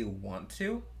don't really want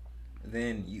to,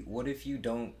 then what if you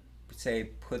don't, say,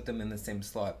 put them in the same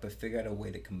slot but figure out a way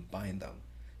to combine them?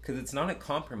 Because it's not a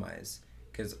compromise.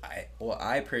 Because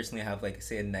I personally have, like,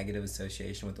 say, a negative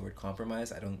association with the word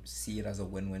compromise. I don't see it as a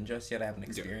win-win just yet. I haven't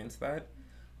experienced that.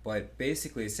 But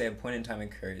basically, say a point in time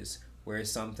occurs where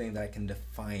something that I can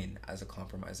define as a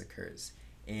compromise occurs.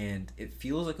 And it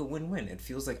feels like a win-win. It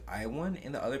feels like I won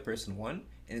and the other person won.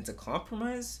 And it's a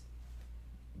compromise.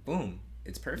 Boom.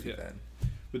 It's perfect then.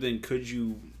 But then could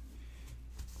you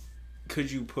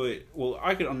put... Well,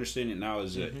 I could understand it now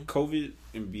is that COVID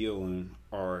and BLM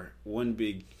are one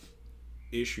big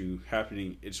issue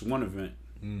happening. It's one event.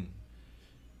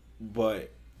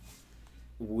 But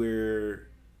we're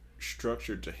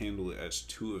structured to handle it as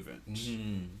two events.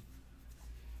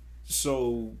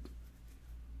 So,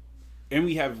 and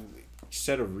we have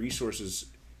set of resources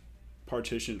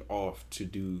partitioned off to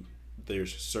do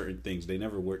there's certain things. They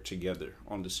never work together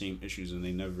on the same issues and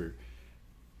they never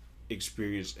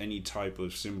experience any type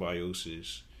of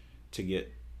symbiosis to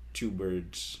get two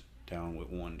birds down with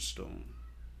one stone.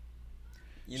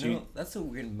 You know, that's a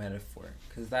weird metaphor,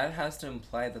 because that has to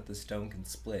imply that the stone can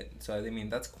split. So, I mean,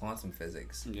 that's quantum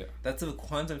physics. Yeah. That's a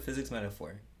quantum physics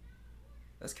metaphor.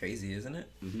 That's crazy, isn't it?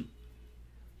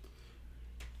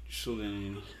 So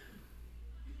then,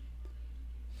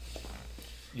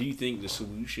 do you think the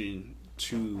solution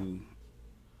to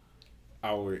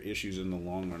our issues in the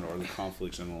long run, or the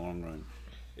conflicts in the long run,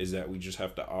 is that we just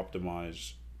have to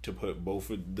optimize to put both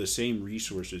of the same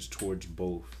resources towards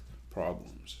both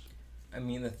problems? I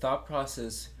mean, the thought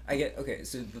process...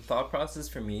 so the thought process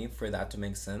for me, for that to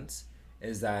make sense,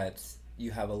 is that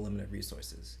you have a limit of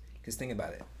resources. Because think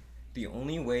about it. The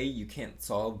only way you can't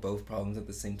solve both problems at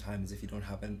the same time is if you don't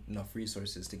have enough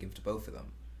resources to give to both of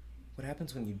them. What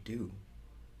happens when you do?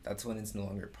 That's when it's no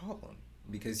longer a problem,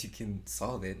 because you can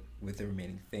solve it with the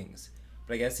remaining things.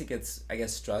 But I guess it gets,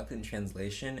 struck in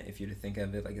translation if you were to think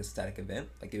of it like a static event,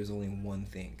 like it was only one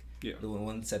thing, the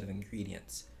one set of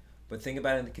ingredients. But think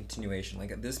about it in the continuation.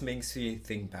 Like, this makes me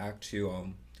think back to what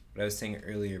I was saying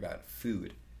earlier about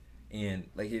food. And,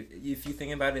 like, if you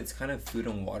think about it, it's kind of food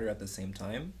and water at the same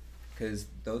time. Because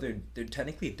though they're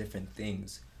technically different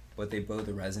things, but they both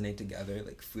resonate together.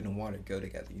 Like, food and water go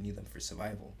together. You need them for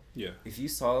survival. Yeah. If you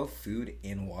solve food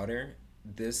and water,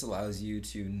 this allows you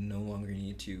to no longer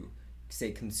need to,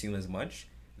 say, consume as much.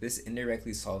 This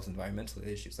indirectly solves environmental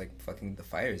issues, like fucking the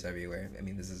fires everywhere. I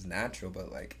mean, this is natural,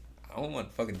 but, like, I don't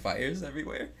want fucking fires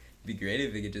everywhere. It'd be great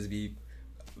if it could just be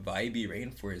vibey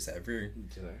rainforest ever.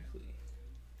 Exactly.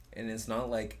 And it's not,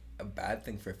 like, a bad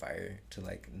thing for fire to,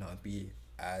 like, not be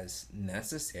as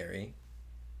necessary.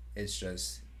 It's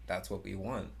just, that's what we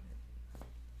want.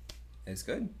 It's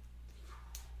good.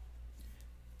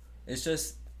 It's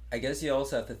just, I guess you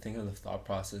also have to think of the thought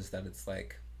process that it's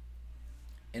like,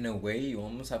 in a way, you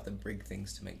almost have to break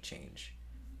things to make change.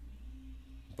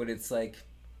 But it's like,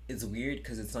 it's weird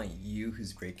because it's not you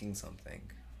who's breaking something.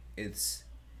 It's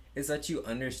that you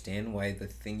understand why the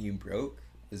thing you broke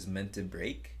was meant to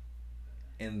break,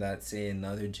 and that, say,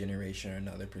 another generation or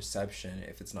another perception,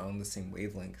 if it's not on the same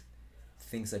wavelength,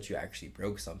 thinks that you actually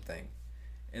broke something.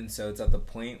 And so it's at the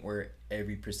point where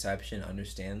every perception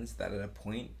understands that at a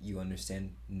point you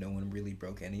understand no one really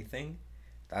broke anything.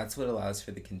 That's what allows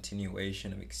for the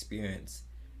continuation of experience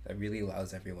that really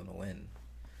allows everyone to win.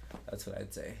 That's what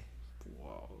I'd say.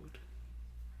 Wild.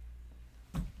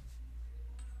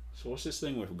 So what's this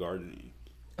thing with gardening?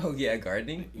 Oh yeah,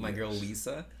 gardening? My girl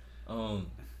Lisa.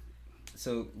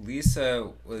 So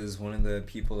Lisa was one of the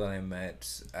people that I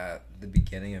met at the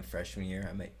beginning of freshman year.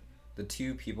 I met the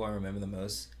two people I remember the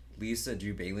most. Lisa,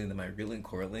 Drew Bailey, and then my real name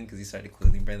Cortland, because he started a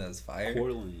clothing brand that was fire.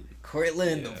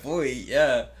 Cortland, the boy,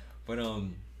 yeah. But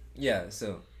yeah.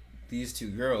 So these two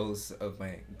girls of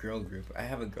my girl group. I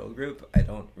have a girl group. I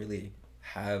don't really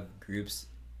have groups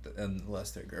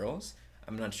unless they're girls.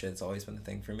 I'm not sure. It's always been a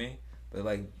thing for me. But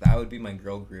like that would be my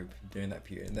girl group during that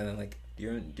period. And then like, do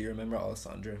you remember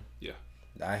Alessandra? Yeah.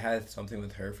 I had something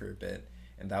with her for a bit,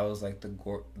 and that was like the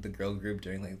girl group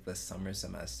during like the summer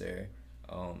semester,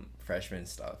 freshman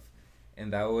stuff,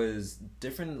 and that was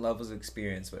different levels of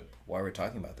experience. But why we're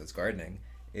talking about this gardening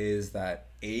is that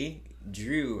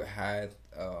Drew had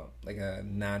like a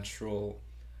natural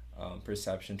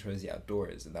perception towards the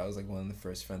outdoors, and that was like one of the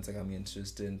first friends that got me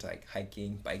interested into like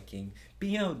hiking, biking,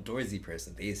 being an outdoorsy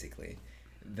person basically.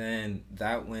 Then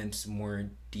that went more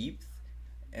deep,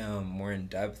 more in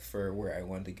depth for where I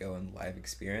wanted to go in live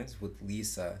experience with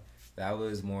Lisa. That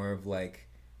was more of like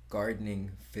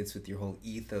gardening fits with your whole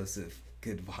ethos of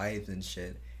good vibes and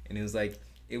shit, and it was like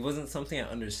it wasn't something I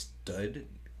understood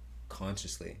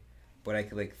consciously, but I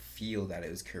could like feel that it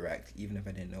was correct even if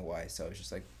I didn't know why. So I was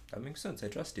just like, that makes sense, I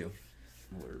trust you.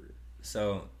 Word.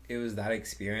 So it was that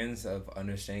experience of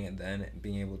understanding it then,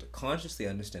 being able to consciously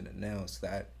understand it now, so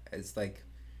that it's like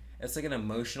an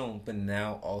emotional but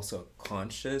now also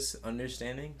conscious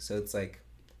understanding. So it's like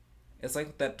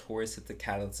that tourist hits the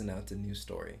catalyst and now it's a new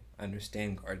story. I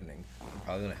understand gardening. I'm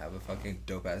probably gonna have a fucking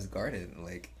dope ass garden.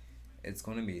 Like, it's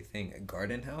gonna be a thing. A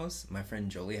garden house. My friend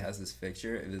Jolie has this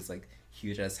picture of this like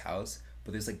huge ass house,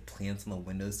 but there's like plants on the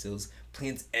windowsills,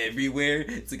 plants everywhere.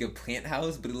 It's like a plant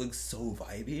house, but it looks so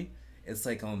vibey. It's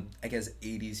like I guess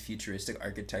 80s futuristic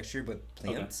architecture, but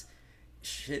plants. Okay.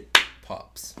 Shit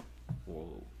pops.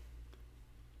 Whoa.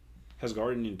 Has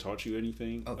gardening taught you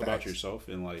anything about yourself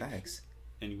and like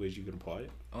any ways you can apply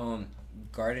it?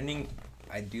 Gardening,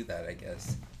 I do that, I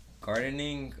guess.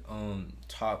 Gardening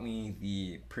taught me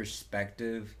the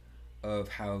perspective of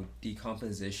how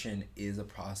decomposition is a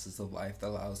process of life that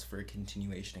allows for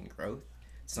continuation and growth.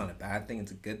 It's not a bad thing,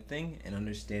 it's a good thing, and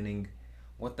understanding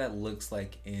what that looks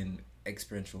like in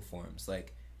experiential forms.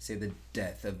 Like, say the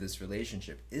death of this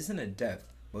relationship isn't a death.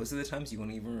 Most of the times you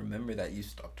won't even remember that you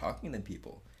stopped talking to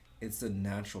people. It's the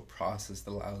natural process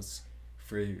that allows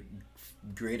for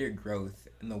greater growth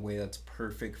in the way that's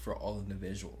perfect for all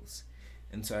individuals.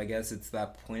 And so I guess it's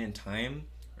that point in time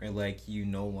where like you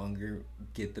no longer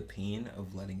get the pain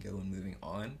of letting go and moving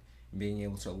on, and being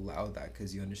able to allow that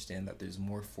because you understand that there's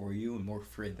more for you and more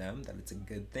for them, that it's a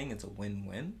good thing, it's a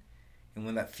win-win. And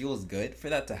when that feels good for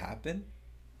that to happen,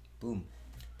 boom,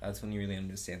 that's when you really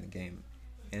understand the game.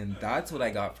 And that's what I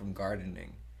got from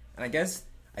gardening. And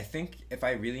I think if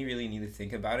I really, really need to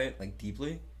think about it, like,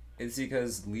 deeply, it's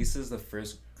because Lisa's the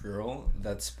first girl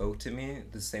that spoke to me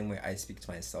the same way I speak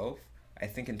to myself. I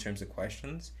think in terms of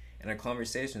questions, and our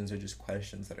conversations are just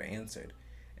questions that are answered.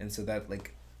 And so that,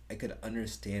 like, I could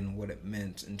understand what it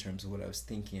meant in terms of what I was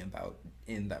thinking about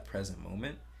in that present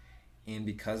moment. And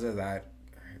because of that,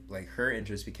 like, her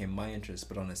interest became my interest,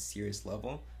 but on a serious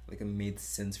level, like, it made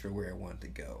sense for where I wanted to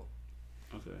go.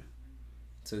 Okay.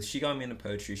 So she got me into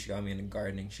poetry, she got me into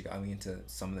gardening, she got me into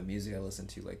some of the music I listened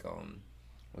to, like,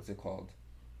 what's it called?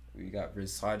 We got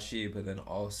Versace, but then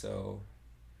also,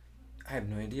 I have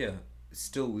no idea.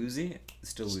 Still Woozy?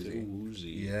 Still Woozy.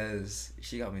 Yes.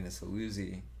 She got me into Still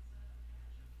Woozy.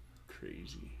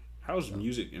 Crazy. How's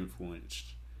music influenced?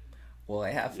 Well,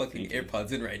 I have fucking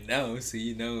AirPods in right now, so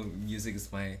you know music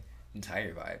is my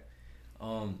entire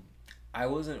vibe. I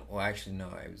wasn't, well, actually, no,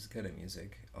 I was good at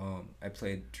music. I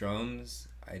played drums.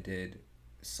 I did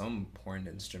some horned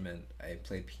instrument. I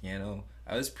played piano.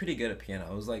 I was pretty good at piano.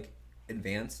 I was like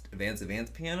advanced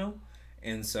piano.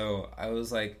 And so I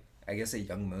was like, I guess a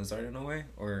young Mozart in a way,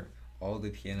 or all the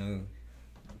piano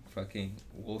fucking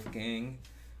Wolfgang.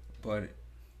 But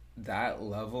that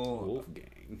level.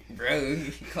 Wolfgang. Bro,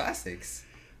 classics.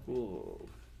 Whoa.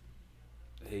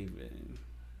 Hey, man.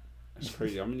 That's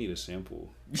crazy. I'm gonna need a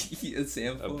sample. A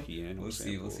sample? A piano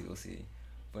sample. We'll see.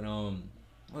 But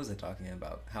what was I talking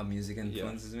about? How music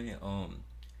influences me?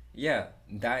 Yeah,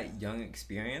 that young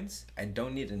experience, I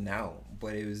don't need it now,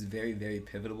 but it was very, very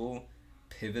pivotal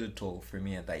for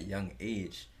me at that young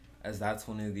age, as that's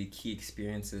one of the key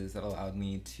experiences that allowed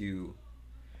me to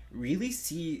really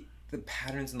see the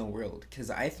patterns in the world. Because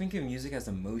I think of music as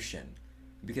emotion.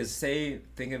 Because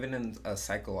think of it in a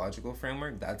psychological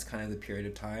framework, that's kind of the period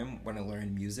of time when I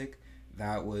learned music.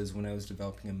 That was when I was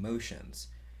developing emotions.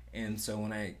 And so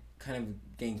when I kind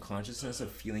of gained consciousness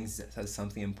of feelings as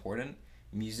something important,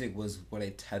 music was what I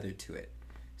tethered to it.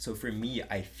 So for me,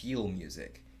 I feel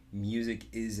music. Music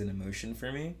is an emotion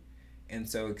for me. And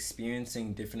so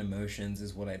experiencing different emotions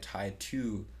is what I tie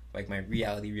to like my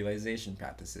reality realization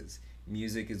practices.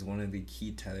 Music is one of the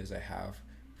key tethers I have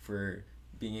for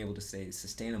being able to stay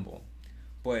sustainable.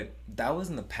 But that was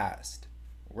in the past.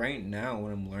 Right now,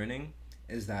 what I'm learning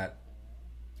is that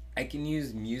I can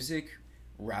use music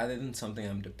rather than something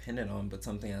I'm dependent on, but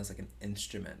something as like an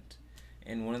instrument.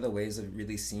 And one of the ways of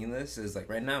really seeing this is like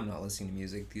right now I'm not listening to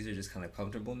music. These are just kind of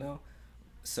comfortable now.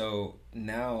 So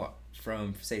now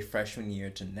from say freshman year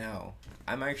to now,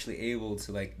 I'm actually able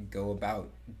to like go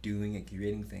about doing and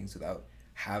creating things without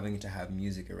having to have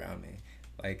music around me.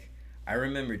 Like I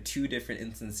remember 2 different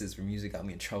instances where music got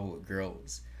me in trouble with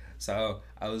girls. So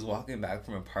I was walking back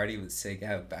from a party with Sig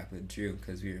out back with Drew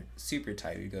because we were super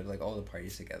tight. We'd go to like all the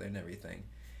parties together and everything.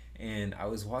 And I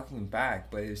was walking back,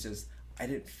 but it was just I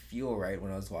didn't feel right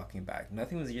when I was walking back.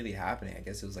 Nothing was really happening. I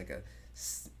guess it was like a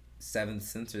seventh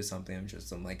sense or something. I'm just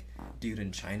some like dude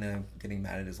in China getting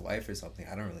mad at his wife or something.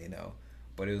 I don't really know.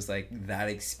 But it was like that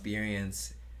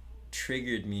experience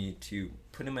triggered me to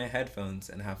put in my headphones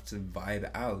and have to vibe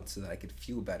out so that I could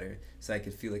feel better, so I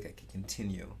could feel like I could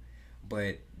continue.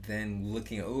 But then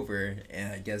looking over,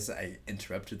 and I guess I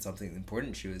interrupted something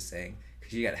important she was saying,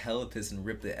 because she got hella pissed and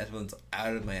ripped the headphones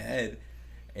out of my head.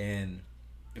 And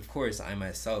of course, I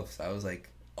myself, so I was like,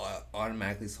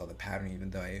 automatically saw the pattern, even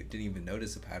though I didn't even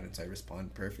notice the pattern, so I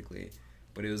responded perfectly.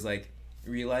 But it was like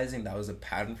realizing that was a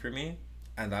pattern for me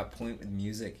at that point with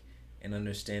music, and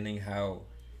understanding how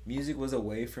music was a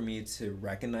way for me to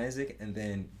recognize it and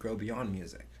then grow beyond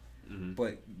music. Mm-hmm.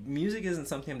 But music isn't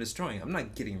something I'm destroying. I'm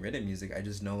not getting rid of music. I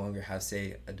just no longer have,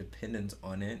 say, a dependence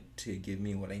on it to give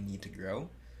me what I need to grow.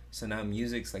 So now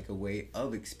music's like a way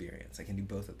of experience. I can do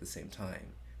both at the same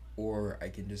time. Or I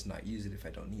can just not use it if I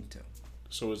don't need to.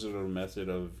 So is it a method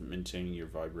of maintaining your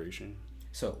vibration?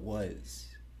 So it was.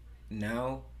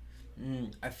 Now,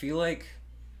 I feel like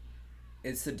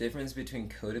it's the difference between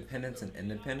codependence and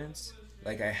independence.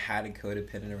 Like I had a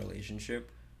codependent relationship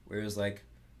where it was like,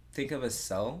 think of a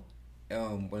cell.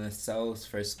 When a cell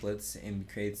first splits and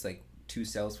creates like 2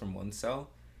 cells from 1 cell,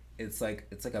 it's like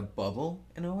a bubble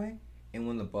in a way. And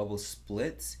when the bubble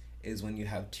splits is when you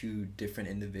have 2 different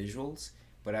individuals.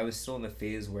 But I was still in the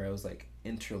phase where I was like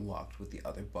interlocked with the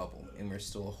other bubble, and we're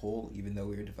still a whole, even though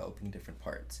we were developing different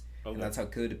parts. Okay. And that's how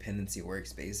codependency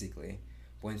works, basically.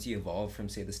 Once you evolve from,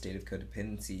 say, the state of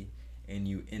codependency and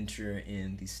you enter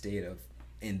in the state of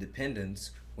independence,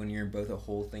 when you're both a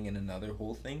whole thing and another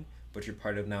whole thing, but you're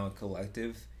part of now a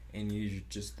collective, and you're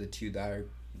just the 2 that are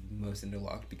most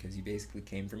interlocked because you basically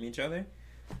came from each other.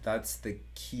 That's the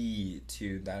key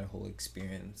to that whole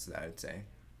experience, that I'd say.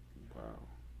 Wow.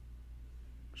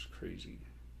 It's crazy.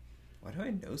 Why do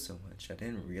I know so much? I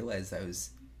didn't realize I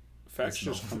was... Facts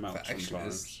just come out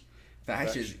sometimes.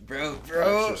 Facts just... Bro.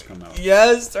 Facts just come out.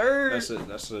 Yes, sir.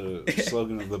 That's a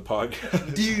slogan of the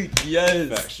podcast. Dude, yes.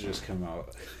 Facts just come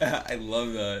out. I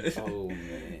love that. Oh,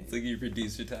 man. It's like your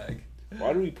producer tag.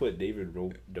 Why do we put David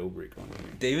Dobrik on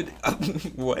here? David...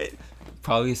 what?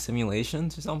 Probably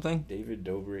simulations or something? David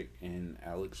Dobrik and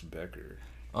Alex Becker.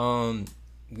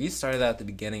 We started at the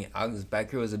beginning. Alex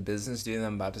Becker was a business dude that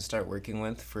I'm about to start working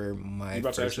with for my... You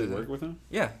about to actually work with him?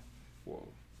 Yeah. Whoa.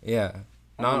 Yeah.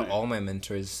 Not all my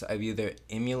mentors. I've either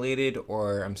emulated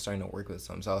or I'm starting to work with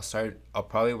some. So I'll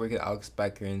probably work with Alex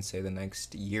Becker in, say, the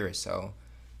next year or so.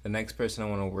 The next person I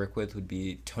want to work with would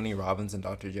be Tony Robbins and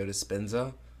Dr. Joe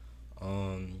Dispenza.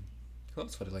 Who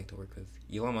else would I like to work with?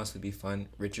 Elon Musk would be fun.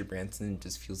 Richard Branson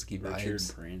just feels like he vibes.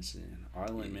 Richard Branson.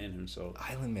 Island man himself.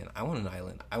 Island man. I want an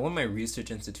island. I want my research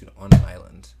institute on an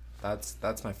island.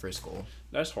 That's my first goal.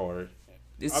 That's hard.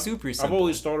 It's super simple. I've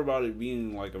always thought about it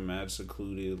being like a mad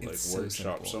secluded like it's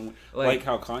workshop so somewhere. Like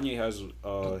how Kanye has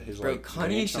his bro, like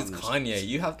Kanye's just Kanye.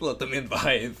 You have to let them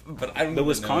imbibe. But I don't. The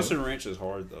Wisconsin ranch is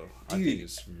hard though. Dude, I think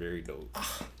it's very dope.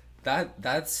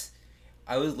 That's.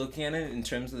 I was looking at it in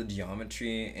terms of the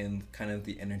geometry and kind of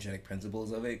the energetic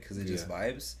principles of it because it just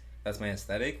vibes. That's my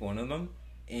aesthetic, one of them.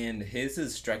 And his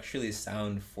is structurally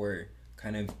sound for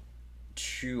kind of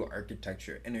true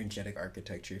architecture, energetic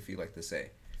architecture, if you like to say.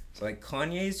 So, like,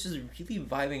 Kanye's just really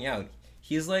vibing out.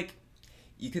 He's like,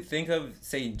 you could think of,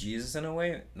 say, Jesus in a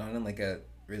way, not in like a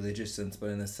religious sense, but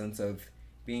in the sense of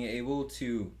being able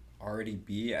to already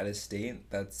be at a state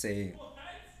that's, say,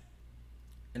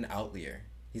 an outlier.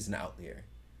 He's an outlier,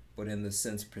 but in the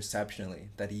sense perceptionally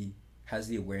that he has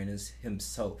the awareness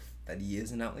himself that he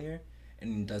is an outlier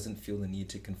and doesn't feel the need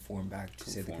to conform back to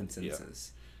say the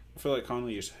consensus. Yeah. I feel like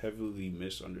Kanye is heavily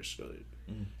misunderstood,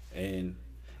 and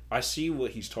I see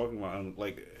what he's talking about.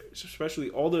 Like especially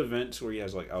all the events where he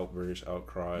has like outbursts,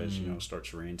 outcries,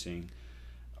 starts ranting.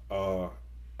 I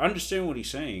understand what he's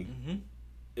saying.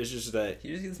 It's just that he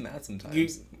just gets mad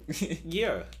sometimes.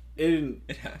 Yeah, and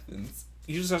it happens.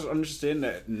 you just have to understand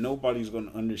that nobody's going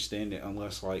to understand it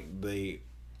unless like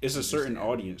it's a certain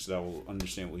audience that will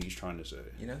understand what he's trying to say.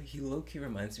 You know, he low-key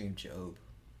reminds me of Job.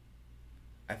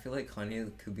 I feel like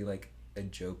Kanye could be like a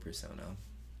Job persona.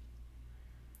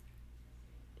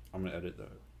 I'm gonna edit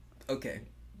that. Okay.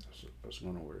 That's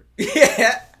gonna work.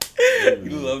 Yeah.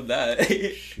 You love that.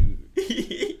 Shoot.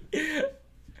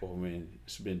 Oh man,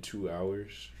 it's been 2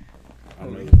 hours. I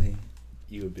know really?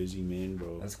 You a busy man,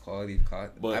 bro. That's quality.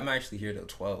 But I'm actually here till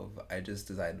 12. I just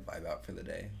decided to vibe out for the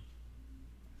day.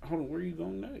 Hold on, where are you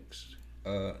going next?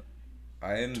 I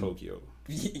am Tokyo.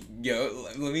 Yo,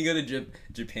 let me go to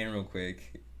Japan real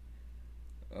quick.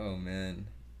 Oh man,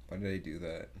 why did I do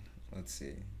that? Let's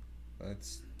see.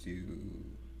 Let's do.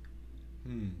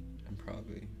 I'm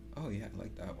probably. Oh yeah, I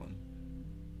like that one.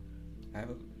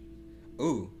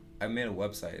 I made a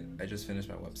website. I just finished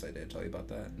my website. Did I tell you about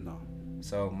that? No.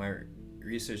 So my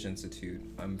research institute,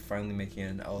 I'm finally making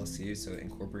an LLC, so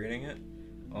incorporating it.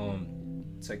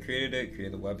 So I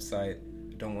created the website.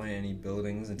 I don't want any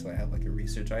buildings until I have like a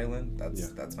research island.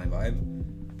 That's my vibe.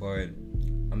 But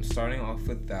I'm starting off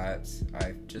with that.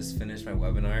 I just finished my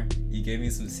webinar. You gave me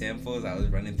some samples. I was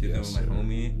running through them with my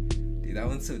homie. Dude, that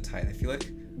one's so tight. I feel like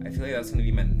that's gonna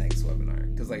be my next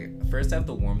webinar. Cause like first I have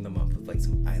to warm them up with like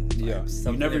some island vibes.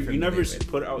 You never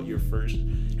put out your first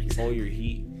all your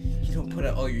heat. You don't put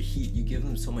out all your heat. You give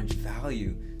them so much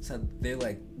value. So they're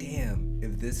like, damn,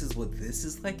 if this is what this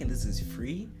is like and this is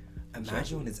free,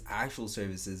 imagine what its actual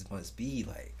services must be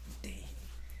like. Dang.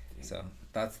 So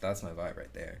that's my vibe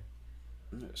right there.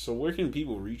 So where can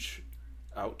people reach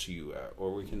out to you at,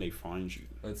 or where can they find you?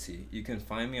 Let's see. You can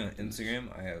find me on Instagram.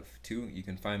 I have 2. You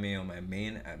can find me on my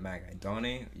main at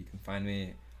Magaidane. You can find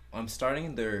me. I'm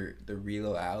starting the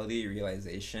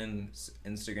realization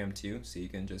Instagram too, so you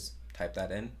can just type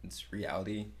that in. It's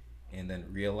reality, and then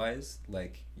realize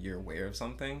like you're aware of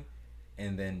something,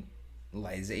 and then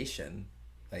realization,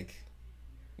 like,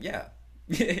 yeah,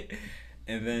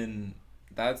 and then.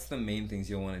 That's the main things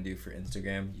you'll want to do for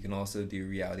Instagram. You can also do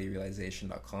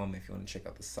realityrealization.com if you want to check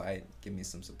out the site, give me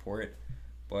some support.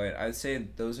 But I'd say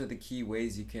those are the key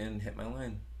ways you can hit my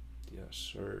line. Yes,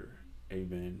 sir.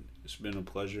 Amen. It's been a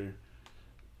pleasure.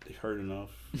 They've heard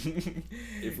enough.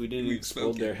 If we didn't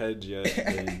explode their heads yet,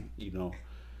 then,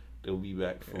 they'll be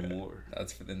back for more.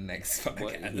 That's for the next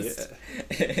podcast.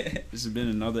 This has been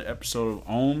another episode of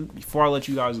OM. Before I let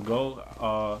you guys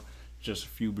go, just a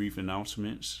few brief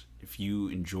announcements. If you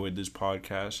enjoyed this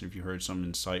podcast, if you heard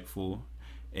something insightful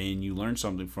and you learned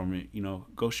something from it,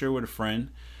 go share with a friend.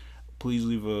 Please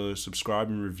leave a subscribe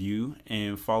and review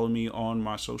and follow me on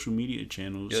my social media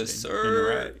channels. Yes,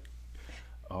 sir.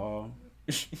 I'll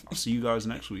see you guys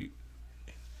next week.